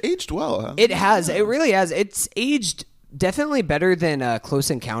 like, it's aged well. Huh? It has. It really has. It's aged definitely better than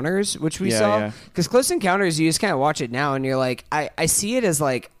Close Encounters, which we saw. Because Close Encounters, you just kind of watch it now, and you're like, I see it as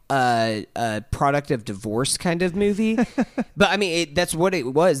like a product of divorce kind of movie. But I mean, that's what it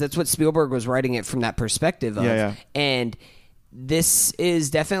was. That's what Spielberg was writing it from that perspective of. Yeah. And this is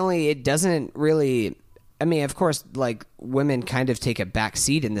definitely. It doesn't really. I mean, of course, like women kind of take a back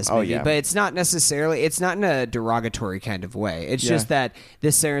seat in this movie, but it's not necessarily, it's not in a derogatory kind of way. It's just that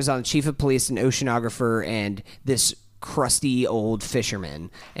this centers on chief of police, an oceanographer, and this crusty old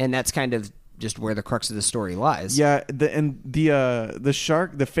fisherman. And that's kind of just where the crux of the story lies. Yeah, the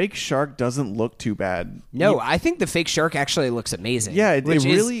shark, the fake shark doesn't look too bad. No, I think the fake shark actually looks amazing. Yeah, it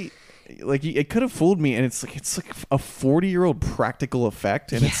really... Like it could have fooled me, and it's like a 40-year-old practical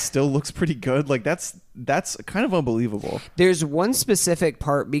effect, and it still looks pretty good. Like that's kind of unbelievable. There's one specific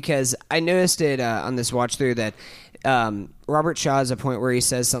part because I noticed it on this watch through that Robert Shaw has a point where he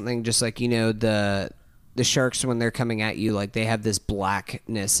says something just like, you know, the sharks when they're coming at you, like they have this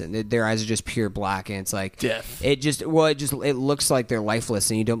blackness and their eyes are just pure black, and it's like death. It looks like they're lifeless,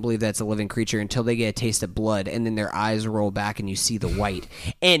 and you don't believe that's a living creature until they get a taste of blood, and then their eyes roll back and you see the white.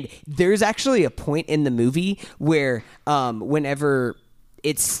 And there's actually a point in the movie where whenever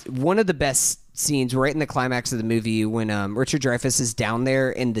it's one of the best scenes right in the climax of the movie when Richard Dreyfuss is down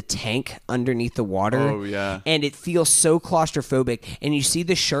there in the tank underneath the water. Oh, yeah. And it feels so claustrophobic, and you see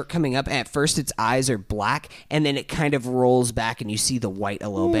the shark coming up, and at first its eyes are black, and then it kind of rolls back and you see the white a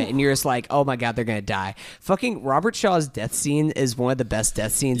little bit, and you're just like, oh my god, they're gonna die. Fucking Robert Shaw's death scene is one of the best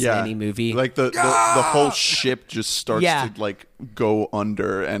death scenes in any movie. Like the whole ship just starts to like go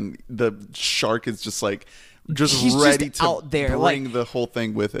under, and the shark is just like He's ready just to out there, bring like, the whole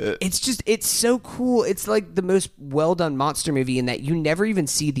thing with it. It's so cool. It's like the most well done monster movie in that you never even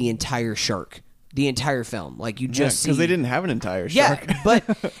see the entire shark, the entire film. Like you just see, because they didn't have an entire shark. Yeah,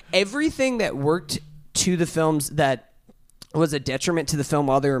 but everything that worked to the films that was a detriment to the film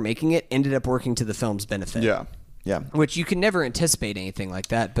while they were making it ended up working to the film's benefit. Yeah. Which you can never anticipate anything like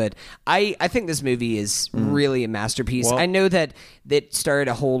that. But I think this movie is really a masterpiece. Well, I know that it started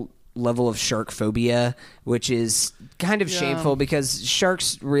a whole level of shark phobia, which is kind of shameful because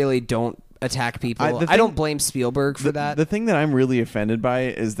sharks really don't, attack people. the I thing- don't blame Spielberg for that. The thing that I'm really offended by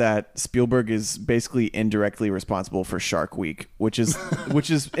is that Spielberg is basically indirectly responsible for Shark Week, which is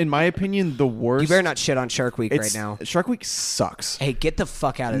in my opinion the worst. you better not shit on Shark Week right now. Shark Week sucks. Hey, get the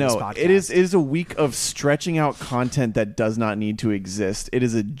fuck out of this No, podcast. it is a week of stretching out content that does not need to exist. It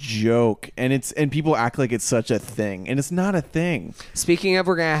is a joke, and people act like it's such a thing, and it's not a thing. Speaking of,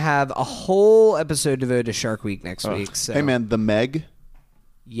 we're gonna have a whole episode devoted to Shark Week next week. So, Hey man, the Meg,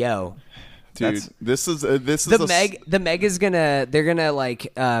 yo, dude, That's- this is the Meg is they're gonna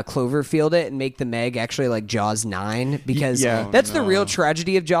like Cloverfield it and make the Meg actually like Jaws 9 because Yeah. that's the real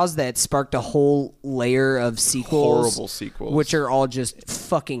tragedy of Jaws, that it sparked a whole layer of sequels, Horrible sequels. which are all just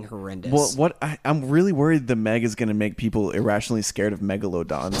fucking horrendous. Well, I'm really worried the Meg is going to make people irrationally scared of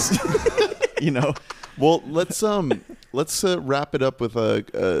megalodons. You know. Well, let's wrap it up with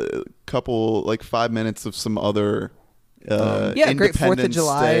a couple, like 5 minutes of some other Yeah, great 4th of Independence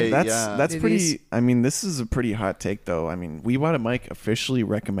July. Day, That's yeah. that's Movies. pretty. I mean, this is a pretty hot take, though. I mean, We Bought a Mic officially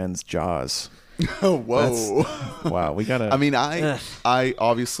recommends Jaws. Oh, whoa. Wow, we gotta. I mean, I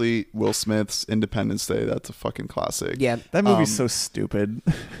obviously Will Smith's Independence Day. That's a fucking classic. yeah, that movie's so stupid.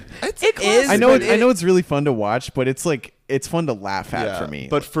 it is. I know. but I know it's really fun to watch, but it's like it's fun to laugh at for me.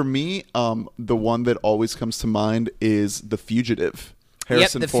 But for me, the one that always comes to mind is The Fugitive.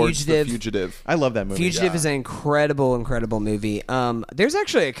 Harrison The Ford's Fugitive. The Fugitive. I love that movie. Fugitive is an incredible movie. There's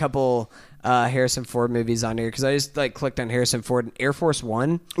actually a couple Harrison Ford movies on here because I just like clicked on Harrison Ford. Air Force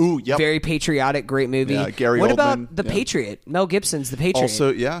One. Ooh, yep. Very patriotic, great movie. Yeah, Gary What Oldman, about The yeah. Patriot? Mel Gibson's The Patriot.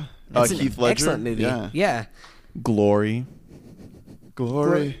 Also, yeah. It's Heath an Ledger. excellent movie. Yeah. Glory.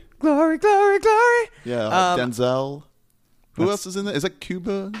 Glory. Glory. Yeah. Denzel. Who else is in that? Is that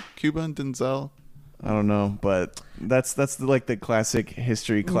Cuba? Cuba and Denzel? I don't know, but that's like the classic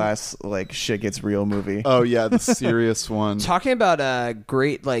history class like shit gets real movie. Oh, yeah. The serious one. Talking about a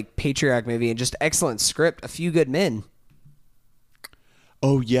great like patriotic movie and just excellent script, A Few Good Men.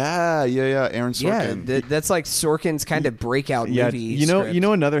 Oh, yeah. Aaron Yeah, Sorkin. that's like Sorkin's kind of breakout Yeah, movie. you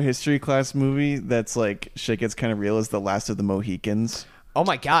know another history class movie that's like shit gets kind of real is The Last of the Mohicans. Oh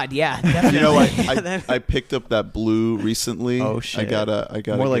my God, yeah, definitely. You know, I picked up that Blue recently. Oh shit! I gotta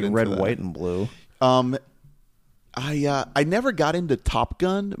more like get into red, that. white, and blue. I never got into Top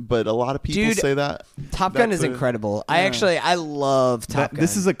Gun, but a lot of people Dude, say that. Top Gun That's is a- incredible. I love Top Gun.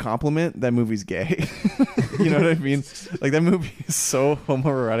 This is a compliment. That movie's gay. You know what I mean? Like that movie is so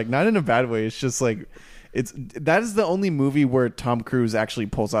homoerotic, not in a bad way. It's just like that is the only movie where Tom Cruise actually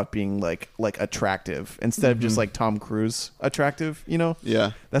pulls off being like attractive instead of just like Tom Cruise attractive. You know?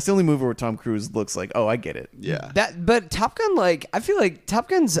 Yeah. That's the only movie where Tom Cruise looks like, oh, I get it. Yeah. But Top Gun, like, I feel like Top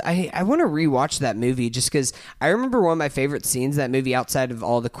Gun's. I want to rewatch that movie just because I remember one of my favorite scenes in that movie outside of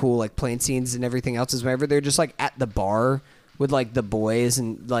all the cool like plane scenes and everything else is whenever they're just like at the bar with like the boys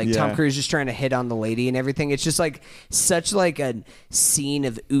and like Tom Yeah. Cruise just trying to hit on the lady and everything. It's just like such like a scene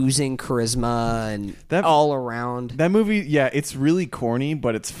of oozing charisma and That- all around. That movie, yeah, it's really corny,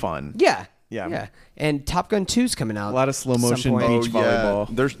 but it's fun. Yeah. Yeah. And Top Gun 2's coming out. A lot of slow at some motion point. beach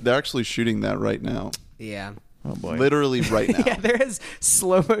volleyball. They're actually shooting that right now. Yeah. Oh boy, Literally right now. Yeah, there is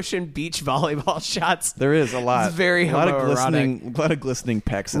slow motion beach volleyball shots. there is a lot. It's very a lot of homoerotic. glistening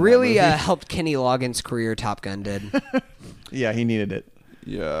pecs. In Really that movie. helped Kenny Loggins' career. Top Gun did. Yeah, he needed it.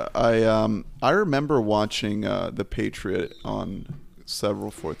 Yeah. I remember watching The Patriot on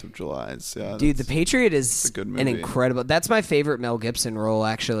several 4th of Julys. Yeah. Dude, The that's- Patriot is a good an movie. incredible. That's my favorite Mel Gibson role,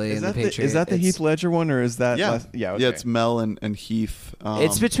 actually. in The Patriot. Is that the It's- Heath Ledger one, or is that? Yeah. Yeah. Okay. Yeah, it's Mel and Heath.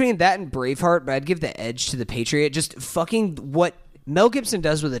 It's between that and Braveheart, but I'd give the edge to The Patriot. Just fucking what Mel Gibson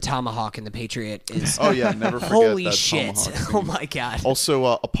does with a tomahawk in The Patriot is. Oh, yeah. Never forget Holy that shit! tomahawk scene. Oh my god. Also,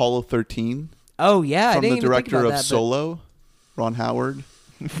 Apollo 13 Oh yeah, I from didn't the even think director about of that, but- Solo, Ron Howard.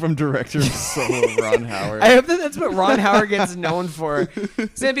 From director of Solo, Ron Howard. I hope that's what Ron Howard gets known for.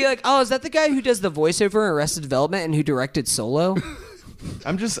 He's gonna be like, oh, is that the guy who does the voiceover in Arrested Development and who directed Solo?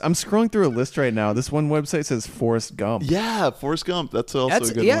 I'm scrolling through a list right now. This one website says Forrest Gump. Yeah, Forrest Gump. That's also That's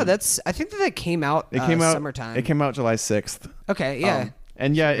a good yeah. one. That's. I think that came out. It came out summertime. It came out July 6th. Okay. Yeah.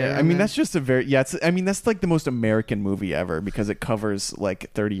 And yeah, Yeah, I mean man. that's just a very that's like the most American movie ever because it covers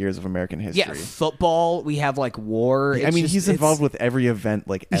like 30 years of American history. yeah. Football. We have like war. I mean, he's involved with every event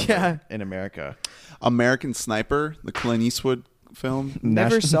like ever Yeah. in America. American Sniper, the Clint Eastwood film.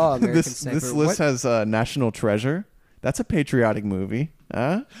 Never saw American this Sniper. This list What? has National Treasure. That's a patriotic movie.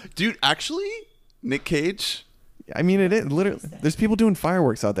 Huh? Dude, actually, Nick Cage. I mean, it is literally. There's people doing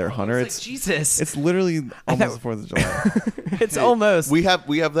fireworks out there, Hunter. It's like, Jesus. It's literally almost the 4th of July. It's almost. We have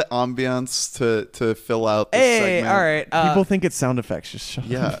the ambiance to fill out this Hey, segment. all right. People think it's sound effects. Just shut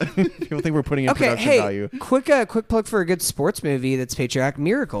Yeah. up. People think we're putting in Okay. production Hey, value. quick plug for a good sports movie that's patriotic.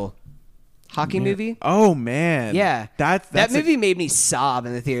 Miracle. hockey movie. Oh man. Yeah, That movie made me sob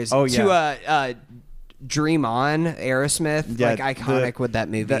in the theaters. Oh, To Dream On, Aerosmith, Yeah, like iconic with that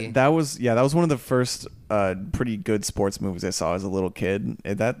movie. That was one of the first pretty good sports movies I saw as a little kid.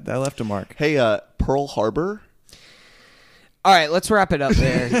 That left a mark. Hey, Pearl Harbor. All right, let's wrap it up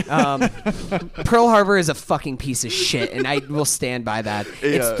there. Pearl Harbor is a fucking piece of shit, and I will stand by that.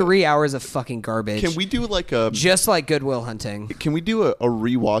 It's 3 hours of fucking garbage. Can we do like a? Just like Good Will Hunting. Can we do a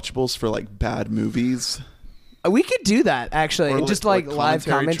rewatchables for like bad movies? We could do that actually, Or just like live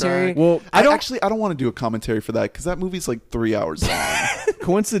commentary. track? Well, I don't want to do a commentary for that because that movie's like 3 hours long.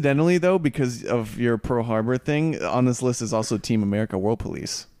 Coincidentally, though, because of your Pearl Harbor thing, on this list is also Team America: World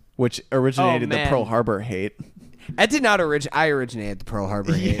Police, which originated the man. Pearl Harbor hate. I did not I originated the Pearl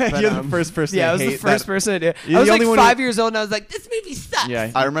Harbor hate. Yeah, but, you're the first person. Yeah, to I was the hate first that. person to do it. You're I was the like only one 5 who- years old, and I was like, "This movie sucks."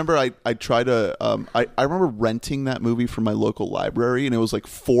 Yeah, I remember I tried to I remember renting that movie from my local library and it was like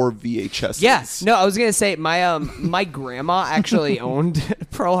 4 VHS. Yeah, no, I was gonna say my my grandma actually owned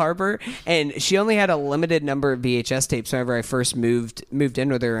Pearl Harbor, and she only had a limited number of VHS tapes. Whenever I first moved in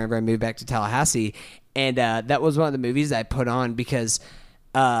with her, whenever I moved back to Tallahassee, and that was one of the movies I put on because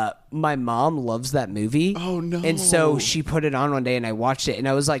my mom loves that movie. Oh, no. And so she put it on one day, and I watched it, and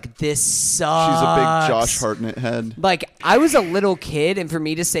I was like, "This sucks." She's a big Josh Hartnett head. Like, I was a little kid, and for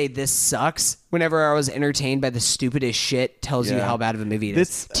me to say this sucks whenever I was entertained by the stupidest shit tells you Yeah. how bad of a movie it is.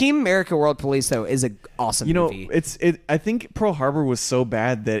 This- Team America World Police, though, is an awesome You know, movie. I think Pearl Harbor was so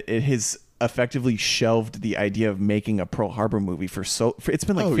bad that it has effectively shelved the idea of making a Pearl Harbor movie for it's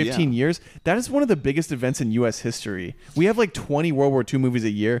been like Oh, 15 yeah. years. That is one of the biggest events in U.S. history. We have like 20 World War II movies a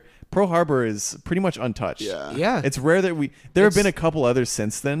year. Pearl Harbor is pretty much untouched. Yeah. It's rare that there have been a couple others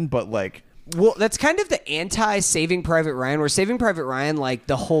since then, but like Well, that's kind of the anti-Saving Private Ryan, where Saving Private Ryan, like,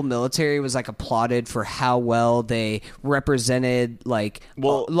 the whole military was, like, applauded for how well they represented, like,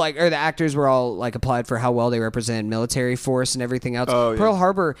 or the actors were all, like, applauded for how well they represented military force and everything else. Oh, yeah. Pearl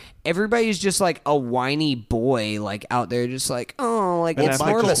Harbor, everybody's just, like, a whiny boy, like, out there just like, oh, like, it's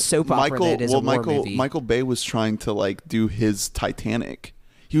more of a soap opera than it is a war movie. Michael Bay was trying to like do his Titanic.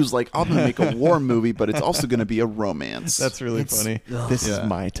 He was like, I'm gonna make a war movie, but it's also gonna be a romance. that's really funny. This is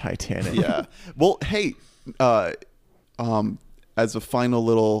my Titanic. Yeah. Well, hey, as a final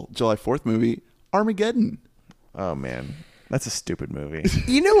little July 4th movie, Armageddon. Oh man, that's a stupid movie.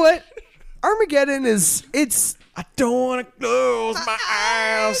 You know what? Armageddon it's... I don't want to close my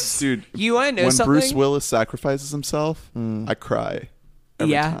eyes. Dude, You want to know when something? Bruce Willis sacrifices himself, I cry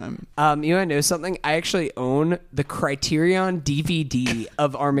every time. You want to know something? I actually own the Criterion DVD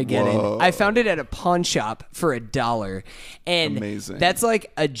of Armageddon. Whoa. I found it at a pawn shop for $1. And Amazing. that's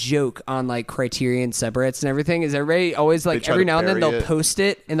like a joke on like Criterion subreddits and everything. Is everybody always like try every to now and then bury they'll it. post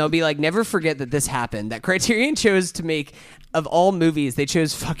it and they'll be like, never forget that this happened. That Criterion chose to make, of all movies, they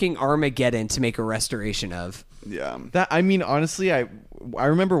chose fucking Armageddon to make a restoration of. Yeah. That I mean, honestly, I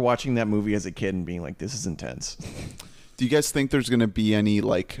remember watching that movie as a kid and being like, "This is intense." Do you guys think there's going to be any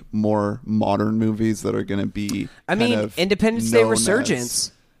like more modern movies that are going to be? I kind mean, of Independence Day known as-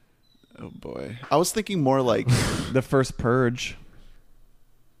 Resurgence. Oh boy, I was thinking more like The first Purge.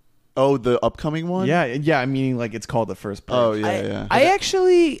 the upcoming one. Yeah. I mean, like it's called The First Purge. Oh yeah. I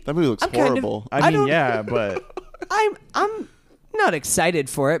actually... That movie looks I'm kind of- horrible. I mean, don't- yeah, but I'm not excited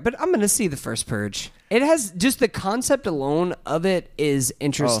for it, but I'm going to see the first Purge. It has just the concept alone of it is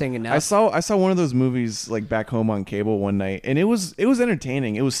interesting enough. I saw one of those movies like back home on cable one night, and it was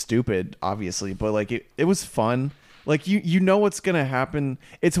entertaining. It was stupid, obviously, but like it was fun. Like you know what's gonna happen.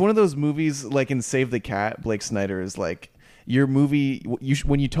 It's one of those movies like in Save the Cat. Blake Snyder is like, your movie,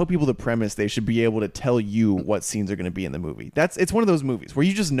 when you tell people the premise, they should be able to tell you what scenes are going to be in the movie. It's one of those movies where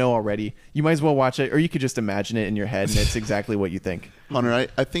you just know already. You might as well watch it, or you could just imagine it in your head, and it's exactly what you think. Hunter,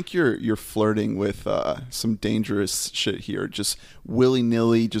 I think you're flirting with some dangerous shit here. Just willy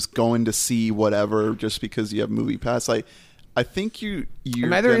nilly, just going to see whatever just because you have Movie Pass. I think you're.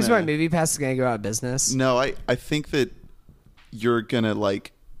 Am I the reason why Movie Pass is going to go out of business? No, I think that you're gonna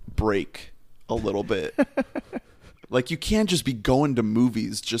like break a little bit. Like, you can't just be going to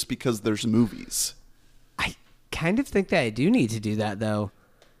movies just because there's movies. I kind of think that I do need to do that, though.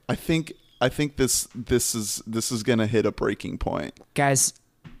 I think this is gonna hit a breaking point. Guys,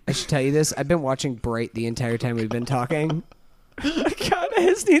 I should tell you this. I've been watching Bright the entire time we've been talking. God, I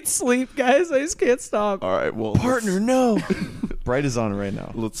just need sleep, guys. I just can't stop. All right, well, No. Bright is on right now.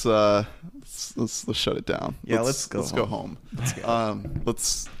 let's shut it down. Yeah, let's go go home.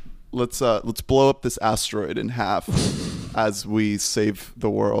 Let's blow up this asteroid in half as we save the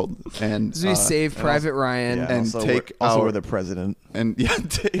world and As we save Private Ryan. Yeah, And also take we're our- the president. and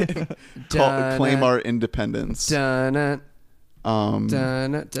Dun, claim our independence. Dun, Dun,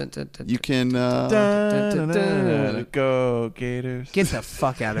 dun, dun, dun, dun. You can Go Gators. Get the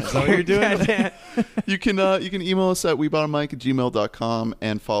fuck out of here. what you're doing? you can email us at webottommike@gmail.com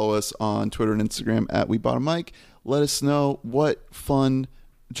and follow us on Twitter and Instagram at webottommike. Let us know what fun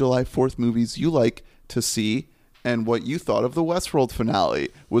July 4th movies you like to see and what you thought of the Westworld finale.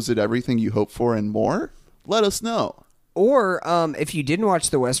 Was it everything you hoped for and more? Let us know. Or if you didn't watch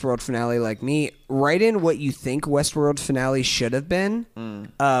the Westworld finale like me, write in what you think Westworld finale should have been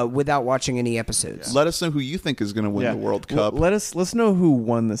without watching any episodes. Let us know who you think is going to win the World Cup. Let's know who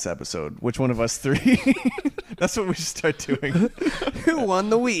won this episode. Which one of us three? That's what we should start doing. Who won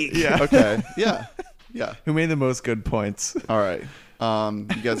the week? Yeah. Okay. Yeah. Yeah. Who made the most good points? All right.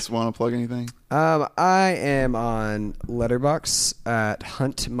 You guys want to plug anything? I am on Letterboxd at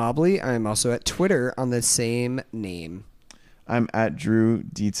Hunt Mobley. I am also at Twitter on the same name. I'm at Drew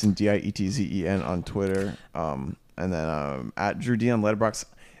Dietzen, Dietzen on Twitter. And then at Drew D on Letterboxd.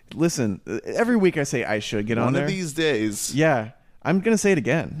 Listen, every week I say I should get on there. One of these days. Yeah. I'm going to say it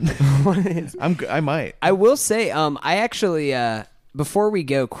again. I might. I will say, I actually, before we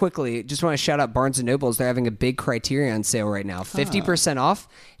go quickly, just want to shout out Barnes & Nobles. They're having a big Criterion sale right now, 50% off.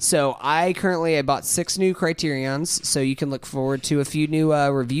 So I bought 6 new Criterions, so you can look forward to a few new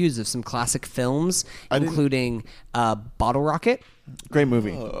reviews of some classic films, including Bottle Rocket. Great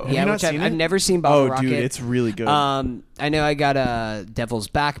movie. Yeah, which I've never seen Bottle Rocket. Oh, dude, it's really good. I know I got Devil's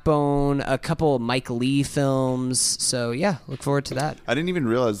Backbone, a couple of Mike Leigh films. So yeah, look forward to that. I didn't even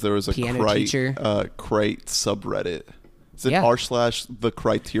realize there was a Piano Crate Teacher. subreddit. Is it Yeah. r/the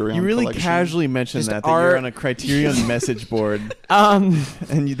Criterion You really collection? casually mentioned Just that you're on a Criterion message board, and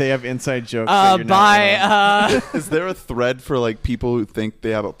they have inside jokes. That you're not in. Is there a thread for like people who think they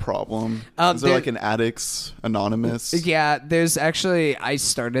have a problem? Is there like an Addicts Anonymous? Yeah, there's actually, I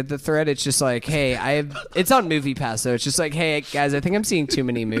started the thread. It's just like, hey, it's on Movie Pass, so it's just like, hey guys, I think I'm seeing too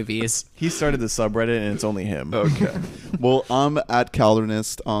many movies. He started the subreddit, and it's only him. Okay. Well, I'm at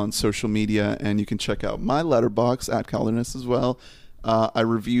Caldernist on social media, and you can check out my Letterboxd at Caldernist as well. I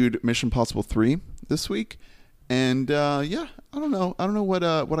reviewed Mission Impossible 3 this week, and I don't know what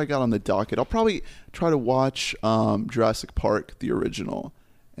I got on the docket. I'll probably try to watch Jurassic Park, the original,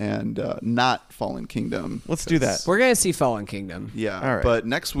 and not Fallen Kingdom. Let's do that. We're gonna see Fallen Kingdom. Yeah. All right. But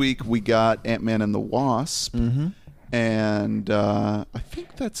next week we got Ant-Man and the Wasp, and I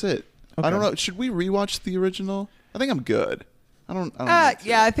think that's it. I don't know. Should we rewatch the original? I think I'm good. I don't need to.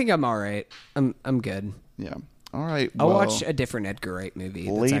 Yeah, I think I'm all right. I'm good. Yeah. All right. I'll well, watch a different Edgar Wright movie.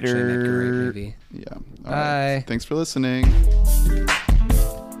 That's actually an Edgar Wright Later. movie. Yeah. All Bye. right. Thanks for listening.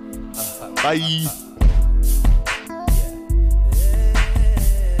 Bye.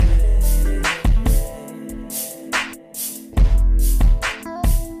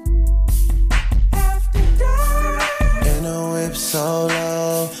 In a whip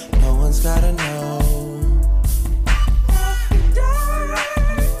solo, no one's gotta know.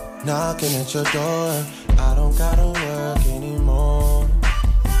 Knocking at your door, I don't gotta work anymore.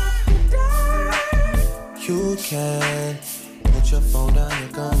 You can put your phone down,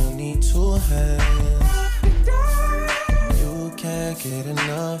 you're gonna need 2 hands. You can't get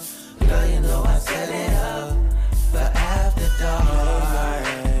enough, now you know I set it up for after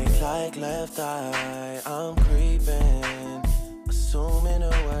dark. Like left eye, I'm creeping, assuming the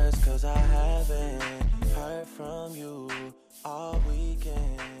worst, cause I haven't heard from you all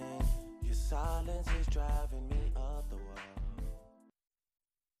weekend. Your silence is driving me